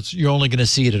 That is, you're only going to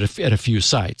see it at a few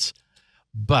sites.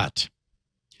 But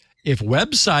if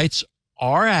websites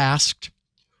are asked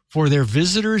for their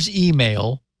visitors'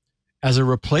 email as a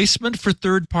replacement for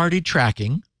third-party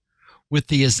tracking, with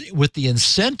the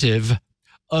incentive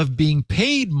of being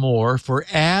paid more for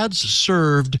ads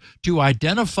served to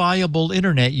identifiable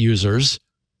internet users,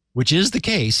 which is the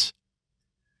case,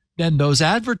 then those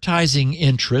advertising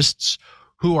interests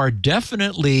who are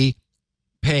definitely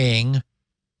paying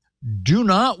do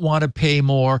not want to pay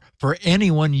more for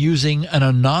anyone using an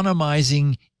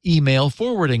anonymizing email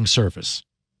forwarding service.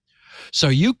 So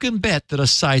you can bet that a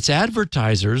site's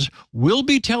advertisers will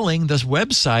be telling the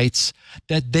websites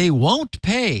that they won't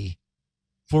pay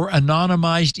for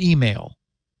anonymized email.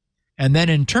 And then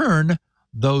in turn,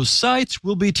 those sites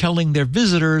will be telling their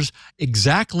visitors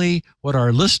exactly what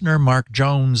our listener Mark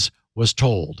Jones was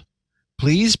told.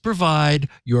 Please provide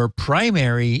your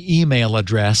primary email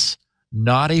address,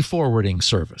 not a forwarding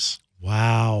service.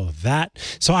 Wow.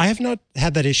 So I have not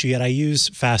had that issue yet. I use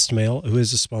Fastmail, who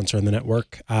is a sponsor on the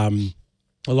network.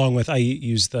 Along with, I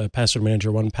use the password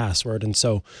manager 1Password. And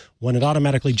so when it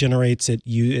automatically generates it,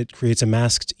 it creates a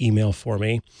masked email for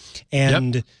me.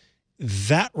 And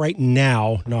that right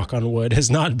now, knock on wood, has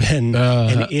not been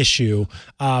an issue.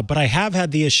 But I have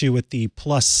had the issue with the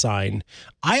plus sign.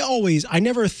 I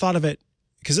never thought of it,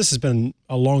 because this has been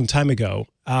a long time ago.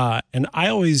 And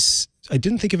I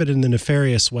didn't think of it in the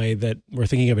nefarious way that we're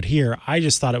thinking of it here. I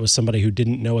just thought it was somebody who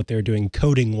didn't know what they were doing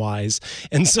coding wise.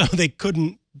 And so they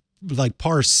couldn't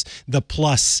parse the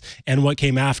plus and what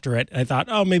came after it. I thought,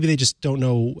 oh, maybe they just don't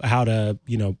know how to,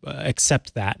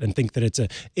 accept that and think that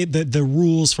the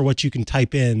rules for what you can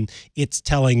type in, it's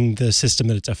telling the system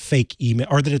that it's a fake email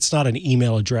or that it's not an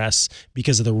email address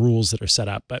because of the rules that are set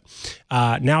up. But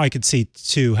now I could see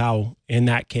too how in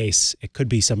that case, it could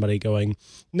be somebody going,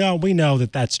 no, we know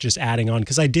that that's just adding on.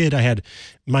 Because I had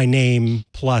my name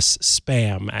plus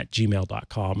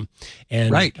spam@gmail.com,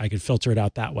 and I could filter it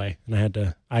out that way.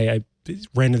 And I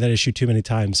ran into that issue too many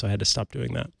times, so I had to stop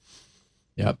doing that.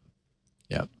 Yep.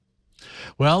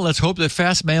 Well, let's hope that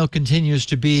Fastmail continues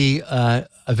to be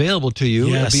available to you.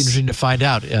 Yes. It'll be interesting to find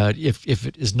out if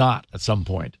it is not at some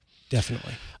point.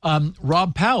 Definitely.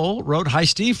 Rob Powell wrote, "Hi,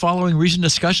 Steve. Following recent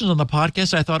discussions on the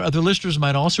podcast, I thought other listeners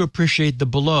might also appreciate the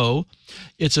below.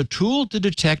 It's a tool to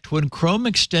detect when Chrome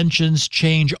extensions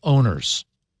change owners."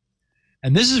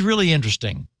 And this is really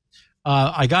interesting.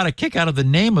 I got a kick out of the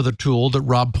name of the tool that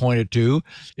Rob pointed to.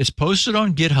 It's posted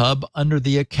on GitHub under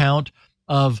the account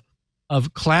of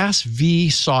Class V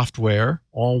Software,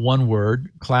 all one word,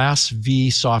 Class V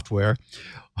Software,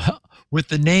 with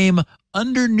the name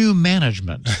Under New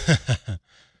Management.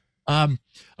 A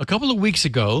couple of weeks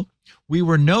ago, we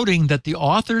were noting that the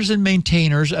authors and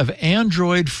maintainers of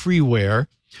Android freeware,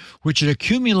 which had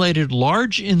accumulated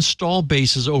large install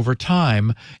bases over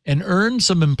time and earned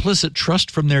some implicit trust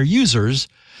from their users,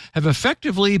 have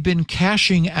effectively been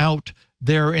cashing out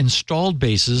their installed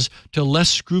bases to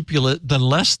less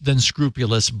than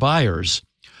scrupulous buyers,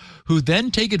 who then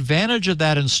take advantage of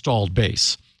that installed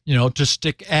base, to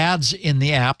stick ads in the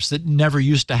apps that never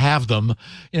used to have them,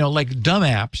 like dumb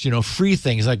apps, free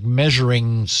things like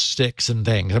measuring sticks and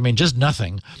things. I mean, just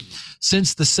nothing.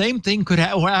 Since the same thing could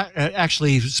have,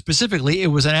 actually, specifically, it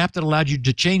was an app that allowed you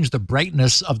to change the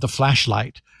brightness of the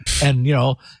flashlight. And,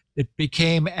 it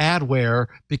became adware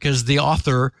because the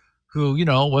author who,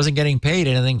 wasn't getting paid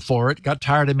anything for it, got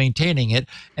tired of maintaining it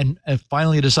and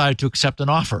finally decided to accept an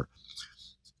offer.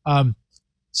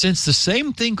 Since the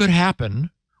same thing could happen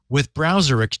with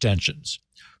browser extensions,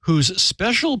 whose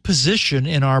special position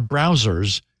in our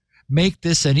browsers make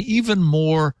this an even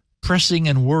more pressing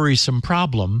and worrisome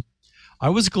problem, I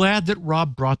was glad that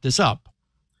Rob brought this up.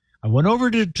 I went over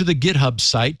to the GitHub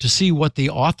site to see what the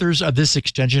authors of this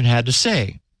extension had to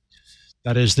say.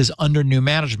 That is, this Under New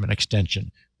Management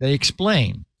extension. They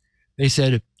explain. They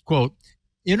said, quote,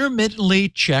 "Intermittently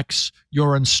checks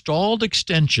your installed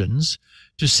extensions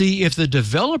to see if the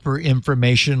developer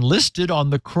information listed on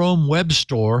the Chrome Web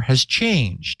Store has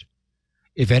changed.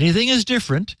 If anything is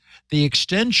different, the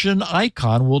extension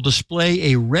icon will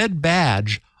display a red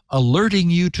badge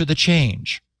alerting you to the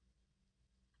change."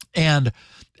 And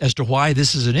as to why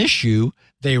this is an issue,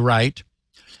 they write,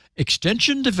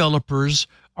 "Extension developers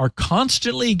are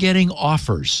constantly getting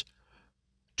offers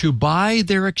to buy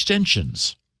their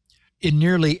extensions. In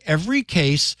nearly every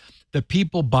case, the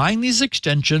people buying these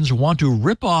extensions want to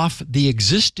rip off the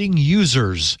existing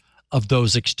users of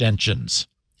those extensions.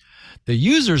 The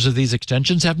users of these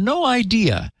extensions have no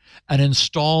idea an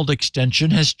installed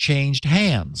extension has changed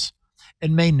hands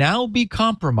and may now be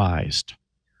compromised.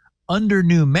 Under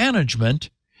New Management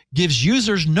gives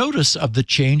users notice of the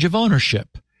change of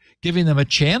ownership, giving them a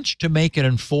chance to make an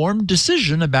informed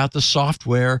decision about the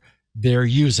software they're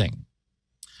using."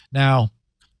 Now,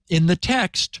 in the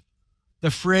text,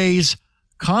 the phrase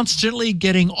 "constantly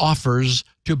getting offers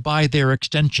to buy their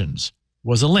extensions"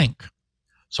 was a link.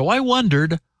 So I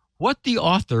wondered what the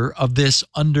author of this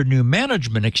Under New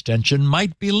Management extension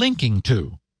might be linking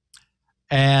to.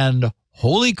 And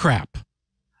holy crap,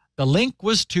 the link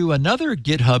was to another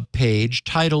GitHub page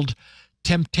titled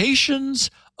 "Temptations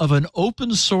of an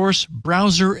Open Source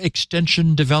Browser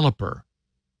Extension Developer."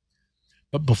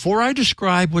 But before I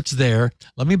describe what's there,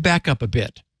 let me back up a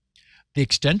bit. The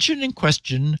extension in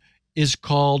question is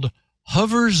called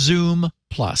Hover Zoom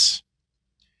Plus,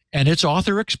 and its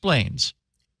author explains,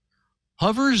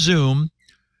 Hover Zoom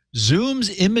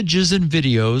zooms images and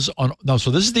videos on,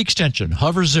 so this is the extension,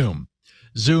 Hover Zoom,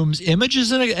 zooms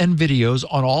images and videos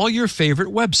on all your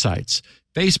favorite websites,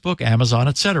 Facebook, Amazon,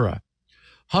 etc.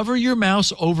 Hover your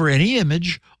mouse over any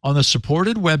image on the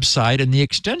supported website, and the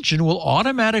extension will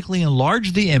automatically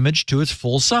enlarge the image to its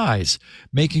full size,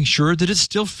 making sure that it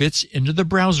still fits into the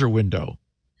browser window.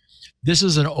 This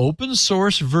is an open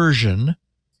source version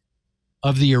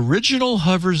of the original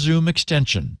Hover Zoom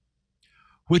extension,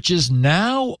 which is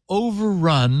now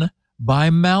overrun by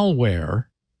malware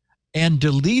and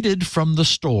deleted from the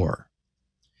store.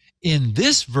 In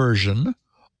this version,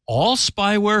 all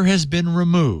spyware has been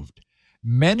removed.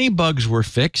 Many bugs were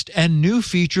fixed and new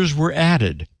features were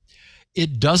added.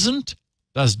 It does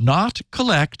not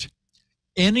collect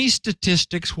any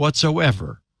statistics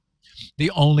whatsoever. The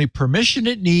only permission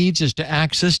it needs is to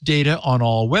access data on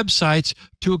all websites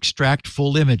to extract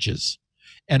full images,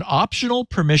 and optional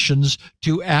permissions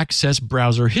to access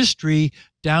browser history,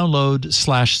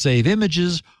 download/save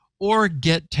images, or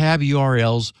get tab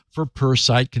URLs for per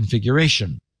site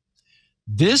configuration.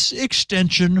 This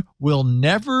extension will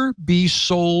never be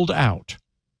sold out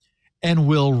and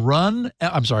will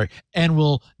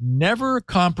never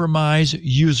compromise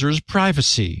users'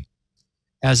 privacy.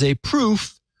 As a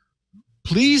proof,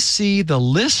 please see the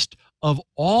list of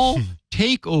all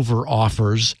takeover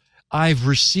offers I've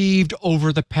received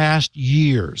over the past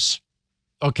years.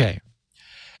 Okay.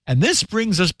 And this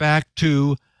brings us back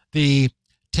to the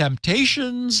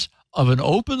temptations of an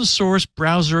open source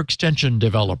browser extension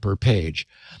developer page.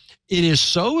 It is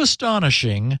so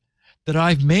astonishing that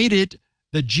I've made it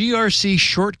the GRC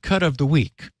shortcut of the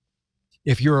week.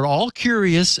 If you're at all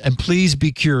curious, and please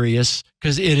be curious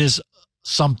because it is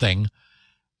something,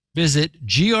 visit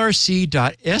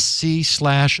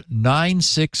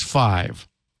grc.sc/965.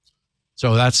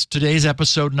 So that's today's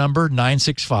episode number,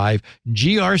 965,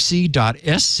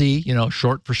 grc.sc,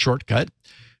 short for shortcut,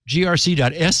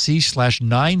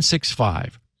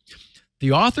 grc.sc/965.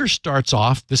 The author starts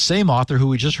off, the same author who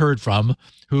we just heard from,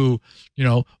 who,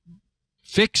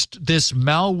 fixed this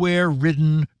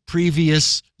malware-ridden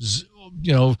previous,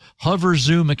 Hover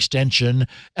Zoom extension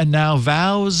and now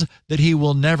vows that he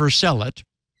will never sell it.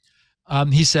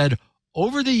 He said,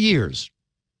 over the years,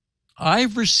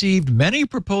 I've received many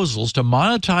proposals to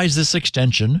monetize this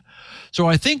extension, so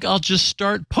I think I'll just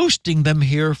start posting them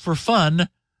here for fun,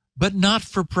 but not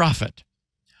for profit.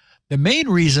 The main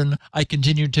reason I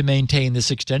continue to maintain this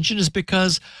extension is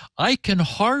because I can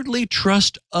hardly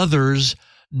trust others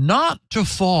not to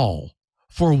fall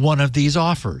for one of these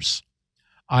offers.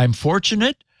 I'm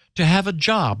fortunate to have a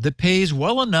job that pays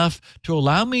well enough to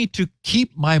allow me to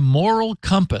keep my moral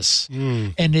compass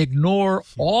and ignore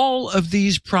all of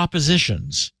these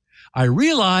propositions. I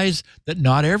realize that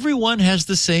not everyone has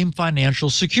the same financial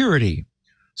security.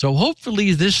 So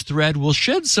hopefully this thread will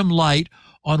shed some light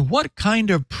on what kind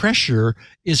of pressure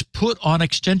is put on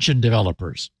extension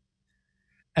developers.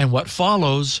 And what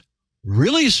follows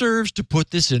really serves to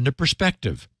put this into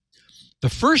perspective. The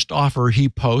first offer he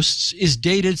posts is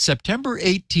dated September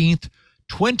 18th,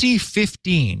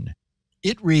 2015.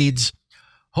 It reads,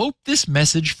 "Hope this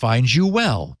message finds you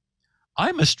well.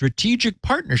 I'm a strategic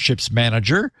partnerships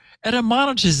manager at a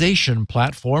monetization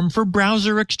platform for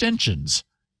browser extensions."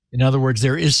 In other words,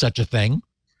 there is such a thing.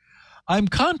 "I'm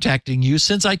contacting you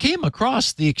since I came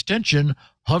across the extension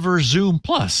Hover Zoom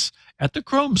Plus at the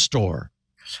Chrome store.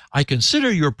 I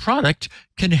consider your product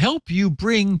can help you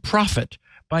bring profit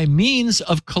by means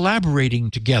of collaborating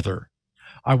together.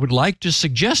 I would like to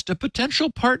suggest a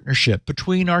potential partnership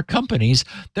between our companies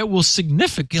that will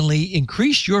significantly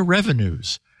increase your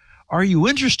revenues. Are you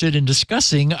interested in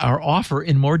discussing our offer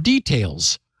in more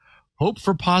details? Hope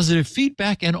for positive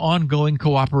feedback and ongoing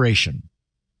cooperation."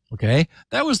 Okay,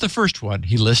 that was the first one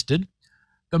he listed.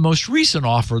 The most recent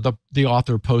offer the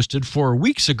author posted 4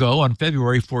 weeks ago on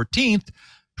February 14th,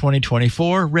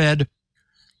 2024 read,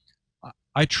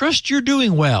 "I trust you're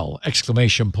doing well! !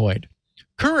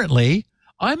 Currently,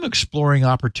 I'm exploring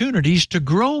opportunities to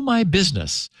grow my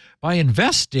business by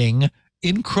investing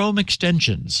in Chrome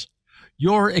extensions.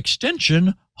 Your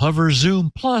extension, Hover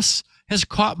Zoom Plus, has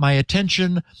caught my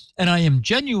attention, and I am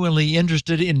genuinely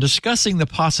interested in discussing the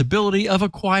possibility of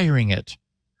acquiring it.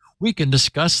 We can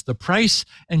discuss the price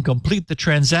and complete the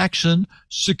transaction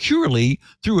securely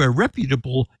through a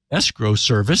reputable escrow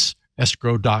service,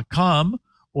 escrow.com,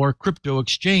 or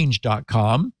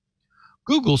cryptoexchange.com.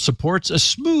 Google supports a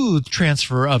smooth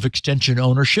transfer of extension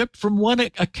ownership from one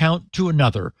account to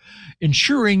another,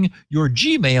 ensuring your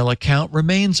Gmail account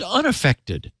remains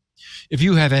unaffected. If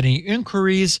you have any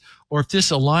inquiries or if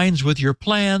this aligns with your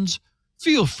plans,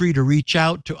 feel free to reach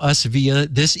out to us via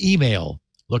this email.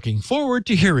 Looking forward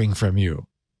to hearing from you."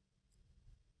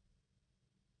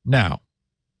 Now,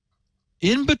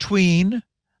 in between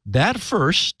that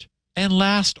first and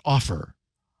last offer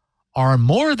are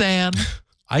more than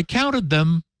I counted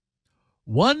them,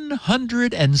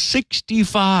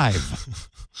 165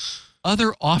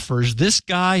 other offers this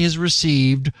guy has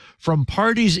received from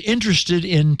parties interested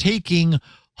in taking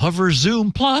Hover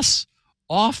Zoom Plus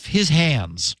off his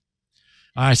hands.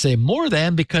 I say more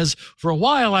than because for a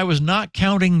while I was not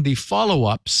counting the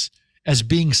follow-ups as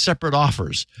being separate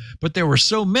offers, but there were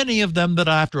so many of them that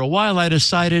after a while I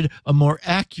decided a more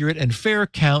accurate and fair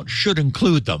count should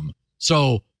include them.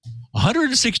 So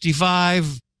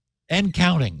 165 and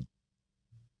counting.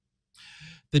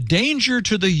 The danger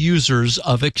to the users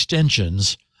of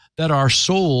extensions that are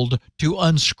sold to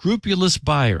unscrupulous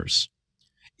buyers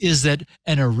is that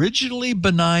an originally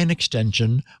benign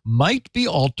extension might be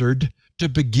altered to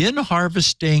begin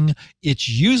harvesting its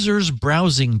users'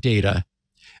 browsing data,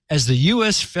 as the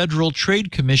U.S. Federal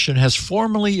Trade Commission has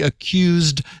formally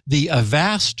accused the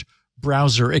Avast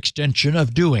browser extension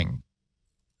of doing.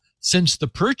 Since the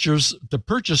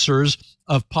purchasers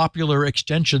of popular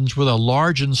extensions with a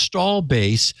large install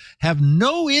base have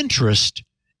no interest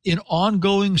in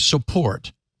ongoing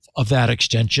support of that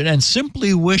extension and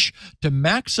simply wish to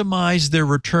maximize their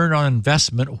return on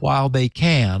investment while they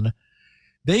can,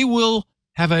 they will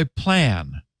have a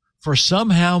plan for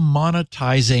somehow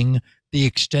monetizing the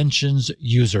extension's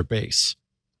user base.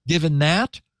 Given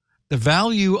that, the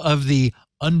value of the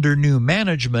under new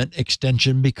management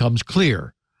extension becomes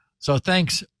clear. So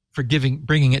thanks for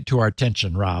bringing it to our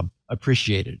attention, Rob.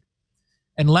 Appreciated.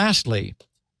 And lastly,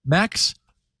 Max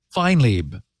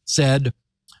Feinlieb said,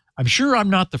 I'm sure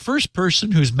I'm not the first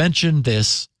person who's mentioned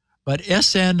this, but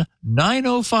SN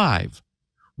 905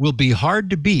 will be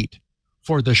hard to beat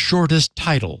for the shortest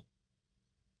title.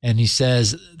 And he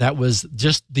says that was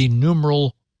just the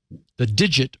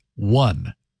digit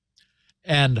 1.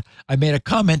 And I made a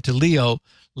comment to Leo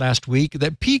last week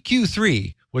that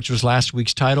PQ3, which was last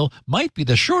week's title, might be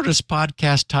the shortest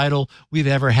podcast title we've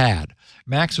ever had.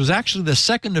 Max was actually the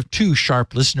second of 2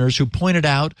 sharp listeners who pointed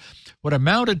out what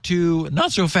amounted to,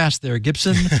 not so fast there,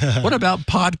 Gibson, what about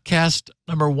podcast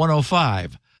number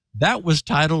 105? That was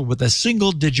titled with a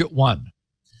single digit 1.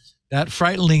 That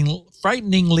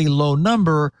frighteningly low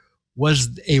number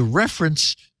was a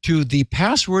reference to the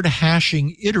password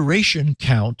hashing iteration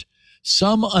count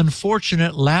some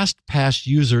unfortunate LastPass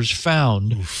users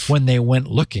found when they went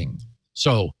looking.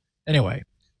 So anyway,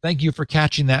 thank you for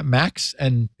catching that, Max,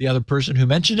 and the other person who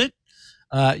mentioned it.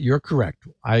 You're correct.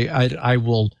 I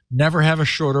will never have a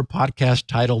shorter podcast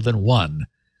title than 1.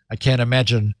 I can't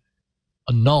imagine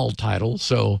a null title.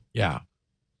 So yeah.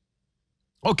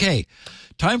 Okay,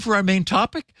 time for our main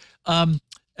topic.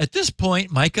 At this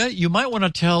point, Mikah, you might want to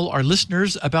tell our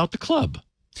listeners about the club.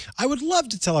 I would love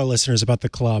to tell our listeners about the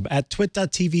club at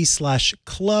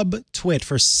twit.tv/clubtwit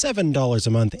for $7 a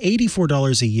month,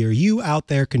 $84 a year. You out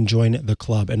there can join the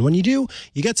club. And when you do,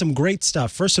 you get some great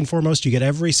stuff. First and foremost, you get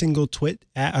every single Twit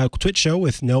show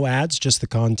with no ads, just the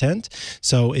content.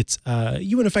 So it's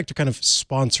you, in effect, are kind of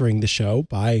sponsoring the show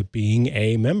by being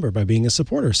a member, by being a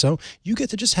supporter. So you get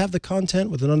to just have the content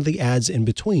with none of the ads in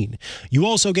between. You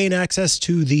also gain access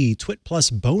to the Twit Plus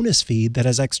bonus feed that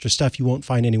has extra stuff you won't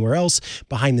find anywhere else,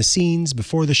 behind the scenes,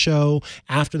 before the show,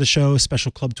 after the show,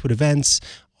 special Club Twit events,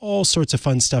 all sorts of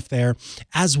fun stuff there,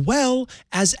 as well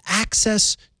as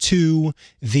access to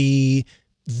the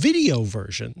video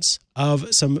versions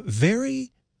of some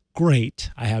very great,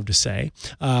 I have to say,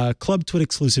 Club Twit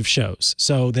exclusive shows.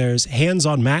 So there's Hands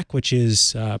on Mac, which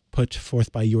is put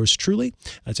forth by yours truly.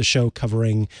 It's a show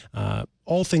covering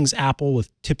all things Apple with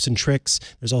tips and tricks.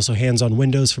 There's also Hands on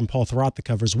Windows from Paul Thurrott that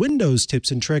covers Windows tips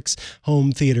and tricks.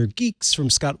 Home Theater Geeks from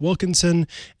Scott Wilkinson.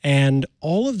 And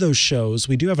all of those shows,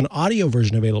 we do have an audio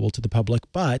version available to the public,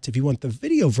 but if you want the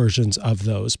video versions of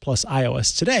those, plus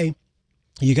iOS Today,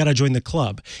 you got to join the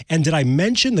club. And did I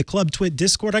mention the Club Twit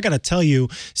Discord? I got to tell you,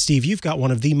 Steve, you've got one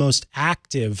of the most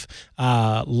active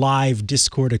live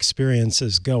Discord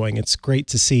experiences going. It's great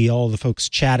to see all the folks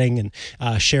chatting and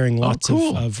sharing lots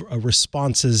of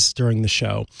responses during the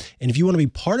show. And if you want to be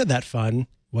part of that fun,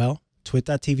 well,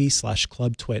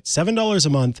 twit.tv/clubtwit. $7 a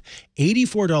month,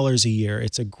 $84 a year.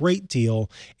 It's a great deal,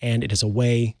 and it is a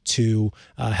way to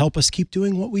help us keep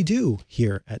doing what we do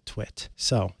here at Twit.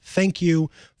 So thank you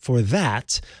for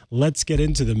that. Let's get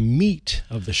into the meat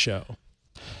of the show.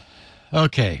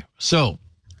 Okay, so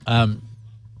I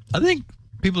think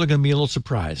people are going to be a little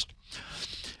surprised.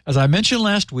 As I mentioned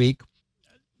last week,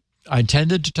 I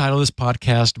intended to title this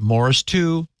podcast Morris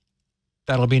 2.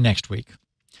 That'll be next week.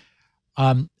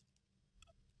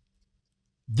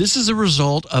 This is a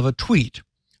result of a tweet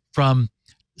from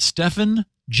Stefan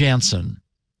Jansen.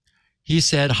 He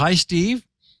said, "Hi, Steve.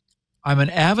 I'm an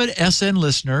avid SN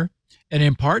listener, and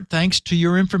in part thanks to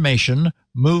your information,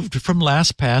 moved from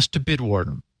LastPass to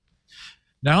Bitwarden.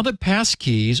 Now that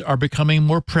passkeys are becoming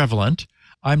more prevalent,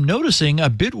 I'm noticing a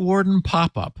Bitwarden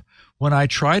pop-up when I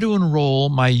try to enroll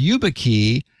my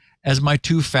YubiKey as my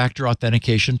two-factor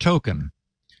authentication token.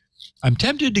 I'm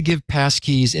tempted to give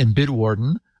passkeys in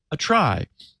Bitwarden a try,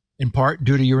 in part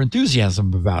due to your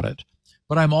enthusiasm about it,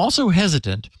 but I'm also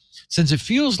hesitant since it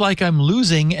feels like I'm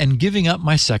losing and giving up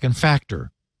my second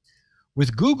factor.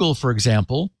 With Google, for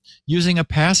example, using a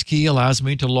passkey allows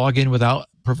me to log in without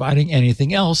providing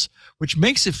anything else, which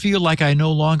makes it feel like I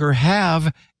no longer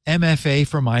have MFA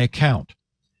for my account.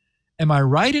 Am I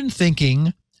right in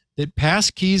thinking that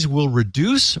passkeys will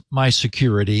reduce my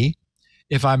security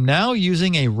if I'm now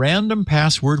using a random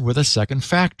password with a second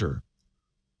factor?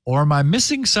 Or am I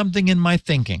missing something in my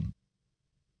thinking?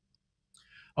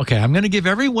 Okay, I'm going to give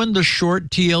everyone the short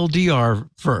TLDR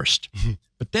first.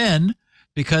 But then,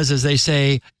 because as they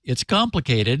say, it's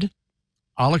complicated,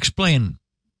 I'll explain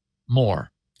more.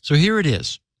 So here it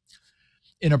is.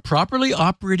 In a properly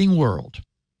operating world,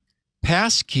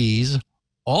 passkeys,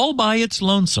 all by its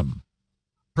lonesome,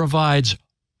 provides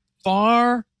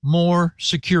far more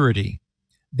security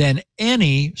than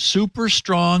any super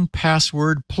strong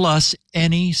password plus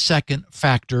any second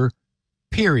factor,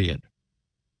 period.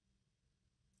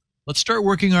 Let's start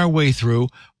working our way through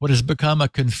what has become a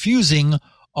confusing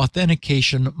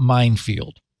authentication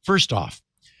minefield. First off,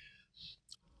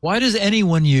 why does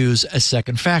anyone use a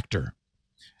second factor?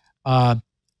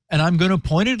 And I'm going to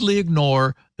pointedly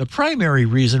ignore the primary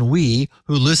reason we,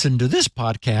 who listen to this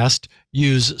podcast,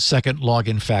 use second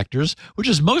login factors, which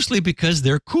is mostly because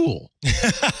they're cool.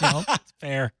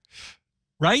 Fair.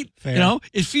 Right? Fair.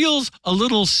 It feels a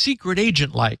little secret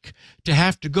agent-like to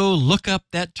have to go look up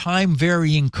that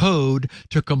time-varying code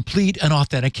to complete an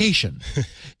authentication.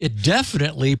 It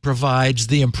definitely provides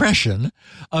the impression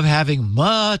of having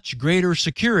much greater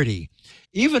security,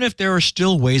 even if there are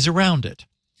still ways around it.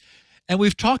 And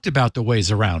we've talked about the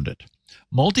ways around it.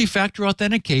 Multi-factor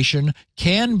authentication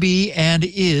can be and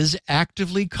is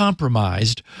actively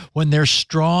compromised when there's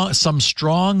some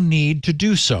strong need to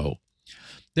do so.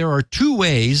 There are two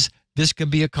ways this can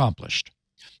be accomplished.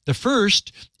 The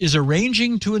first is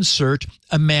arranging to insert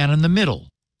a man in the middle.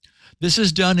 This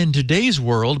is done in today's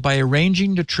world by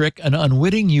arranging to trick an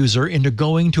unwitting user into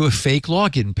going to a fake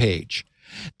login page.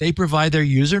 They provide their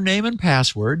username and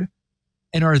password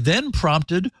and are then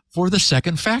prompted for the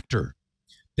second factor.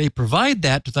 They provide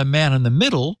that to the man in the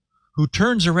middle, who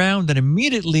turns around and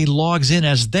immediately logs in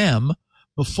as them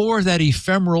before that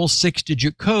ephemeral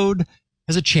 6-digit code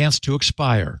has a chance to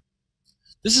expire.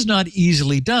 This is not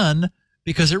easily done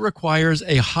because it requires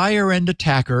a higher-end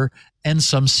attacker and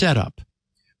some setup,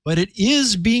 but it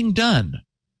is being done.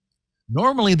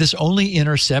 Normally, this only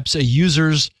intercepts a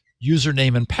user's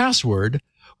username and password,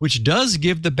 which does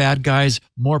give the bad guys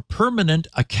more permanent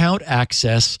account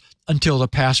access until the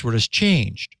password is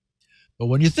changed. But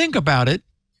when you think about it,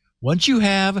 once you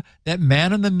have that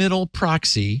man-in-the-middle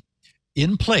proxy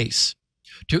in place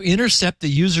to intercept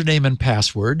the username and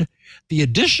password, the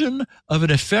addition of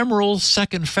an ephemeral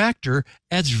second factor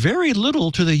adds very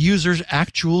little to the user's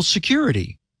actual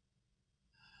security.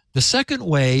 The second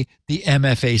way the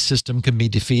MFA system can be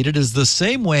defeated is the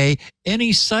same way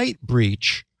any site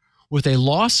breach with a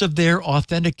loss of their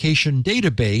authentication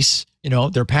database,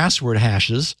 their password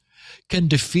hashes, can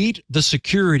defeat the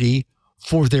security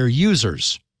for their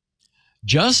users.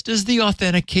 Just as the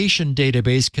authentication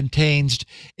database contains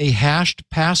a hashed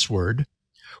password,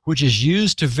 which is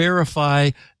used to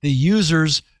verify the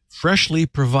user's freshly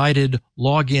provided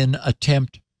login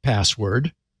attempt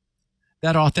password,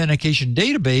 that authentication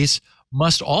database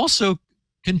must also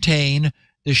contain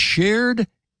the shared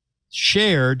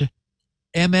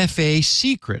MFA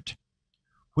secret,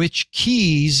 which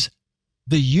keys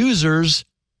the user's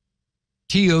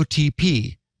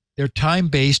TOTP, their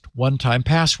time-based one-time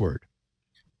password.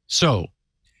 So,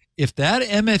 if that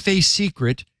MFA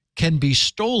secret can be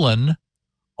stolen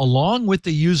along with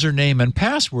the username and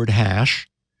password hash,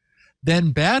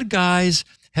 then bad guys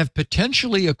have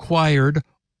potentially acquired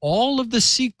all of the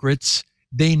secrets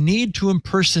they need to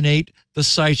impersonate the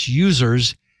site's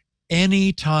users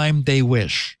anytime they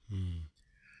wish.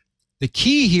 The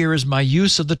key here is my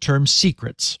use of the term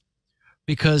secrets,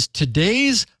 because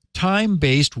today's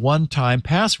time-based one-time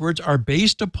passwords are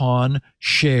based upon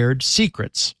shared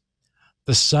secrets.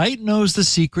 The site knows the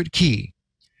secret key,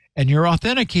 and your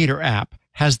authenticator app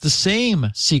has the same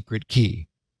secret key.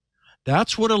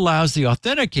 That's what allows the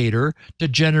authenticator to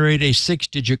generate a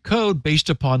 6-digit code based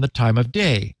upon the time of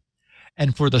day,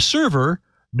 and for the server,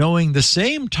 knowing the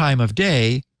same time of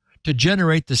day, to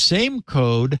generate the same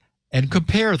code and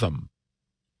compare them.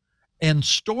 and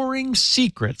storing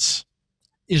secrets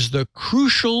is the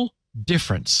crucial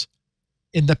difference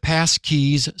in the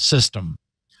Passkeys system.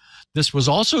 This was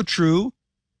also true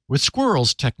with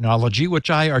Squirrel's technology, which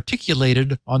I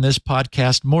articulated on this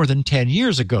podcast more than 10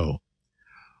 years ago.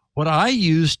 What I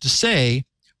used to say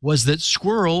was that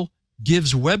Squirrel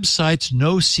gives websites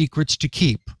no secrets to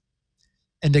keep.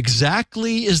 And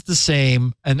exactly the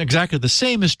same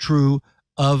is true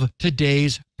of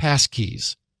today's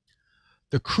Passkeys.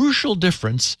 The crucial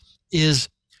difference is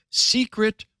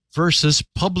secret versus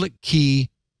public key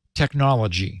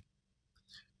technology.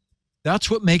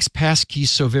 That's what makes Passkeys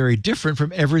so very different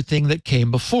from everything that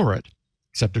came before it,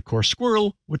 except, of course,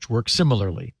 Squirrel, which works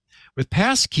similarly. With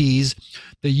Passkeys,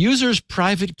 the user's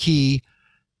private key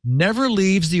never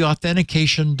leaves the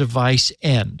authentication device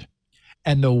end,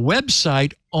 and the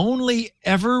website only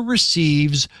ever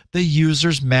receives the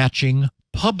user's matching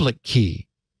public key.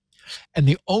 And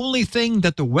the only thing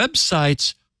that the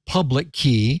website's public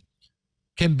key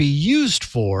can be used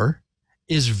for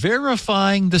is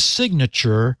verifying the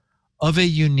signature of a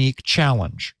unique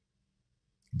challenge.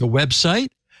 The website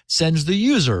sends the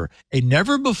user a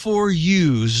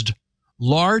never-before-used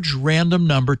large random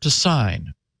number to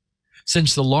sign.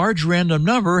 Since the large random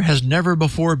number has never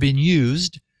before been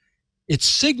used, its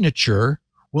signature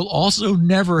will also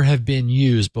never have been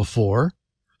used before,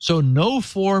 so no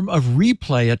form of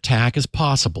replay attack is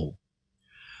possible.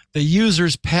 The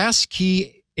user's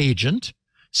passkey agent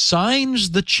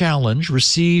signs the challenge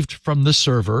received from the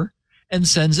server and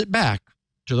sends it back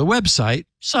to the website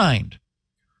signed.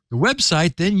 The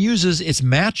website then uses its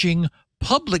matching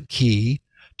public key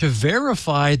to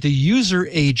verify the user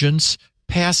agent's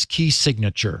passkey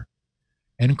signature.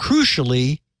 And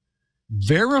crucially,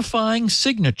 verifying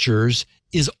signatures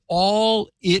is all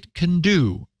it can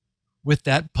do with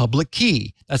that public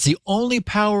key. That's the only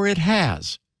power it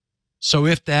has. So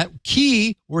if that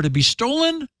key were to be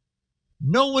stolen,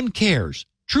 no one cares.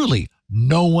 Truly,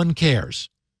 no one cares.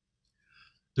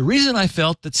 The reason I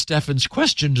felt that Stefan's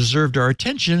question deserved our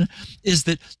attention is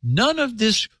that none of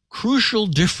this crucial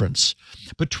difference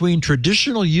between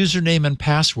traditional username and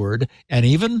password, and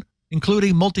even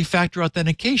including multi-factor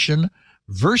authentication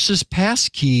versus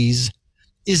passkeys,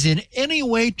 is in any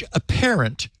way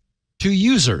apparent to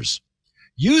users.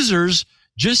 Users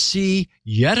just see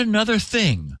yet another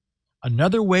thing,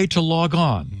 another way to log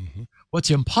on. Mm-hmm. What's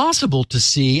impossible to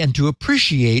see and to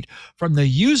appreciate from the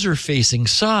user-facing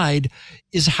side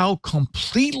is how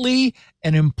completely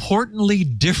and importantly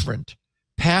different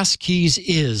Passkeys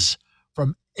is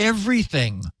from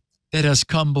everything that has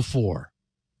come before.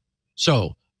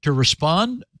 So, to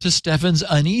respond to Stefan's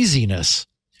uneasiness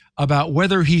about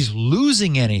whether he's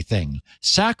losing anything,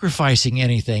 sacrificing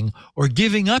anything, or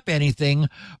giving up anything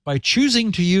by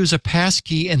choosing to use a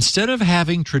passkey instead of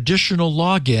having traditional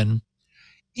login,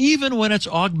 even when it's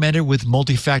augmented with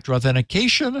multi-factor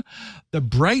authentication, the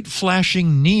bright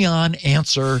flashing neon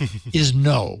answer is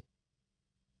no.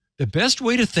 The best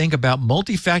way to think about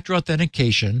multi-factor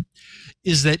authentication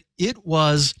is that it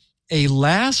was a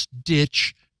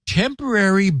last-ditch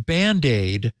temporary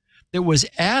Band-Aid that was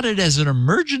added as an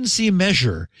emergency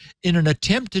measure in an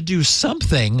attempt to do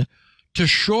something to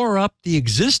shore up the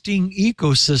existing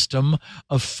ecosystem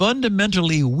of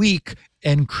fundamentally weak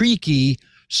and creaky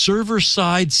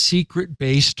server-side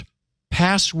secret-based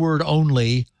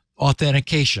password-only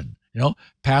authentication. You know,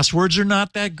 passwords are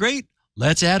not that great.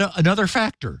 Let's add another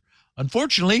factor.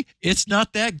 Unfortunately, it's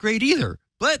not that great either,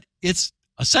 but it's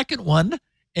a second one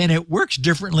and it works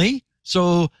differently.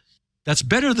 So that's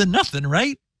better than nothing,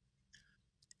 right?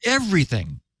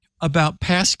 Everything about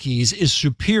passkeys is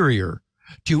superior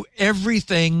to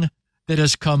everything that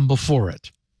has come before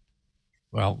it.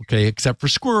 Well, okay, except for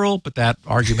Squirrel, but that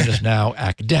argument is now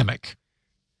academic.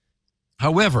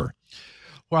 However,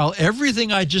 while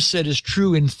everything I just said is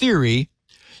true in theory,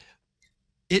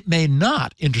 it may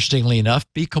not, interestingly enough,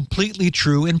 be completely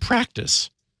true in practice.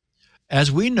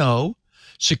 As we know,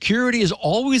 security is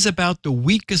always about the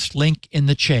weakest link in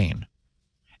the chain,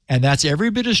 and that's every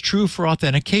bit as true for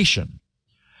authentication.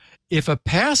 If a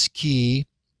passkey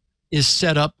is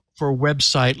set up for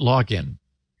website login,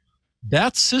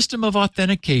 that system of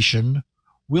authentication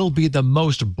will be the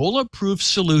most bulletproof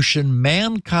solution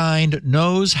mankind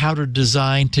knows how to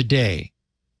design today.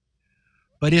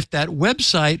 But if that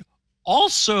website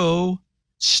also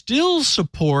still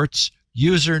supports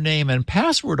username and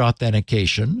password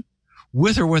authentication,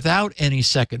 with or without any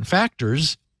second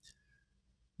factors,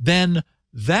 then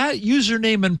that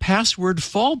username and password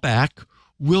fallback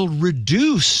will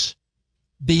reduce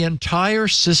the entire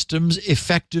system's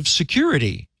effective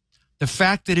security. The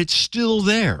fact that it's still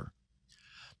there.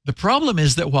 The problem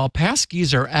is that while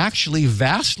passkeys are actually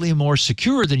vastly more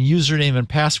secure than username and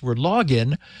password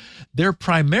login, they're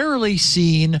primarily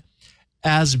seen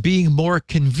as being more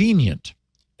convenient.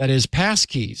 That is,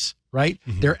 passkeys, right?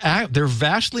 Mm-hmm. They're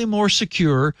vastly more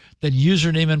secure than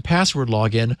username and password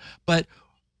login, but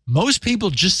most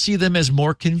people just see them as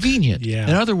more convenient. Yeah.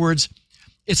 In other words,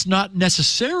 it's not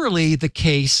necessarily the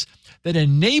case that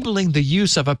enabling the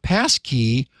use of a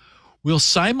passkey will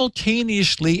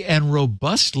simultaneously and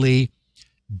robustly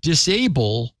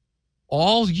disable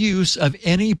all use of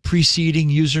any preceding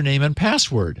username and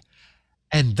password.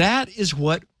 And that is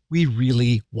what we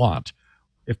really want.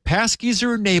 If passkeys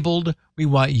are enabled, we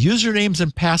want usernames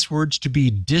and passwords to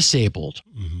be disabled.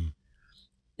 Mm-hmm.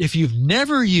 If you've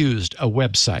never used a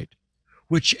website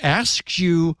which asks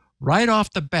you right off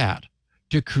the bat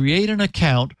to create an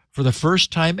account for the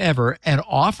first time ever and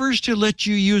offers to let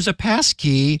you use a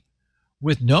passkey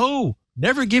with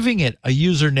never giving it a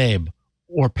username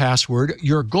or password,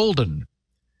 you're golden,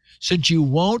 since you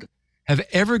won't have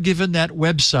ever given that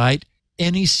website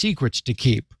any secrets to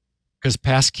keep, because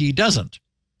passkey doesn't.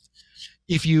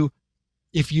 If you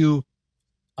it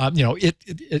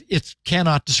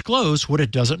cannot disclose what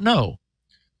it doesn't know.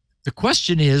 The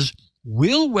question is,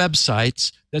 will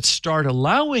websites that start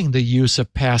allowing the use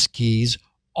of passkeys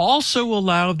also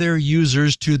allow their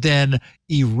users to then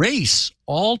erase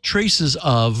all traces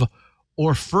of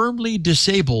or firmly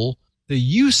disable the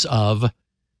use of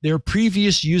their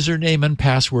previous username and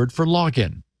password for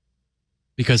login?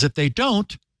 Because if they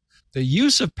don't, the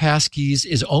use of passkeys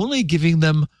is only giving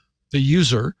them, the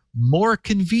user, more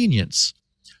convenience.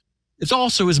 It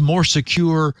also is more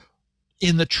secure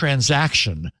in the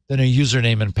transaction than a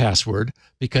username and password,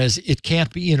 because it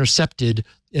can't be intercepted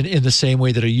in the same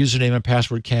way that a username and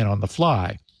password can on the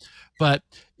fly. But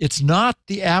it's not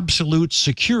the absolute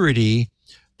security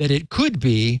that it could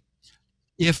be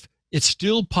if it's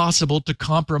still possible to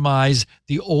compromise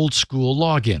the old school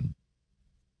login.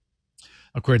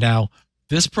 Okay, now,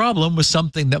 this problem was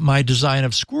something that my design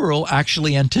of Squirrel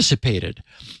actually anticipated.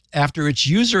 After its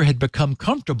user had become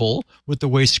comfortable with the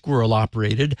way Squirrel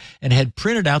operated and had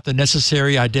printed out the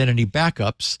necessary identity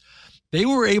backups, they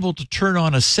were able to turn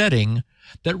on a setting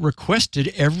that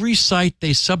requested every site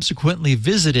they subsequently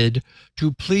visited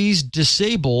to please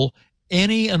disable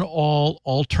any and all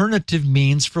alternative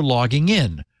means for logging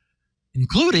in,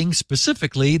 including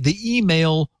specifically the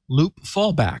email loop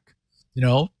fallback.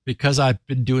 Because I've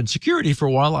been doing security for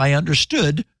a while, I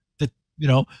understood that,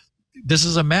 this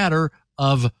is a matter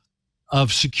of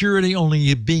security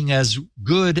only being as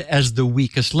good as the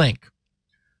weakest link.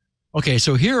 Okay,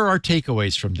 so here are our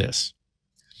takeaways from this.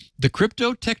 The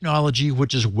crypto technology,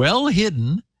 which is well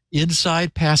hidden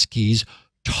inside passkeys,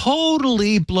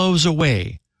 totally blows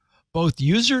away both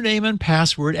username and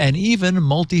password and even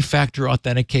multi-factor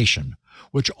authentication,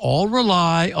 which all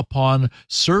rely upon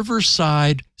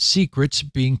server-side secrets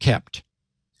being kept.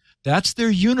 That's their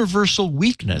universal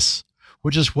weakness,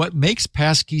 which is what makes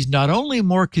passkeys not only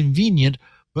more convenient,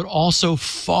 but also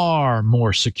far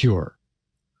more secure.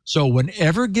 So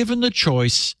whenever given the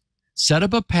choice, set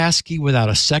up a passkey without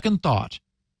a second thought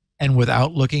and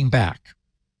without looking back.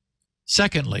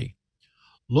 Secondly,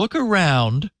 look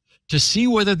around to see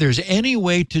whether there's any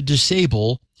way to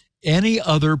disable any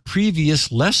other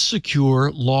previous less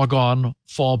secure logon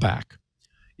fallback.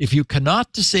 If you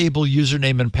cannot disable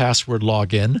username and password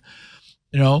login,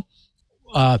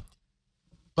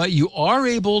 but you are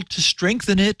able to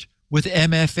strengthen it with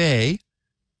MFA,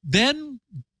 then,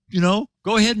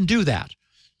 go ahead and do that.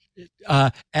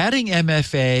 Adding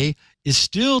MFA is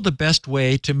still the best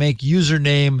way to make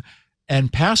username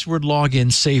and password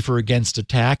login safer against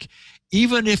attack,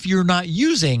 even if you're not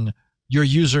using your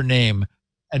username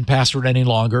and password any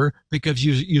longer because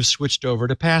you've switched over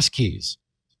to passkeys.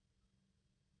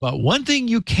 But one thing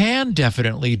you can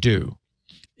definitely do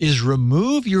is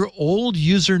remove your old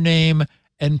username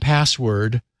and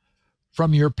password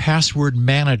from your password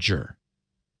manager.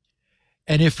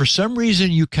 And if for some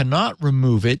reason you cannot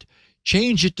remove it,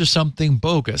 change it to something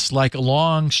bogus, like a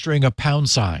long string of pound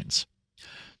signs.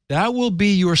 That will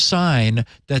be your sign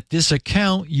that this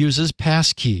account uses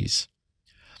passkeys.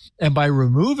 And by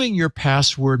removing your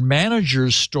password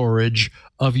manager's storage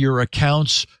of your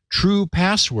account's true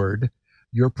password,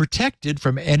 you're protected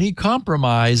from any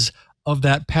compromise of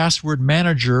that password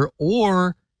manager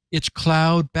or its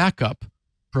cloud backup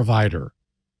provider.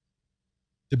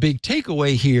 The big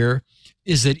takeaway here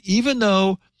is that even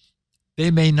though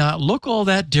they may not look all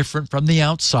that different from the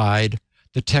outside,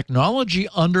 the technology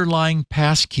underlying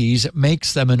passkeys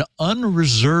makes them an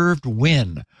unreserved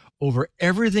win over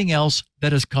everything else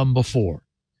that has come before.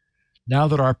 now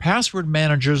that our password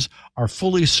managers are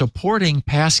fully supporting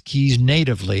Passkeys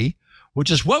natively,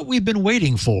 which is what we've been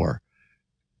waiting for.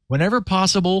 Whenever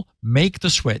possible, make the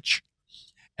switch.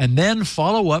 And then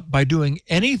follow up by doing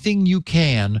anything you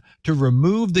can to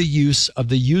remove the use of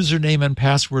the username and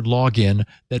password login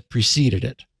that preceded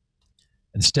it.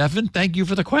 And Stefan, thank you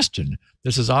for the question.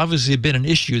 This has obviously been an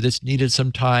issue that's needed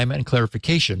some time and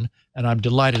clarification, and I'm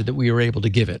delighted that we were able to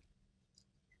give it.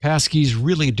 Passkeys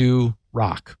really do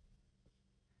rock.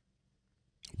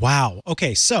 Wow.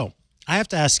 Okay, so I have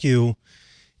to ask you,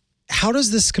 how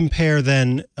does this compare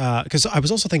then? Because I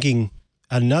was also thinking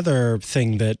another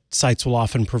thing that sites will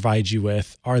often provide you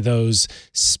with are those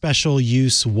special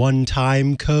use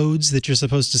one-time codes that you're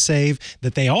supposed to save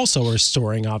that they also are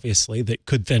storing, obviously, that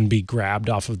could then be grabbed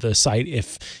off of the site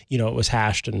if, you know, it was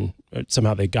hashed and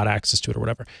somehow they got access to it or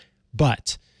whatever.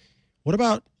 But what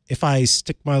about if I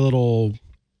stick my little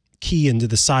key into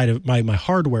the side of my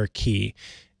hardware key?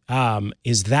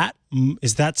 Is that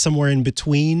somewhere in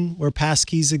between where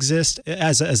passkeys exist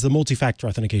as the multi-factor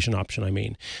authentication option? I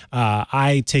mean,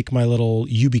 I take my little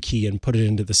YubiKey and put it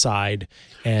into the side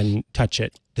and touch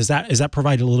it. Is that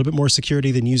provide a little bit more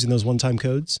security than using those one-time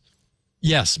codes?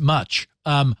 Yes, much.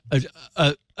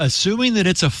 Assuming that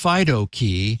it's a FIDO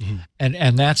key,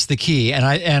 and that's the key,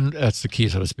 and that's the key,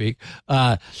 so to speak.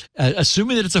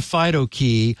 Assuming that it's a FIDO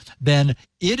key, then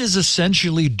it is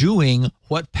essentially doing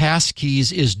what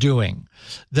Passkeys is doing.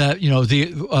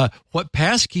 What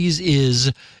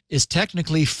Passkeys is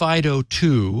technically FIDO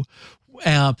 2.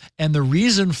 And the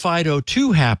reason FIDO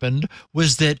 2 happened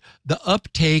was that the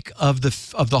uptake of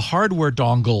the hardware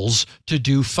dongles to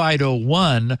do FIDO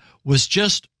 1 was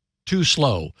just too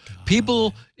slow.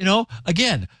 People,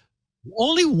 again,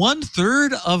 only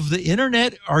 1/3 of the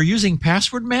internet are using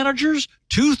password managers.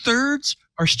 2/3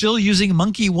 are still using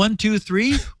Monkey 1, 2,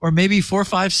 3, or maybe 4,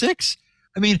 5, 6.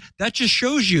 I mean, that just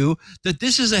shows you that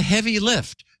this is a heavy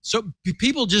lift. So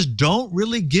people just don't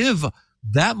really give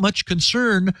that much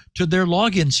concern to their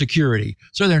login security.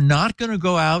 So they're not going to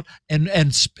go out and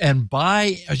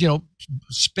buy,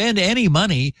 spend any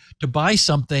money to buy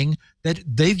something that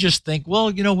they just think,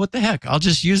 well, what the heck, I'll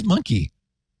just use Monkey.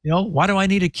 Why do I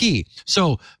need a key?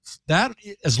 So that,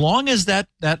 as long as that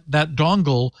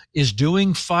dongle is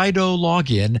doing FIDO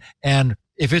login, and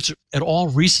if it's at all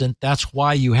recent, that's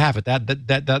why you have it.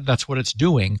 That's what it's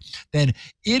doing. Then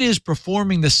it is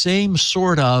performing the same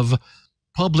sort of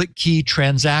public key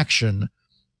transaction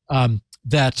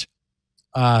that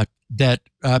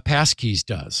Passkeys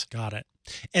does. Got it.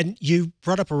 And you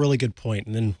brought up a really good point,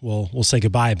 and then we'll say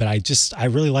goodbye. But I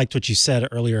really liked what you said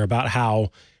earlier about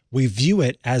how we view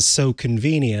it as so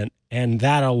convenient, and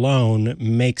that alone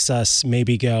makes us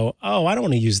maybe go, oh, I don't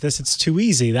want to use this. It's too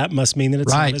easy. That must mean that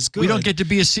it's not as good. We don't get to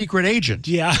be a secret agent.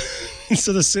 Yeah.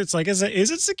 So it's like, is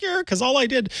it secure? Because I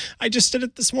just did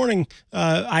it this morning.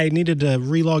 I needed to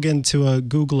relog into a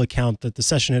Google account that the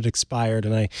session had expired,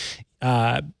 and I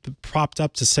propped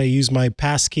up to say use my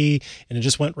passkey, and it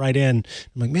just went right in.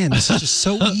 I'm like, man, this is just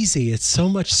so easy. It's so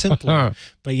much simpler.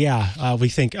 But yeah, we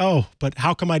think, oh, but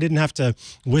how come I didn't have to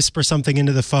whisper something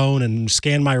into the phone and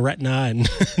scan my retina and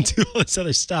do all this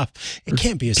other stuff? It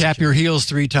can't be as tap secure. Your heels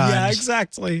 3 times. Yeah,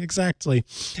 exactly.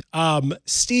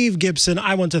 Steve Gibson,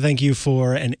 I want to thank you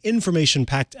for an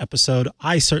information-packed episode.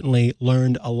 I certainly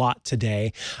learned a lot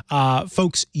today.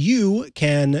 Folks, you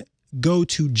can go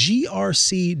to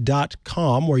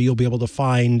grc.com, where you'll be able to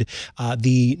find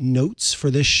the notes for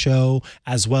this show,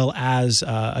 as well as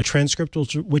a transcript,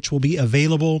 which will be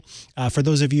available for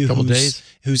those of you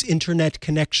whose internet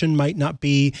connection might not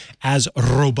be as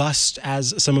robust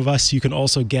as some of us. You can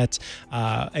also get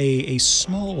a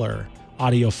smaller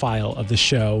audio file of the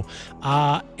show.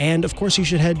 And of course, you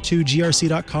should head to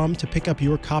grc.com to pick up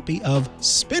your copy of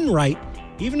SpinRite,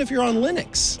 even if you're on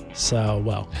Linux. So,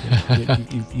 well,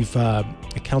 you've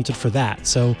accounted for that.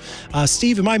 So,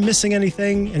 Steve, am I missing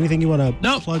anything? Anything you want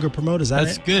to plug or promote? Is that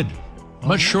That's good.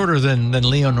 Much shorter than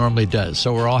Leo normally does,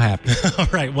 so we're all happy. All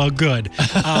right, well, good.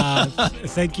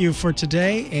 Thank you for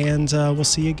today, and we'll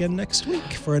see you again next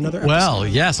week for another episode. Well,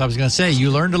 yes, I was going to say, you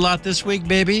learned a lot this week,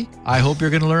 baby. I hope you're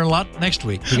going to learn a lot next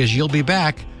week, because you'll be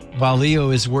back while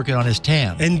Leo is working on his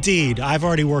tan. Indeed. I've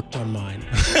already worked on mine.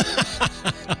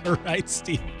 All right,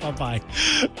 Steve. Bye-bye.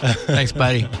 Thanks,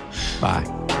 buddy. Bye.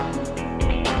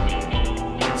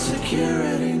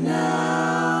 Security now.